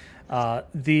walk,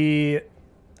 the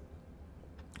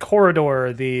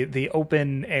corridor, the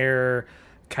open air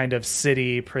kind of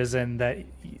city prison that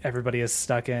everybody is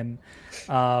stuck in,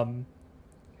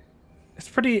 it's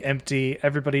pretty empty.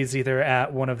 Everybody's either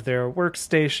at one of their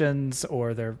workstations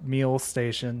or their meal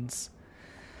stations.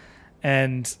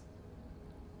 And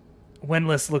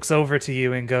Windless looks over to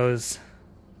you and goes,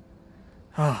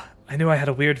 "Oh, I knew I had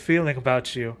a weird feeling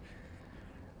about you.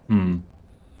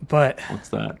 But What's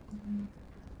that?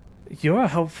 You're a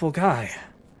helpful guy.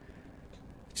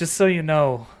 Just so you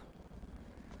know,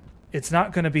 it's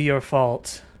not going to be your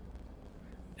fault.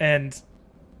 And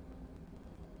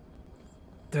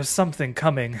there's something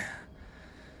coming."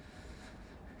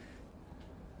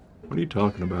 What are you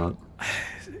talking about?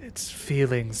 It's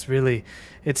feelings, really.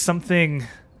 It's something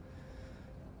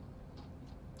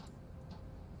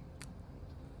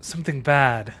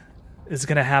bad is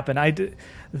going to happen.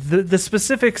 The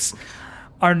specifics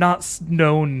are not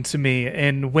known to me,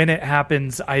 and when it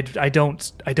happens, I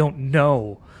don't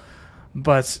know,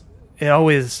 but it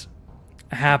always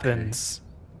happens.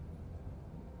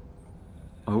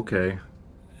 Okay.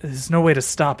 There's no way to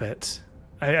stop it.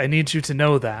 I need you to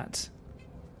know that.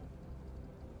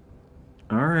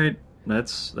 All right.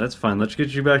 That's fine. Let's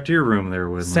get you back to your room there,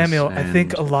 Windless. Samuel, I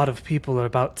think a lot of people are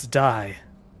about to die.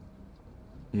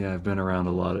 Yeah, I've been around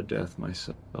a lot of death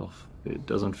myself. It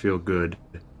doesn't feel good,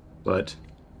 but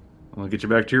I'm gonna get you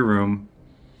back to your room.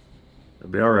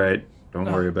 It'll be all right.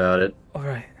 Don't worry about it. All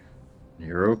right.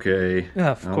 You're okay.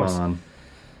 Yeah, of course. Come on.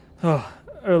 Oh,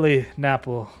 early nap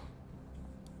will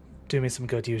do me some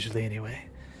good usually anyway.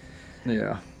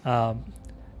 Yeah.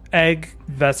 Egg,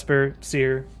 Vesper,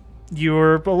 Seer,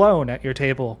 you're alone at your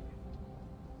table.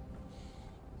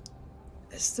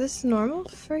 Is this normal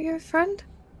for your friend?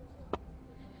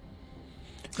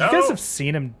 You guys have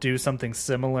seen him do something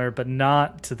similar, but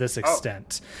not to this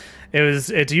extent.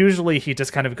 It's usually he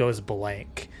just kind of goes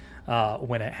blank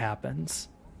when it happens.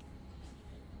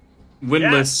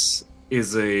 Windless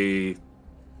is a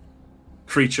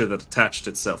creature that attached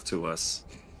itself to us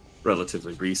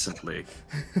relatively recently.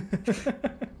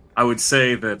 I would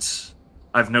say that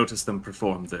I've noticed them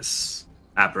perform this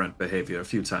aberrant behavior a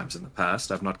few times in the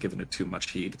past. I've not given it too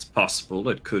much heed. It's possible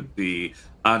it could be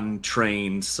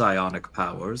untrained psionic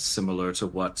powers, similar to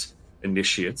what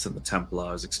initiates and the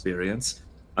Templars experience.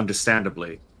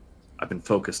 Understandably, I've been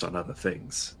focused on other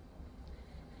things.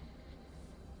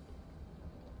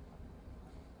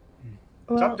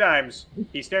 Well, Sometimes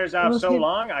he stares off so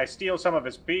long, I steal some of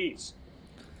his peas.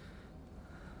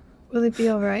 will he be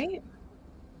alright?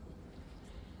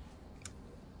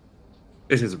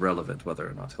 It is irrelevant whether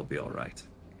or not he'll be all right.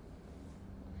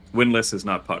 Windless is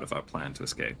not part of our plan to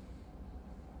escape.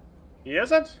 He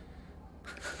isn't?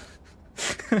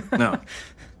 No.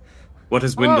 What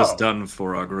has Windless done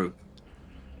for our group?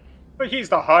 But he's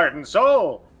the heart and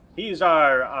soul. He's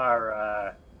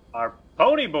our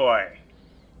pony boy.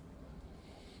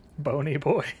 Bony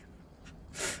boy.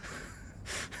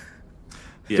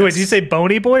 Yes. Wait, did you say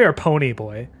bony boy or pony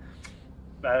boy?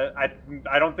 I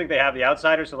don't think they have the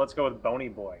outsider, so let's go with bony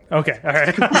boy. Okay, all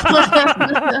right.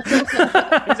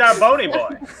 He's our bony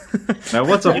boy. Now,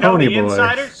 what's a You know pony the boy?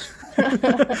 insiders?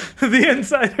 The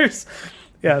insiders.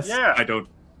 Yes. Yeah.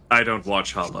 I don't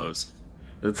watch Hollows.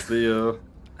 It's the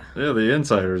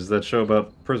insiders, that show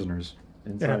about prisoners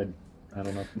inside. I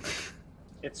don't know.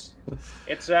 It's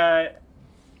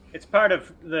part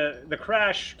of the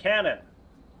Crash canon.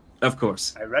 Of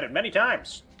course. I read it many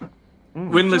times.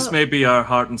 Windlass may be our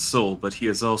heart and soul, but he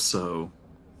is also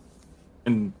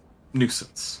a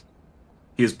nuisance.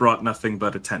 He has brought nothing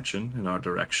but attention in our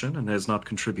direction and has not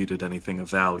contributed anything of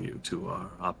value to our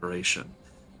operation.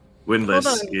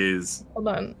 Windlass is... Hold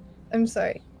on. I'm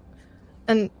sorry.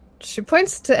 And she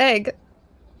points to Egg.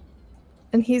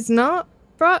 And he's not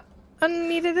brought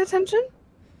unneeded attention?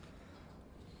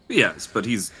 Yes, but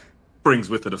he's brings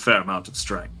with it a fair amount of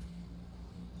strength.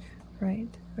 Right.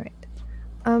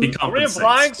 He Are we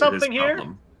implying something here?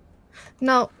 Problem.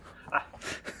 No.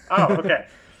 Oh, okay.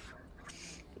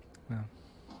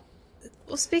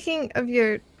 Well, speaking of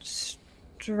your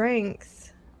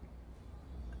strength,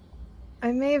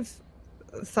 I may have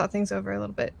thought things over a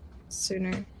little bit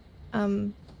sooner.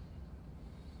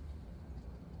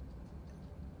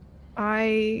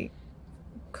 I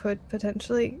could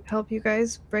potentially help you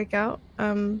guys break out.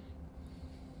 And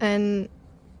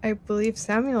I believe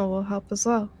Samuel will help as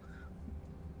well.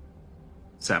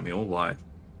 Samuel, why?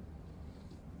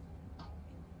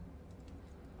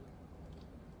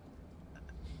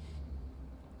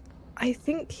 I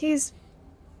think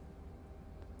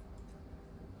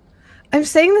I'm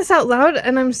saying this out loud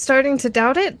and I'm starting to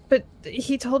doubt it, but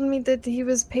he told me that he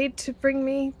was paid to bring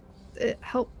me,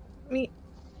 help me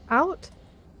out.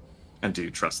 And do you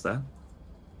trust that?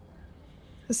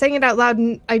 Saying it out loud,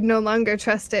 I no longer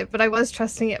trust it, but I was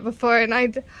trusting it before, and I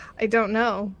don't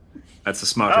know. That's a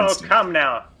smart Oh, instinct. come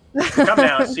now. Come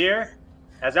now, Seer.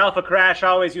 As Alpha Crash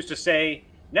always used to say,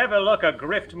 never look a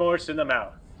grift morse in the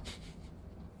mouth.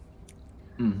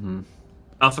 Mm-hmm.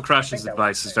 Alpha Crash's that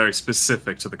advice was is very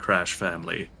specific to the Crash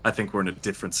family. I think we're in a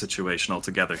different situation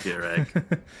altogether here, Egg.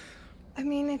 I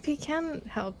mean, if he can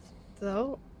help,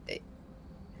 though,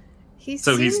 he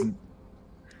So seemed...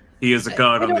 he is a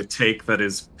guard on the take that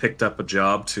has picked up a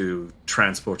job to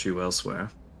transport you elsewhere.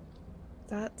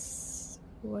 That's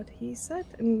what he said,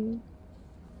 and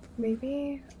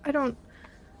maybe I don't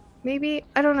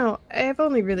know. I've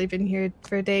only really been here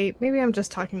for a day. Maybe I'm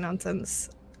just talking nonsense.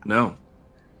 No,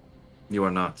 you are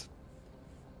not.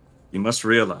 You must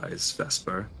realize,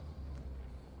 Vesper,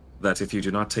 that if you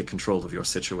do not take control of your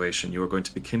situation, you are going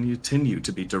to continue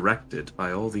to be directed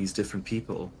by all these different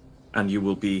people, and you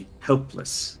will be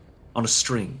helpless on a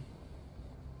string.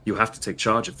 You have to take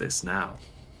charge of this now.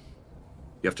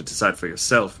 You have to decide for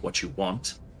yourself what you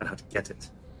want and how to get it.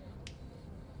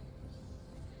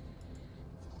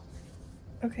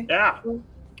 Okay. Yeah.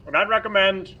 And I'd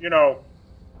recommend,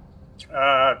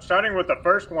 starting with the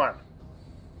first one.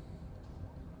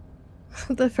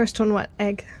 The first one, what?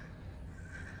 Egg.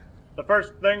 The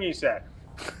first thing he said.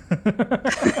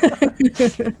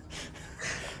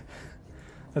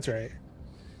 That's right.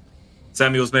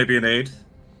 Samuel's may be an aide.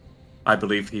 I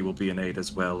believe he will be an aide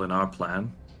as well in our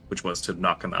plan, which was to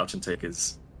knock him out and take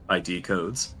his ID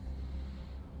codes.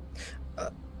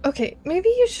 Okay, maybe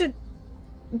you should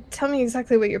tell me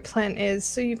exactly what your plan is.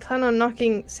 So you plan on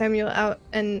knocking Samuel out,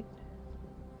 and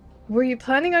were you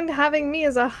planning on having me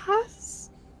as a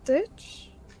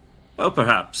hostage? Well,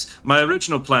 perhaps. My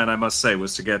original plan, I must say,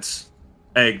 was to get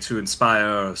Egg to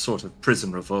inspire a sort of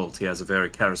prison revolt. He has a very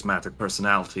charismatic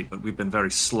personality, but we've been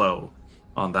very slow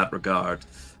on that regard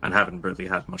and haven't really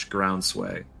had much ground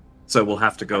sway. So we'll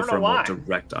have to go for a more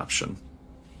direct option.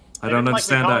 I don't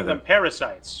understand calling either. them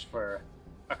parasites for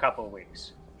a couple of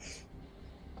weeks.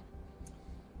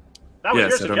 That was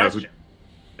your suggestion.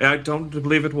 I don't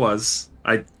believe it was.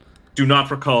 I do not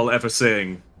recall ever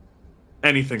saying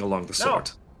anything along the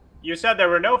sort. You said there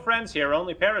were no friends here,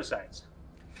 only parasites.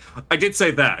 I did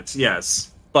say that,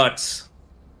 yes. But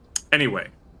anyway,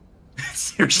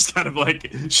 you're just kind of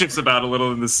like shifts about a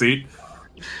little in the seat.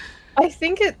 I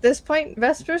think at this point,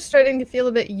 Vesper's starting to feel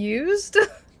a bit used.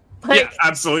 Yeah,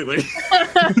 absolutely.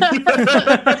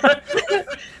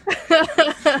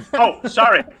 Oh,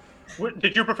 sorry.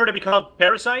 Did you prefer to be called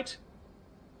Parasite?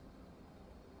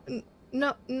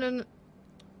 No.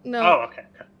 Oh, okay.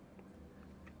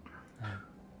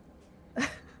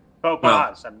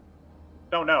 Pause. I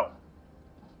don't know.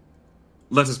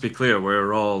 Let us be clear,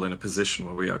 we're all in a position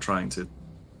where we are trying to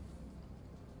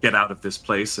get out of this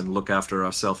place and look after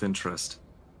our self-interest.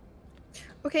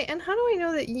 Okay, and how do I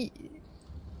know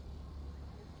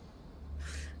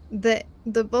that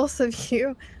the both of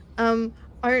you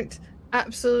aren't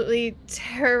absolutely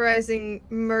terrorizing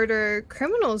murder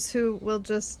criminals who will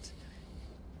just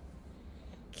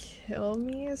kill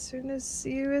me as soon as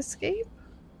you escape?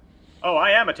 Oh,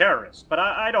 I am a terrorist, but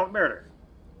I don't murder.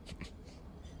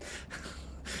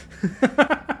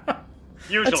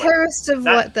 Usually. A terrorist of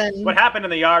what, then? What happened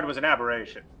in the yard was an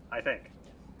aberration, I think.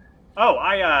 Oh,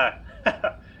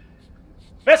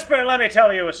 Vesper, let me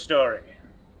tell you a story.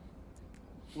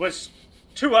 Was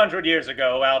 200 years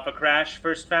ago, Alpha Crash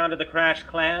first founded the Crash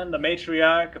Clan, the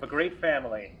matriarch of a great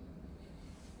family.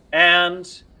 And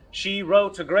she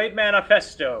wrote a great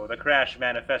manifesto, the Crash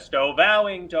Manifesto,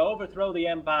 vowing to overthrow the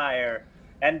Empire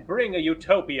and bring a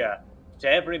utopia to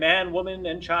every man, woman,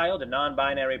 and child and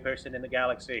non-binary person in the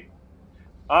galaxy.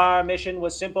 Our mission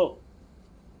was simple.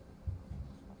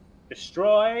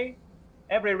 Destroy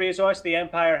every resource the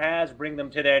Empire has, bring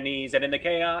them to their knees, and in the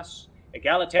chaos,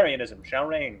 egalitarianism shall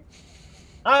reign.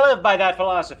 I live by that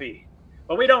philosophy,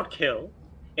 but we don't kill.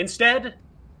 Instead,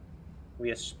 we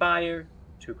aspire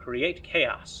to create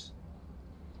chaos.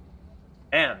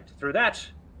 And through that,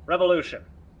 revolution.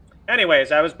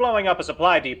 Anyways, I was blowing up a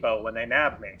supply depot when they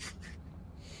nabbed me.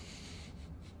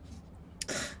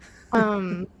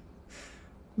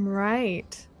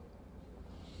 Right.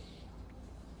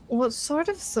 What sort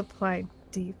of supply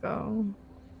depot?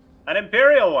 An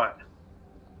Imperial one.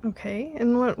 Okay,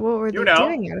 and what were You they know.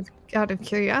 doing out of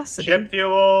curiosity? Ship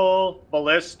fuel,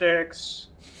 ballistics,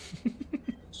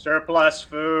 surplus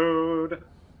food,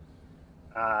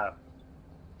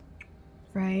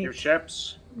 Right. your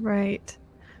ships. Right.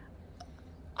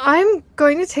 I'm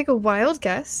going to take a wild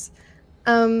guess.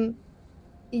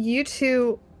 You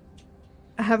two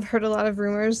have heard a lot of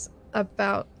rumors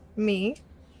about me,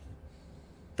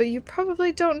 but you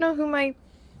probably don't know who my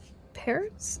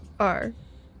parents are.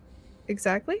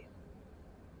 Exactly?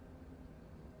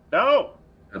 No.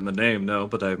 And the name, no,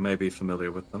 but I may be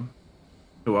familiar with them.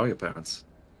 Who are your parents?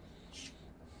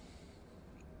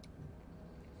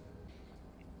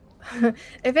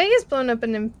 If Vega's blown up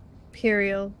an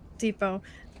Imperial depot,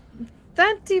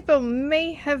 that depot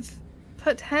may have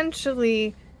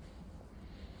potentially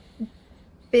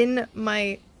been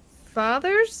my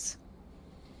father's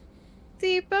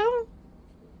depot?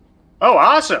 Oh,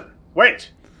 awesome.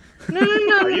 Wait. No,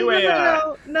 Are you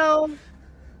no.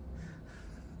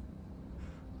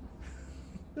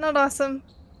 Not awesome.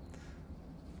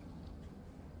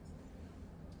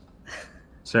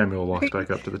 Samuel walks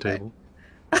back up to the table.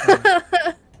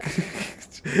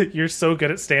 You're so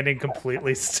good at standing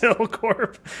completely still,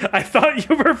 Corb. I thought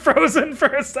you were frozen for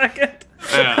a second.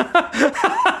 Yeah.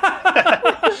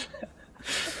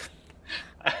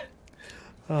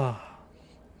 Oh.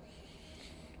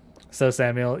 So,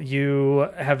 Samuel, you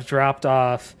have dropped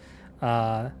off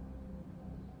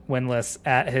Windless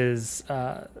at his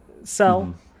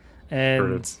cell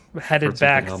and headed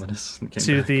back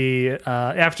to the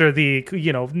after the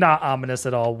not ominous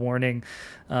at all warning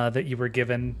that you were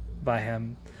given by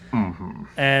him.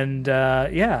 And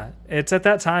it's at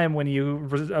that time when you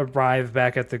arrive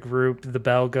back at the group, the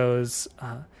bell goes,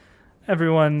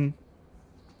 everyone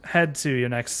head to your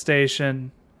next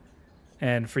station,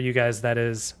 and for you guys that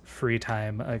is free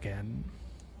time again.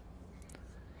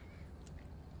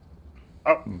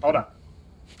 Oh, hold on.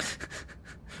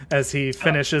 As he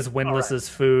finishes Windless's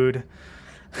food.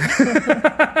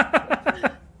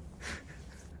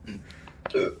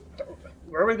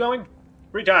 Where are we going?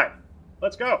 Free time.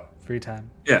 Let's go. Free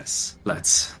time. Yes,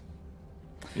 let's.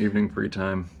 Evening free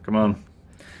time. Come on.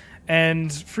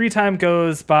 And free time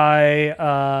goes by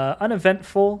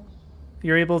uneventful.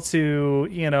 You're able to,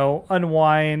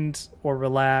 unwind or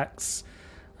relax,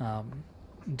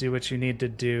 do what you need to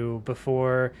do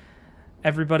before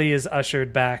everybody is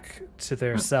ushered back to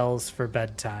their cells for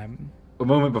bedtime. A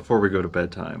moment before we go to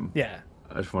bedtime. Yeah.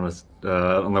 I just want to,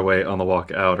 on the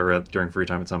walk out or during free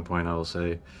time at some point, I will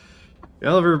say,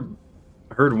 y'all ever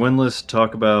heard Windless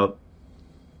talk about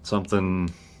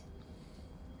something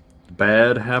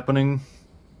bad happening?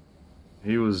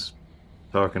 He was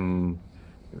talking,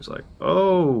 he was like,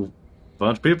 oh, a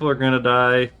bunch of people are going to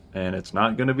die, and it's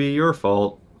not going to be your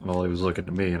fault. Well, he was looking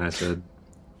to me, and I said,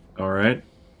 all right.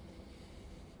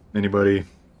 Anybody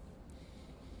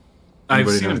I've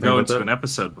seen know him go about into that? an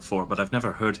episode before, but I've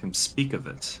never heard him speak of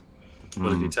it.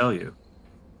 What did he tell you?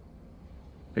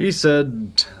 He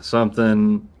said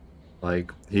something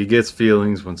like he gets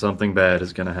feelings when something bad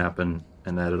is going to happen,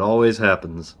 and that it always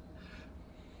happens.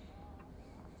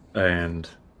 And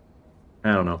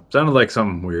I don't know. Sounded like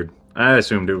something weird. I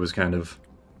assumed it was kind of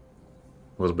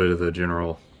a little bit of the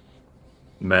general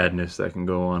madness that can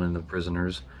go on in the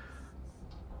prisoners.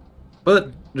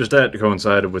 But just that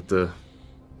coincided with the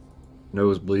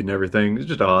nosebleed and everything. It's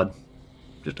just odd.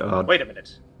 Just odd. Wait a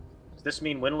minute. Does this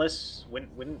mean Winifred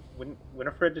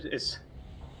is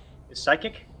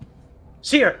psychic?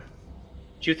 Seer,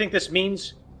 do you think this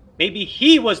means maybe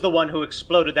he was the one who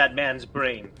exploded that man's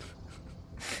brain?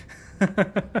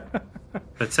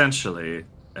 Potentially,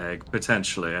 Egg.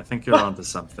 Potentially. I think you're onto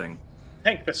something.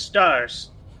 Thank the stars.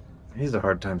 He's a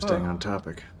hard time staying on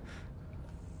topic.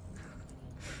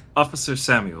 Officer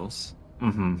Samuels,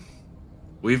 Mm-hmm.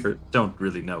 We don't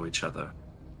really know each other.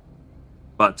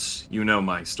 But you know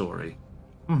my story.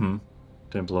 Mm-hmm.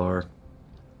 Templar.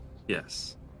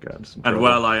 Yes. Got some And trouble.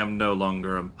 while I am no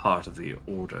longer a part of the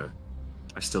Order,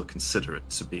 I still consider it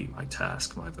to be my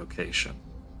task, my vocation.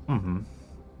 Mm-hmm.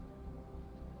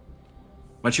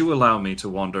 Might you allow me to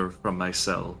wander from my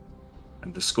cell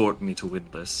and escort me to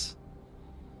Windless?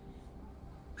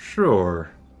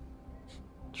 Sure.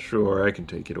 Sure, I can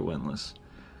take you to Windless.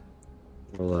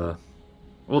 We'll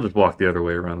just walk the other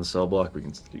way around the cell block. You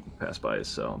can pass by his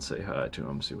cell and say hi to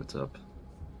him, see what's up.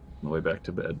 On the way back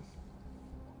to bed.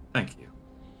 Thank you.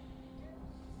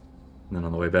 And then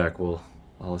on the way back,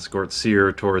 I'll escort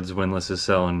Seer towards Windless's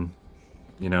cell and,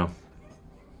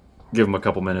 give him a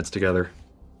couple minutes together.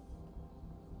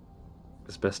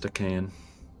 As best I can.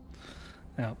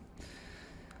 Yeah.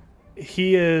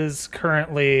 He is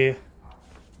currently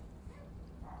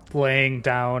laying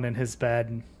down in his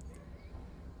bed,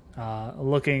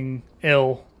 looking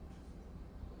ill.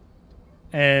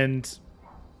 And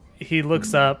he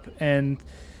looks up and...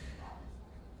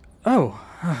 Oh,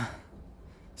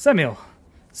 Samuel,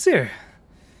 Seer.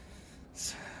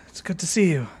 It's good to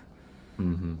see you.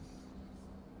 Mm-hmm.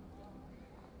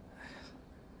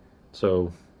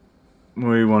 So,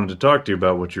 we wanted to talk to you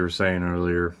about what you were saying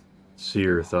earlier.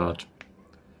 Seer thought,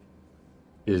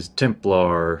 is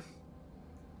Templar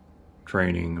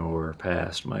training or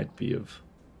past might be of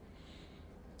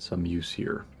some use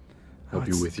here. Help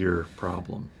you with your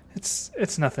problem.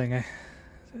 It's nothing.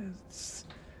 It's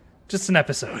just an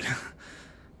episode.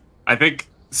 I think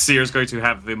Seer's going to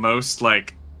have the most,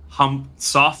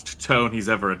 soft tone he's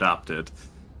ever adopted.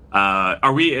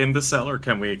 Are we in the cell, or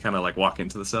can we kind of, walk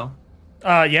into the cell?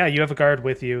 Yeah, you have a guard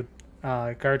with you.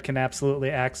 Guard can absolutely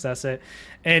access it.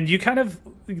 And you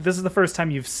this is the first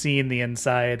time you've seen the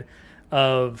inside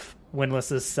of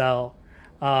Windless's cell.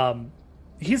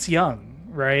 He's young,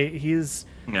 right? He's,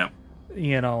 Yeah.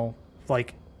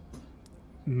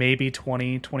 Maybe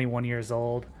 20, 21 years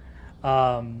old.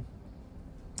 And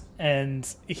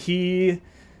he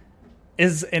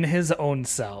is in his own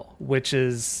cell, which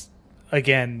is,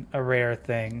 again, a rare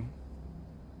thing.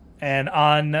 And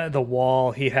on the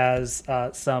wall, he has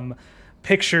some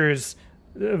pictures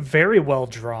very well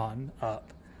drawn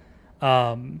up.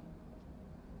 I'm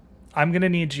going to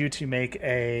need you to make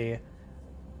a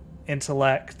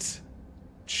intellect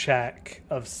check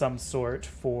of some sort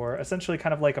for essentially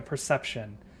kind of like a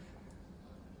perception.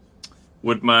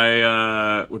 Would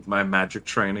my magic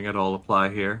training at all apply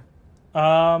here?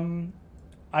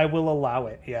 I will allow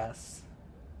it, yes.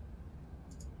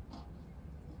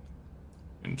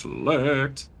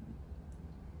 Intellect.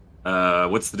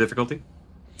 What's the difficulty?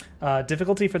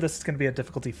 Difficulty for this is going to be a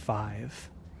difficulty 5.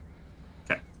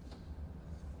 Okay.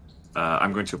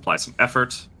 I'm going to apply some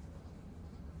effort.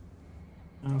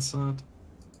 That's it.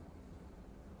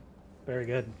 Very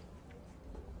good.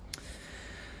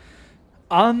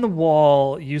 On the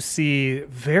wall, you see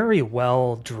very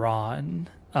well drawn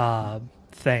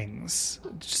things.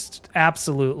 Just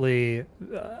absolutely.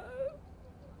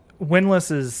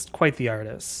 Windless is quite the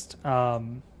artist.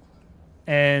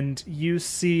 And you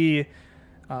see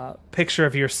a picture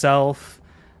of yourself,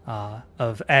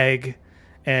 of Egg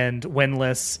and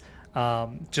Windless,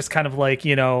 just kind of like,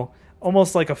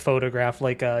 almost like a photograph,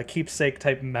 like a keepsake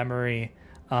type memory.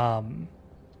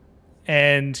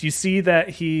 And you see that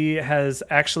he has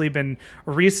actually been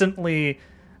recently,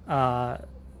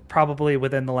 probably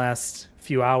within the last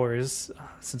few hours,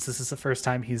 since this is the first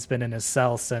time he's been in his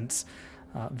cell since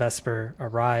Vesper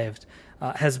arrived,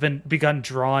 has begun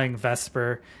drawing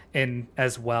Vesper in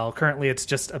as well. Currently, it's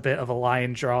just a bit of a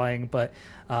line drawing, but,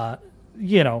 kind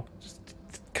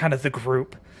of the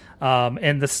group.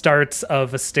 And the starts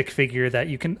of a stick figure that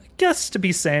you can guess to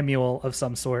be Samuel of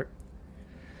some sort.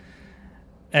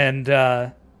 And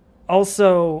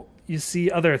also, you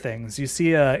see other things. You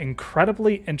see an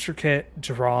incredibly intricate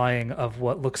drawing of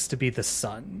what looks to be the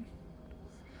sun.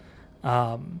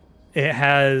 It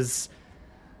has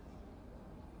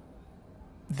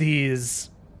these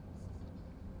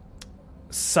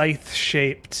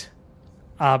scythe-shaped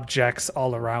objects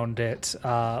all around it,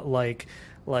 like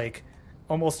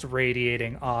almost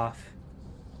radiating off.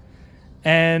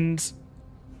 And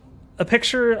a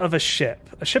picture of a ship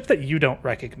that you don't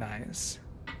recognize.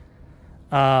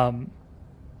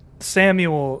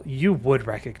 Samuel, you would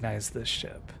recognize this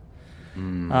ship.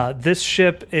 This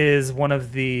ship is one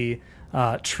of the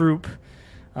troop,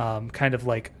 kind of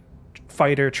like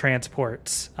fighter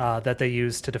transports that they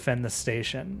use to defend the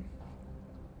station.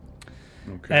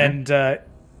 Okay. And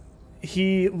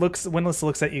Windless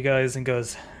looks at you guys and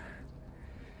goes,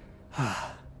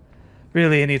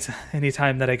 really, any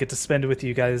time that I get to spend with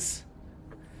you guys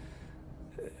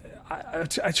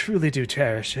I truly do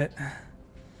cherish it.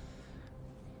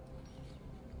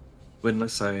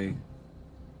 Windless, I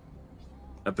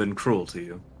have been cruel to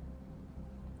you.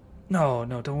 No,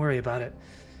 don't worry about it.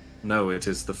 No, it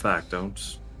is the fact.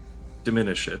 Don't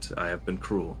diminish it. I have been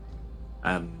cruel.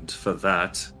 And for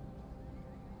that,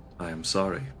 I am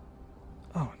sorry.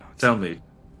 Oh, no. Tell me,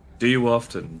 do you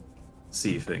often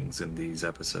see things in these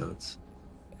episodes?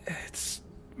 It's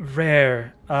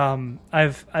rare.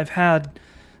 I've had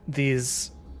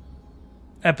these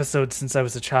episodes since I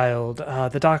was a child.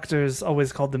 The doctors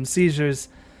always called them seizures.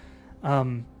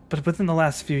 But within the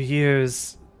last few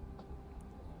years,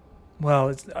 well,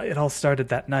 it all started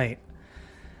that night.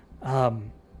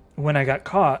 When I got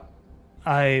caught,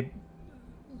 I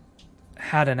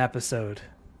had an episode,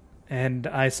 and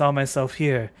I saw myself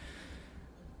here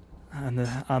on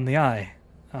the eye,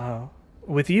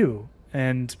 with you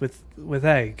and with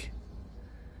Egg.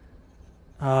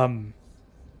 When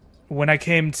I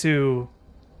came to,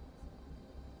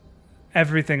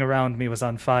 everything around me was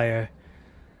on fire,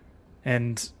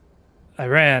 and I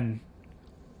ran,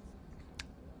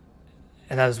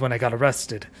 and that was when I got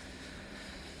arrested.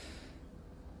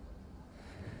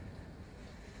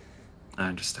 I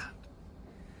understand.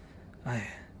 I'm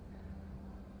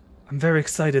very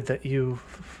excited that you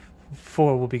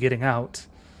four will be getting out.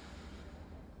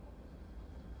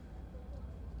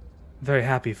 I'm very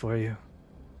happy for you.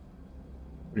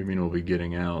 What do you mean we'll be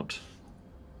getting out?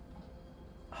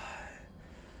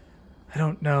 I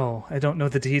don't know. I don't know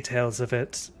the details of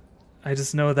it. I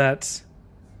just know that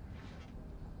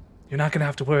you're not going to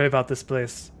have to worry about this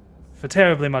place for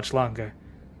terribly much longer.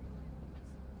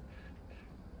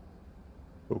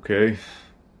 Okay.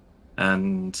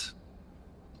 And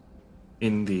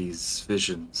in these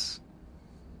visions,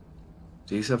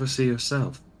 do you ever see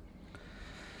yourself?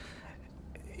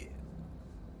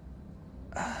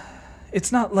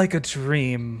 It's not like a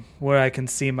dream where I can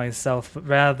see myself, but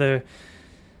rather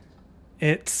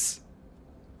it's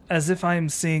as if I'm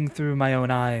seeing through my own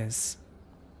eyes.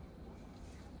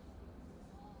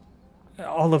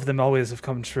 All of them always have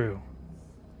come true.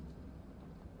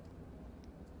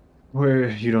 Where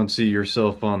you don't see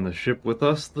yourself on the ship with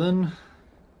us, then?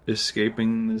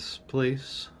 Escaping this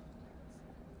place?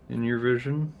 In your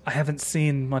vision? I haven't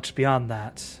seen much beyond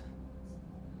that.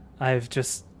 I've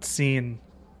just seen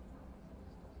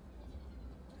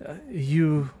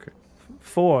you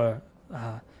four,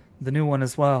 the new one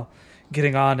as well,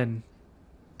 getting on and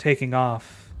taking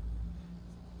off.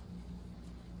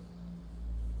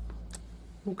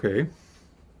 Okay.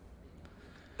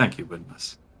 Thank you,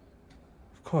 Windless.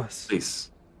 Of course. Please,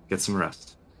 get some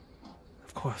rest.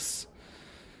 Of course.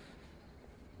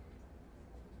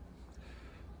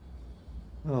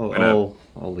 I'll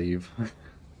leave.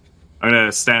 I'm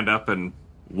gonna stand up and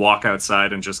walk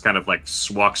outside and just kind of like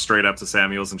walk straight up to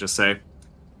Samuels and just say,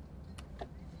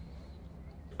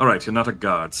 all right, you're not a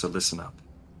guard, so listen up.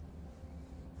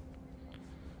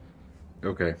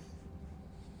 Okay.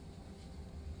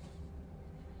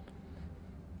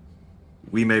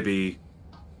 We may be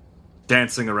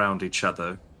dancing around each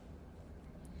other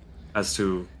as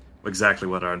to exactly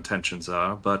what our intentions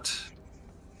are, but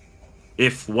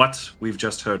if what we've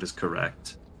just heard is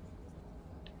correct,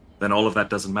 then all of that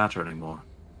doesn't matter anymore.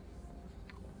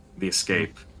 The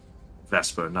escape,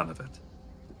 Vesper, none of it.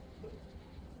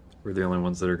 We're the only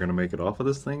ones that are going to make it off of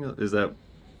this thing? Is that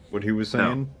what he was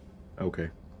saying? No. Okay.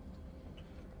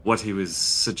 What he was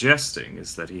suggesting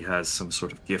is that he has some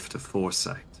sort of gift of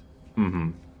foresight.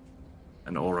 Mm-hmm.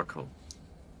 An oracle.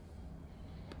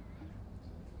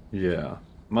 Yeah.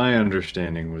 My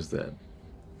understanding was that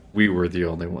we were the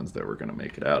only ones that were going to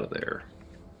make it out of there.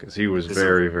 Because he was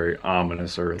very, very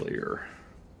ominous earlier.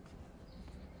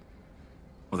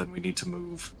 Well, then we need to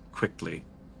move quickly.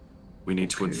 We need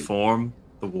to inform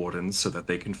the Wardens so that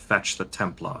they can fetch the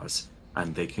Templars,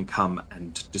 and they can come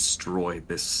and destroy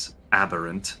this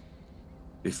aberrant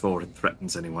before it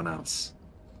threatens anyone else.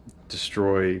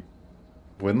 Destroy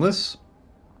Windless?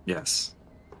 Yes.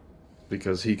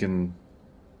 Because he can...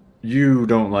 You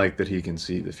don't like that he can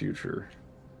see the future.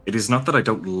 It is not that I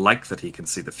don't like that he can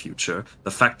see the future.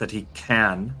 The fact that he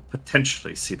can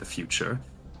potentially see the future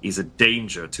is a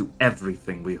danger to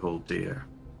everything we hold dear.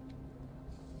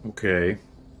 Okay.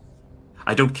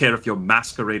 I don't care if you're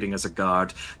masquerading as a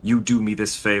guard. You do me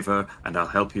this favor, and I'll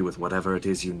help you with whatever it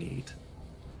is you need.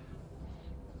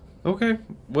 Okay.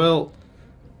 Well,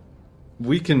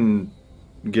 we can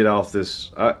get off this.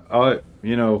 All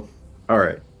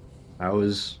right. I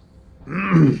was...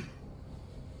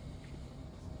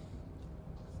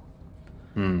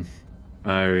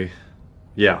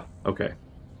 Yeah, okay.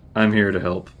 I'm here to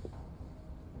help.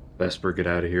 Vesper get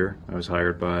out of here. I was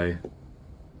hired by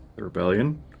the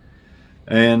Rebellion.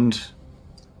 And,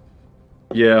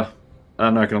 yeah,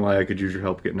 I'm not going to lie, I could use your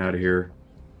help getting out of here.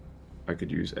 I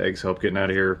could use Egg's help getting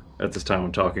out of here. At this time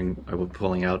I'm talking, I will be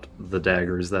pulling out the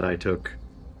daggers that I took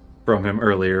from him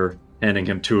earlier, handing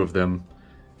him 2 of them.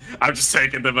 I'm just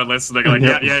taking them and listening. Like,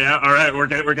 yeah. All right, we're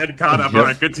getting caught up. All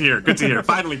right, good to hear.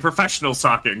 Finally, professionals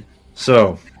talking.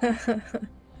 So,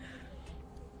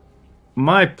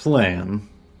 my plan,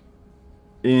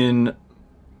 in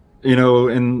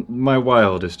my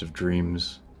wildest of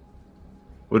dreams,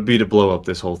 would be to blow up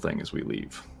this whole thing as we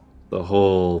leave. The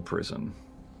whole prison.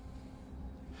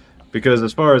 Because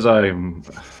as far as I'm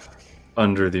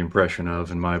under the impression of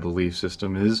in my belief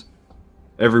system is,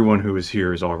 everyone who is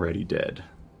here is already dead.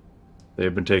 They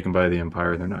have been taken by the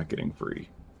Empire and they're not getting free.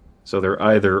 So they're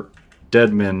either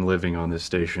dead men living on this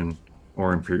station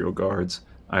or Imperial guards.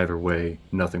 Either way,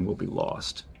 nothing will be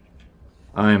lost.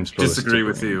 I am supposed to disagree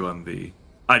with you on the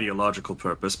ideological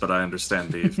purpose, but I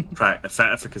understand the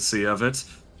efficacy of it.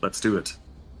 Let's do it.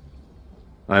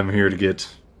 I'm here to get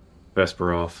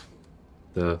Vesper off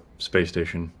the space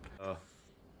station.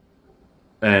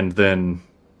 And then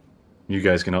you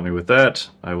guys can help me with that.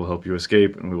 I will help you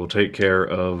escape, and we will take care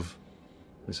of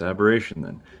this aberration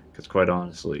then. Because quite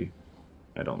honestly,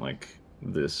 I don't like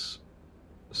this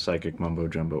psychic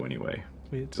mumbo-jumbo anyway.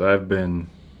 So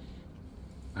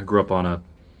I grew up on a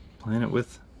planet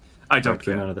with... I don't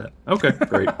care. Out of that. Okay,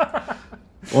 great.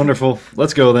 Wonderful.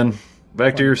 Let's go then.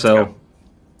 Back to your cell.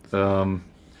 Plan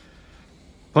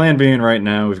being right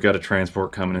now, we've got a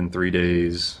transport coming in 3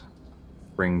 days.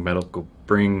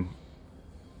 Bring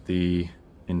the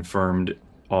infirmed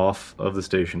off of the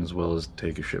station, as well as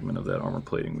take a shipment of that armor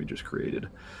plating we just created.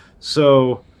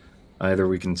 So, either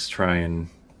we can try and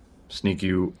sneak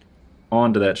you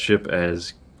onto that ship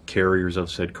as carriers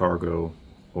of said cargo,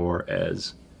 or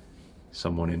as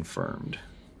someone infirmed.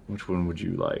 Which one would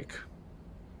you like?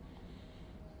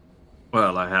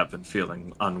 Well, I have been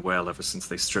feeling unwell ever since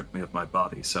they stripped me of my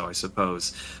body, so I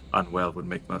suppose unwell would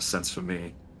make most sense for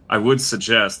me. I would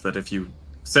suggest that if you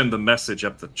send the message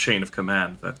up the chain of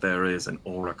command that there is an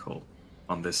oracle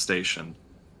on this station,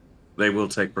 they will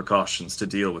take precautions to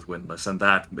deal with Windless, and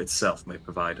that itself may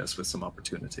provide us with some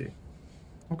opportunity.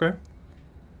 Okay.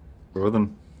 Go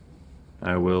them.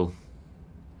 I will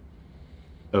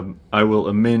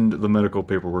amend the medical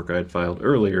paperwork I had filed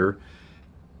earlier,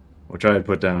 which I had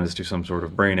put down as to some sort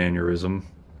of brain aneurysm,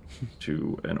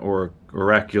 to an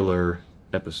oracular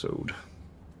episode.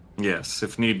 Yes,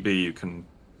 if need be, you can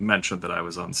mention that I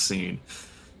was on scene.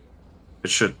 It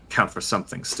should count for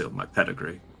something still, my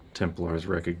pedigree. Templar's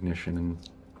recognition and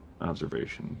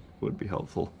observation would be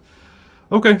helpful.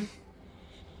 Okay.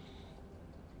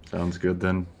 Sounds good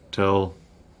then. Tell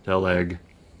Egg.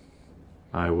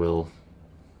 I will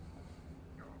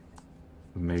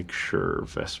make sure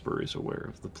Vesper is aware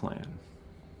of the plan.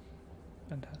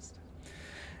 Fantastic.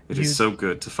 It is so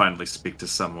good to finally speak to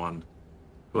someone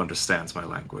who understands my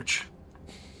language.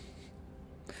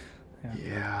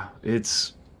 Yeah,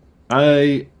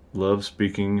 I love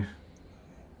speaking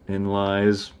in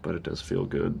lies, but it does feel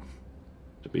good,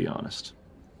 to be honest.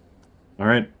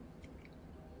 Alright.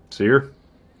 See her.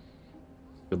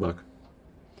 Good luck.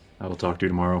 I will talk to you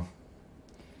tomorrow.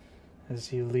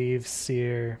 As you leave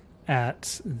Seer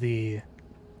at the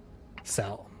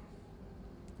cell,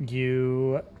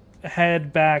 you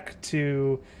head back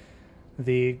to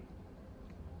the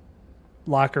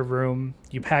locker room.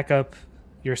 You pack up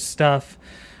your stuff.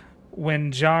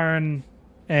 When Jarn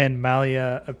and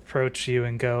Malia approach you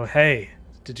and go, "Hey,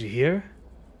 did you hear?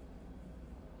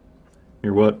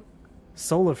 Hear what?"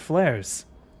 Solar flares.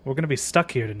 We're going to be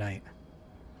stuck here tonight."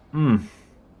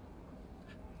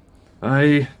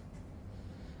 I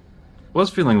was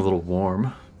feeling a little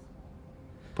warm,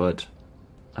 but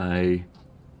I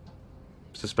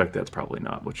suspect that's probably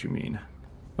not what you mean.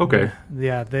 Okay.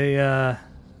 Yeah, they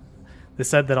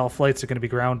said that all flights are going to be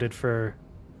grounded for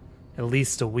at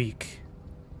least a week.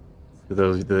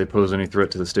 Do they pose any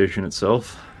threat to the station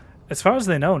itself? As far as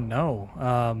they know,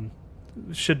 no.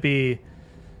 Should be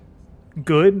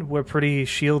good. We're pretty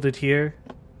shielded here.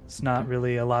 It's not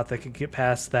really a lot that could get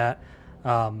past that.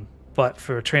 But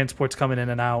for transports coming in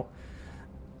and out,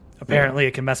 apparently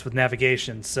it can mess with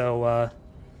navigation. So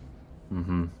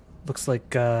looks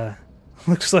like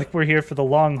we're here for the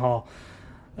long haul.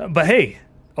 But hey,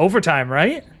 overtime,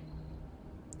 right?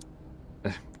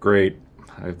 Great.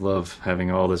 I love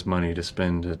having all this money to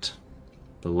spend at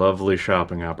the lovely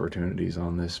shopping opportunities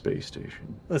on this space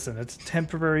station. Listen, it's a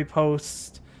temporary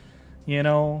post. You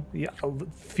know, a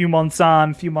few months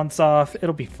on, few months off.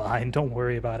 It'll be fine. Don't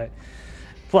worry about it.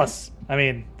 Plus, I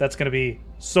mean, that's going to be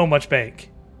so much bake.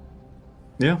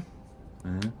 Yeah.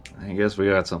 I guess we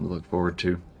got something to look forward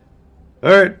to.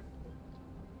 Alright.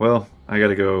 Well, I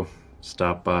gotta go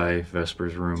stop by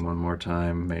Vesper's room one more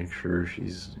time, make sure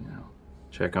she's,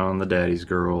 check on the daddy's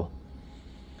girl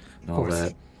and all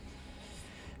that.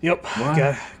 Yep.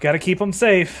 Gotta keep them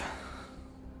safe.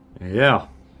 Yeah.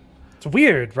 It's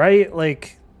weird, right?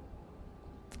 Like,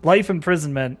 life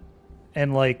imprisonment,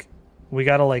 and, like, we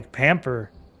gotta, like,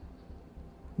 pamper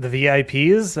the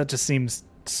VIPs? That just seems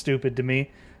stupid to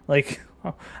me. Like,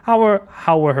 how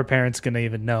were her parents gonna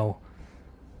even know?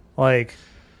 Like...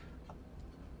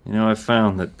 I've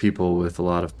found that people with a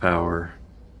lot of power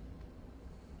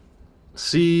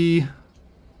see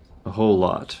a whole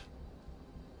lot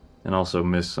and also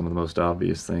miss some of the most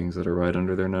obvious things that are right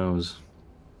under their nose.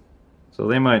 So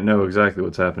they might know exactly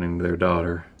what's happening to their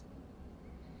daughter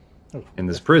in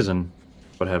this prison,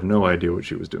 but have no idea what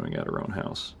she was doing at her own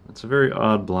house. It's a very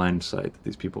odd blind sight that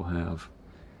these people have.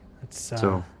 It's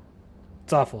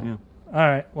awful. Yeah. All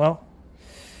right, well,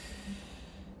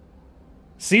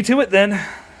 see to it then.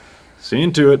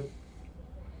 Seeing to it.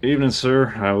 Evening,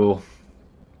 sir. I will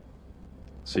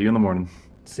see you in the morning.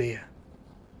 See ya.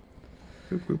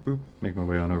 Boop, boop, boop. Make my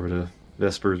way on over to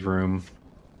Vesper's room.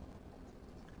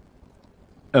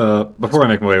 Before I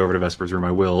make my way over to Vesper's room,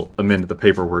 I will amend the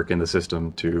paperwork in the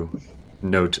system to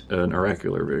note an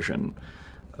oracular vision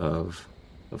of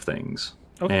things.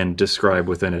 Okay. And describe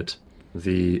within it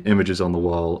the images on the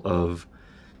wall of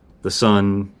the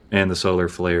sun and the solar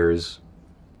flares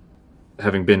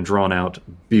having been drawn out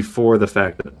before the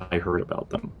fact that I heard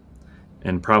about them,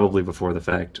 and probably before the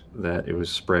fact that it was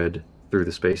spread through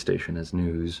the space station as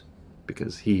news,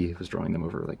 because he was drawing them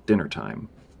over like dinner time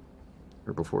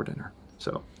or before dinner.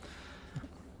 So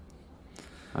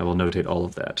I will notate all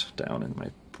of that down in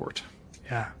my report.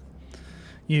 Yeah.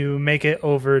 You make it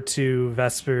over to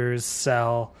Vesper's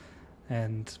cell,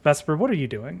 and Vesper, what are you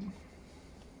doing?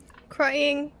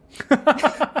 Crying.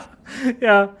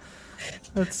 Yeah.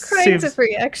 Crying's a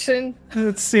reaction.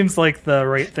 It seems like the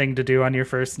right thing to do on your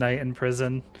first night in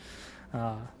prison.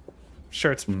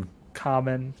 Sure, it's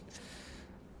common.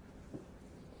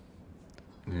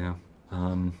 Yeah.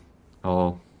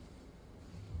 I'll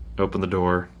open the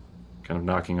door, kind of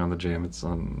knocking on the jam. It's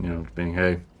on, being,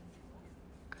 hey,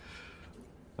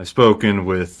 I've spoken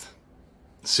with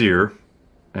Seer,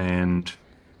 and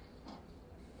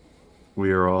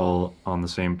we are all on the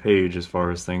same page as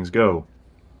far as things go.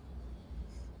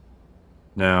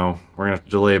 Now, we're going to have to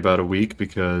delay about a week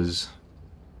because,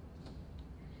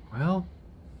 well,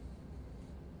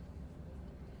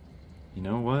 you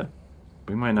know what?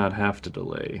 We might not have to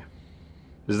delay.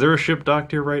 Is there a ship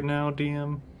docked here right now,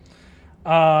 DM?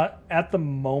 At the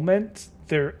moment,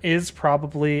 there is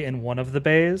probably in one of the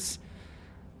bays.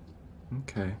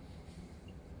 Okay.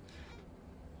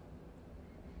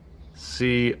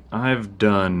 See, I've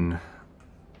done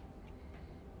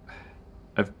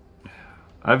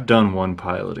one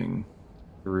piloting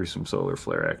through some solar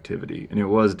flare activity, and it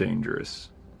was dangerous,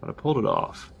 but I pulled it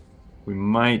off. We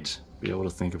might be able to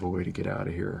think of a way to get out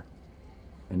of here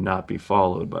and not be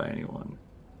followed by anyone.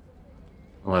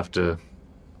 I'll have to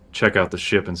check out the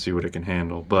ship and see what it can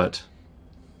handle, but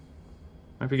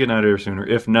might be getting out of here sooner.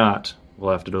 If not,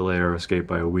 we'll have to delay our escape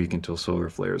by a week until solar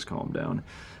flares calm down,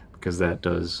 because that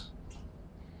does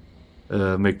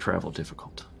make travel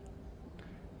difficult.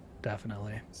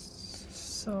 Definitely.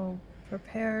 So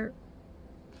prepare.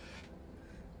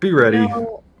 Be ready.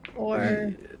 No,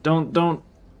 or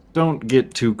Don't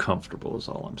get too comfortable is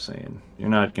all I'm saying. You're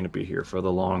not going to be here for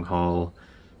the long haul,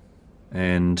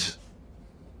 and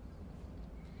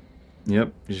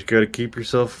yep, you just got to keep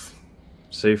yourself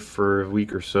safe for a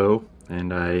week or so.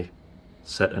 And I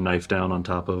set a knife down on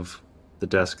top of the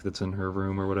desk that's in her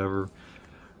room or whatever,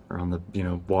 or on the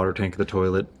water tank of the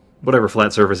toilet. Whatever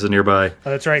flat surface is nearby.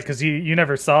 Oh, that's right, because you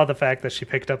never saw the fact that she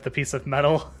picked up the piece of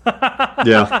metal.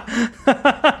 Yeah.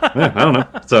 Yeah, I don't know.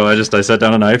 So I sat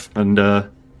down a knife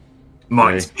and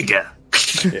Mine's bigger.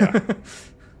 yeah.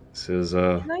 This is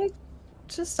can I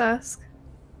just ask?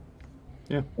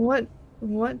 Yeah. What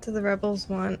do the rebels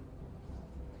want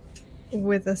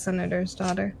with the senator's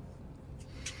daughter?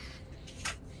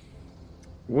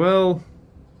 Well,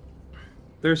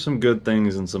 there's some good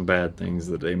things and some bad things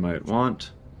that they might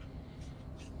want.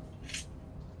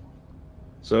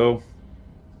 So,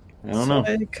 I don't know.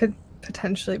 It could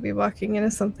potentially be walking into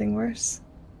something worse.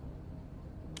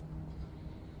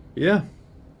 Yeah.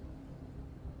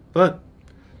 But,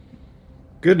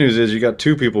 good news is you got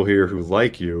two people here who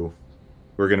like you,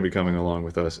 who are going to be coming along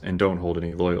with us and don't hold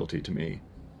any loyalty to me.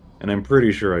 And I'm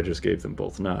pretty sure I just gave them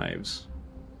both knives.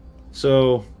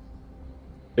 So,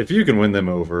 if you can win them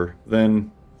over,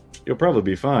 then you'll probably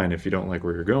be fine. If you don't like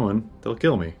where you're going, they'll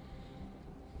kill me.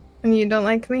 And you don't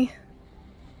like me?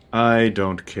 I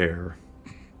don't care.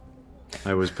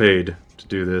 I was paid to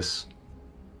do this.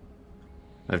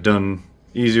 I've done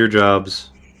easier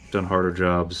jobs, done harder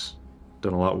jobs,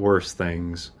 done a lot worse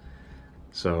things.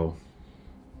 So,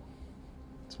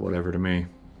 it's whatever to me.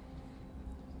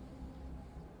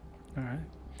 All right.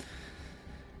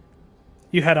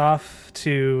 You head off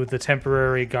to the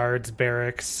temporary guards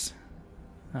barracks,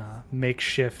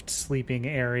 makeshift sleeping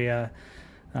area.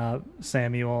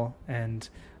 Samuel and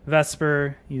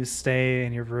Vesper, you stay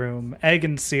in your room. Egg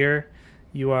and Seer,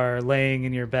 you are laying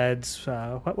in your beds.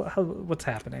 What's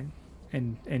happening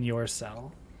in your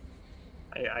cell?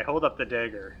 I hold up the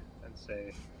dagger and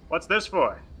say, "What's this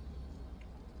for?"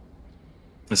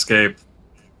 Escape.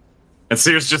 And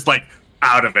Seer's just like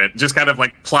out of it. Just kind of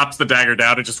like plops the dagger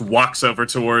down and just walks over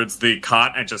towards the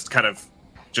cot and just kind of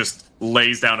just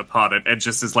lays down upon it and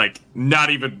just is like not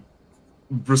even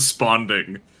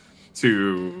responding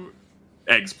to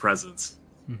Egg's presence.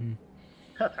 Mm-hmm.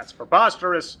 That's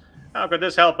preposterous. How could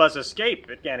this help us escape?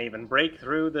 It can't even break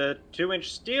through the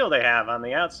 2-inch steel they have on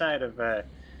the outside of,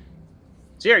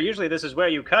 Seer, usually this is where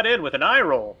you cut in with an eye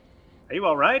roll. Are you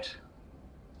alright?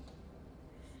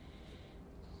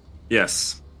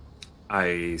 Yes.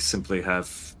 I simply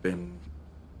have been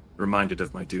reminded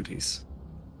of my duties.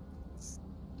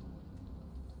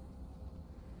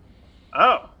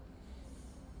 Oh.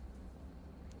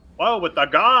 Well, with the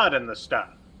god and the stuff.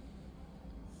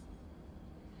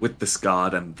 With this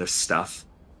god and this stuff?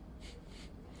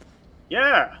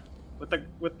 Yeah. With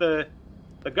the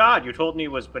god you told me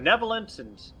was benevolent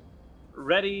and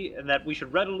ready, and that we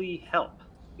should readily help.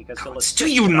 Because he'll assist Do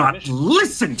you in our not mission.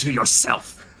 listen to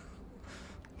yourself?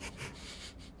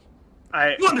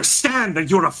 You understand that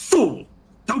you're a fool,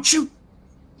 don't you?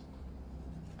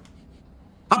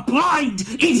 A blind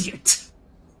idiot!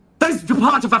 That is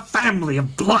part of a family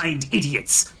of blind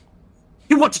idiots.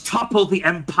 You want to topple the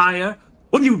Empire?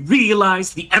 When you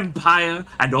realize the Empire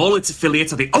and all its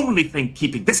affiliates are the only thing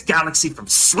keeping this galaxy from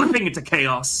slipping into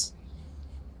chaos?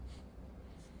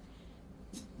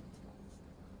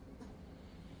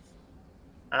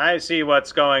 I see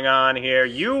what's going on here.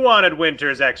 You wanted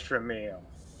Winter's extra meal.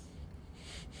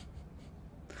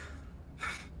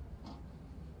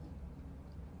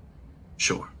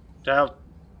 Sure.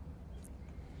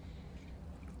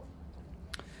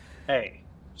 Hey,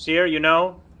 Seer, you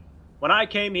know, when I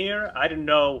came here, I didn't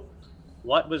know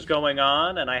what was going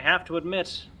on, and I have to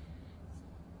admit,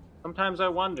 sometimes I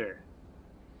wonder,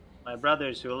 my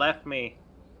brothers who left me,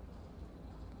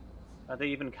 are they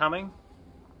even coming?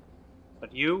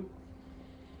 But you've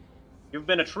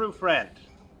been a true friend.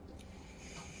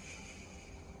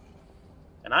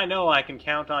 And I know I can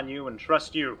count on you and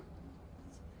trust you.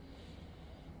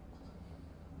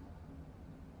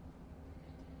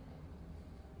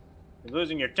 You're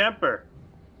losing your temper,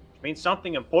 which means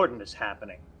something important is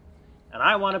happening. And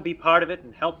I want to be part of it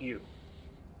and help you.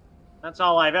 That's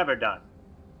all I've ever done.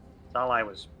 That's all I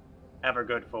was ever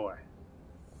good for.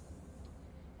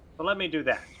 So let me do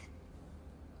that.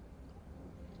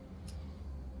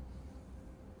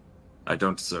 I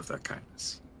don't deserve that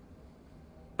kindness.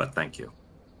 But thank you.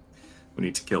 We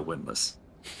need to kill Windless.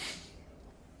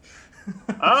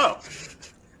 Oh.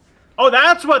 Oh,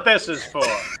 that's what this is for.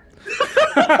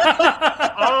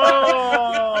 Oh.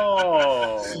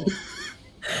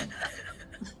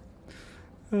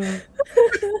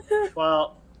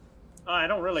 Well, I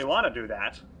don't really want to do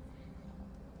that.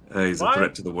 He's Why? a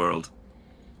threat to the world.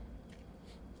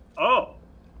 Oh.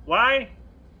 Why?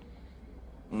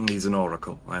 He's an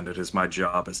oracle, and it is my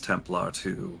job as Templar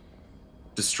to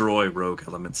destroy rogue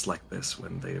elements like this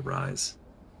when they arise.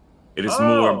 It is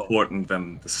more important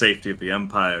than the safety of the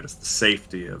Empire. It is the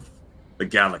safety of the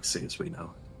galaxy as we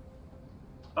know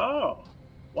it. Oh.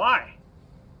 Why?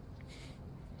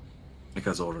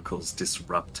 Because oracles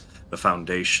disrupt the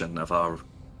foundation of our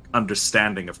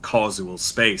understanding of causal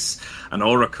space. An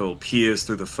oracle peers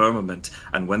through the firmament,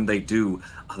 and when they do,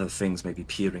 other things may be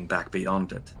peering back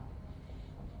beyond it.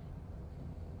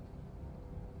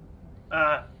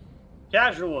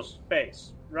 Casual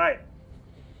space. Right.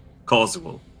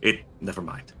 Causal. Never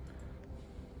mind.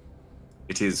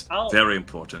 It is very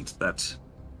important that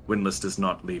Windless does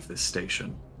not leave this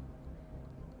station.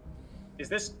 Is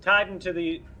this tied into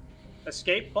the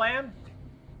escape plan?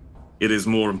 It is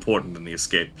more important than the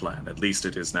escape plan. At least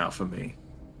it is now for me.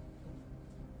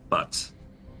 But...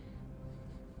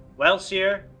 Well,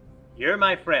 Seer, you're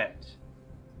my friend.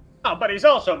 Oh, but he's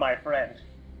also my friend.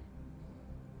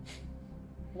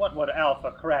 What would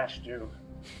Alpha Crash do?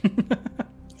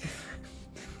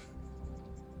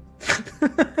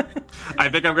 I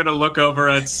think I'm gonna look over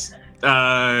at.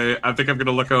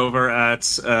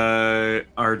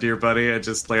 Our dear buddy and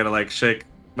just like shake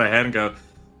my head and go.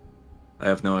 I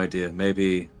have no idea.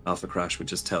 Maybe Alpha Crash would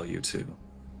just tell you to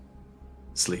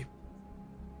sleep.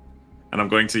 And I'm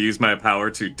going to use my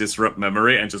power to disrupt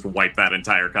memory and just wipe that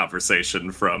entire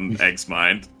conversation from Egg's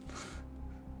mind.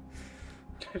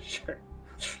 Sure.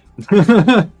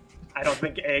 I don't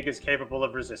think Egg is capable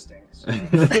of resisting. So.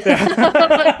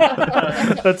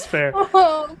 That's fair.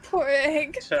 Oh, poor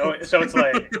Egg. So it's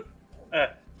like,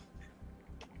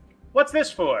 what's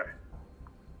this for?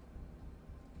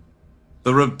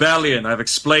 The rebellion. I've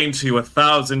explained to you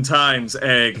 1,000 times,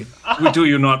 Egg. Do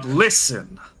you not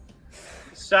listen?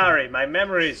 Sorry, my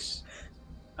memory's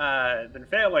been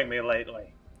failing me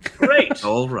lately. Great.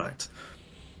 All right.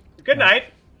 Good night.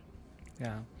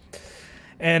 Yeah.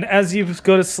 And as you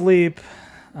go to sleep,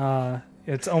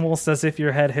 it's almost as if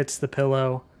your head hits the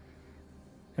pillow.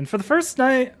 And for the first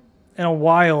night in a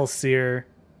while, Seer,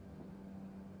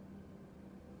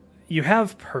 you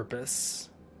have purpose.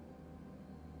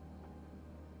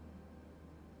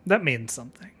 That means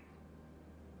something.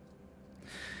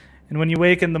 And when you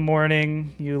wake in the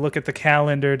morning, you look at the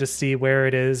calendar to see where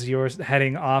it is you're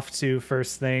heading off to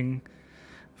first thing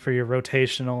for your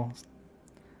rotational.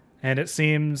 And it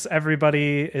seems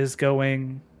everybody is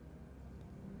going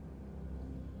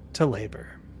to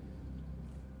labor.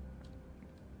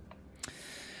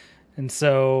 And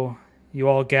so you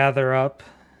all gather up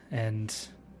and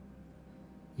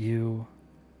you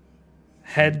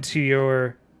head to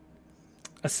your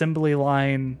assembly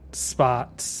line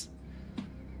spots.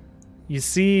 You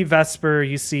see Vesper,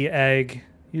 you see Egg,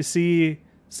 you see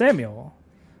Samuel.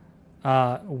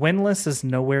 Windlass is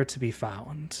nowhere to be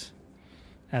found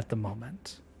at the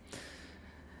moment.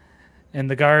 And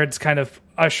the guards kind of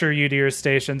usher you to your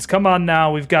stations. Come on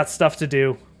now, we've got stuff to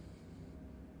do.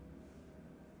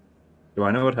 Do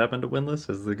I know what happened to Windlass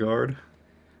as the guard?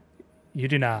 You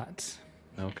do not.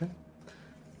 Okay.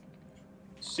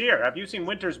 Seer, have you seen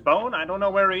Winter's Bone? I don't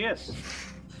know where he is.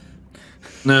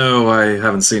 No, I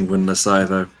haven't seen Windlass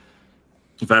either.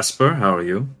 Vesper, how are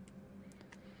you?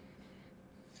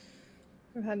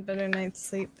 I've had better night's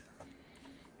sleep.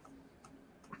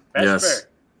 Vesper. Yes.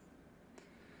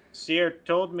 Seer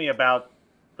told me about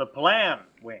the plan,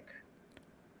 Wink.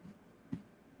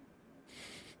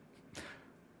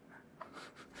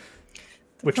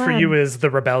 Which for you is the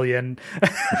rebellion.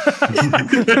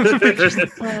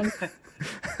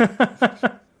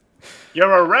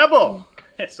 You're a rebel!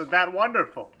 Isn't that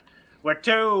wonderful? We're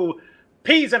two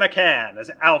peas in a can,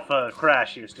 as Alpha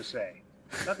Crash used to say.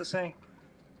 Is that the saying?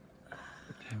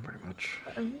 Yeah, pretty much.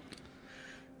 I'm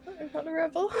not a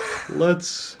rebel.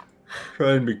 Let's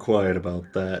try and be quiet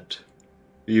about that.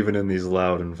 Even in these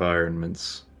loud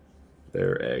environments.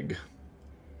 They're Egg.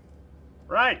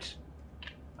 Right.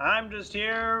 I'm just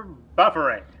here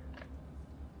buffering.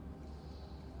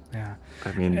 Yeah.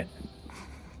 I mean,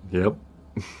 yep.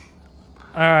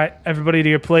 All right, everybody to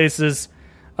your places.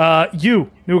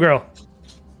 You, new girl.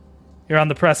 You're on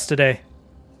the press today.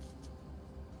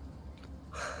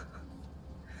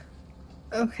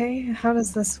 Okay, how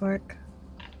does this work?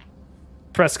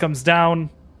 Press comes down.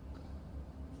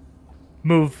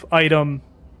 Move item.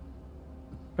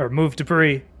 Or move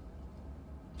debris.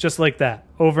 Just like that.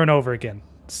 Over and over again.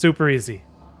 Super easy.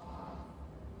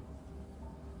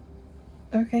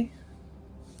 Okay.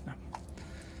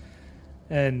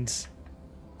 And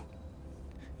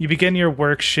you begin your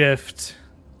work shift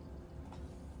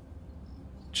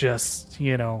just,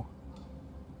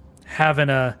 having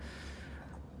a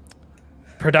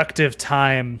productive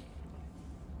time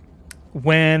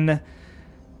when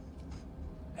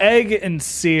Egg and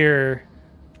Seer,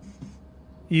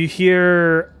 you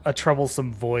hear a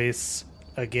troublesome voice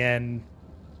again,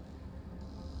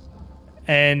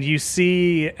 and you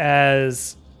see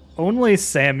as only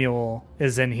Samuel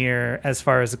is in here as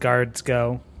far as guards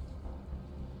go.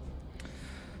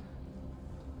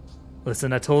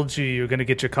 Listen, I told you were going to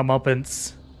get your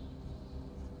comeuppance.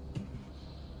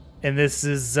 And this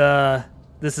is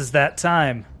that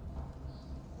time.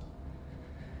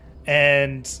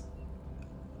 And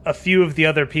a few of the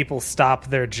other people stop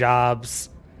their jobs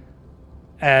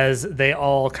as they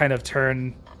all kind of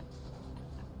turn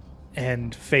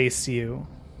and face you.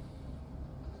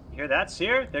 You hear that,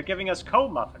 Seer? They're giving us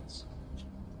co-muffins.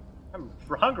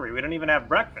 We're hungry. We don't even have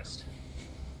breakfast.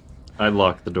 I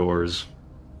lock the doors.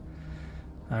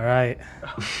 All right.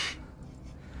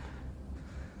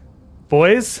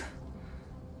 Boys?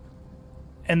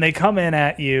 And they come in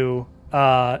at you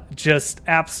just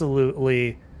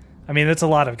absolutely... I mean, it's a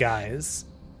lot of guys.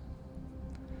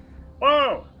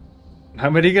 Whoa! How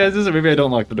many guys is it? Maybe I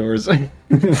don't lock the doors.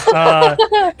 It's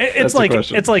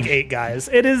like 8 guys.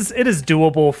 It is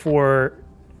doable for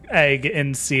Egg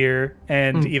and Seer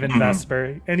and even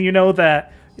Vesper. And you know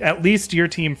that at least your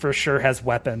team for sure has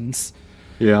weapons.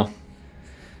 Yeah.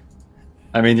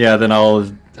 I mean, yeah, then I'll...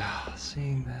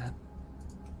 seeing that...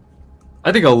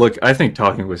 I think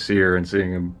talking with Seer and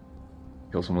seeing him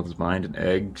kill someone with his mind and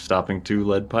Egg stopping 2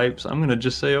 lead pipes, I'm going to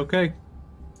just say okay.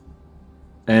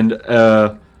 And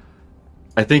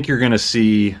I think you're going to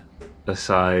see a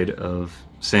side of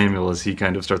Samuel as he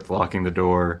kind of starts locking the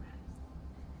door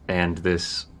and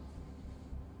this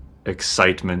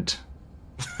excitement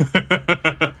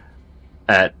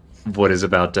at what is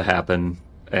about to happen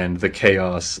and the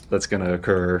chaos that's going to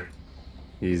occur.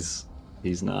 He's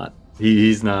not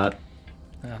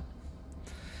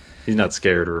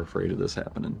scared or afraid of this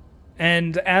happening.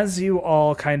 And as you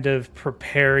all kind of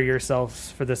prepare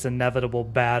yourselves for this inevitable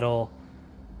battle,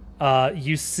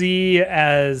 you see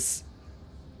as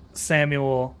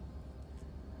Samuel,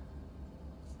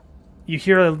 you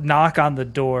hear a knock on the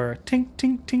door. Tink,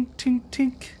 tink, tink, tink,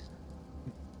 tink.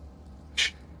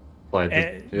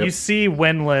 Yep. You see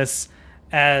Windless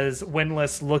as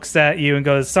Windless looks at you and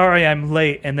goes, "Sorry, I'm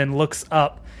late," and then looks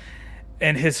up.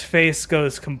 And his face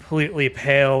goes completely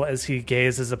pale as he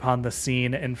gazes upon the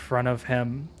scene in front of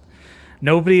him.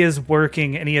 Nobody is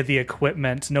working any of the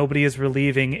equipment. Nobody is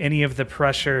relieving any of the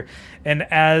pressure. And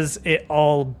as it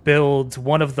all builds,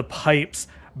 one of the pipes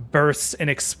bursts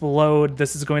and explode.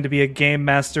 This is going to be a Game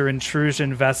Master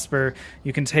intrusion, Vesper.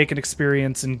 You can take an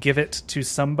experience and give it to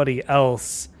somebody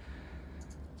else.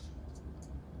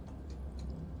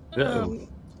 Okay.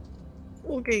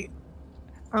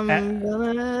 I'm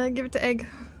gonna give it to Egg.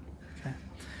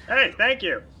 Hey, thank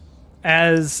you.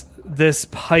 As this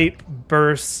pipe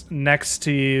bursts next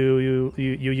to you,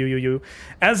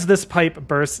 as this pipe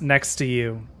bursts next to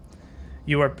you,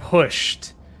 you are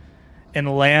pushed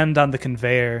and land on the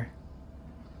conveyor.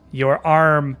 Your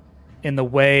arm in the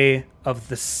way of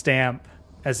the stamp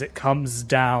as it comes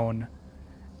down,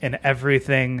 and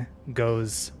everything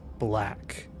goes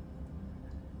black.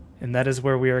 And that is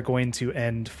where we are going to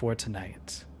end for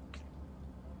tonight.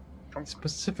 I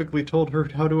specifically told her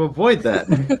how to avoid that.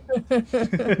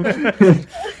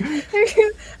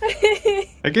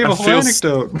 I gave a whole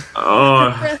anecdote.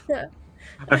 Oh,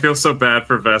 I feel so bad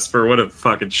for Vesper. What a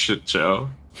fucking shit show.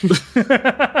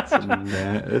 Absolutely.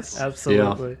 Yeah. It's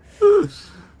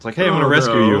like, hey, I'm going to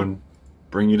rescue you and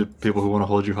bring you to people who want to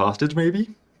hold you hostage, maybe?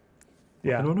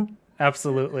 Yeah. I don't know.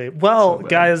 Absolutely. Well,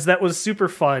 guys, that was super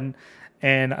fun.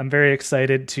 And I'm very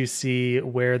excited to see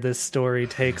where this story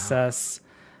takes us,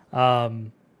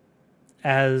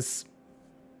 as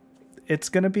it's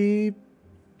going to be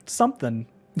something.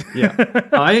 Yeah.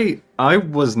 I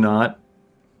was not,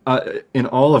 in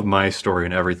all of my story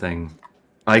and everything,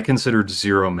 I considered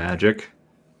 0 magic.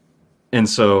 And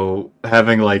so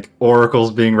having, like,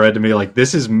 oracles being read to me, like,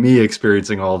 this is me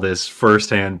experiencing all this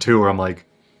firsthand, too, where I'm like,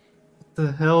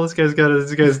 the hell, this guy's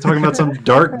talking about some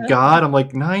dark god. I'm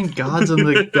like, 9 gods in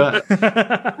the god.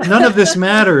 None of this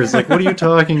matters. Like, what are you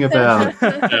talking about?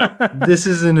 This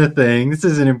isn't a thing. This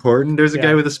isn't important. There's a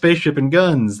guy with a spaceship and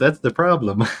guns. That's the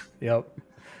problem. Yep.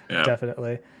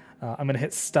 Definitely. I'm gonna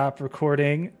hit stop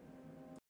recording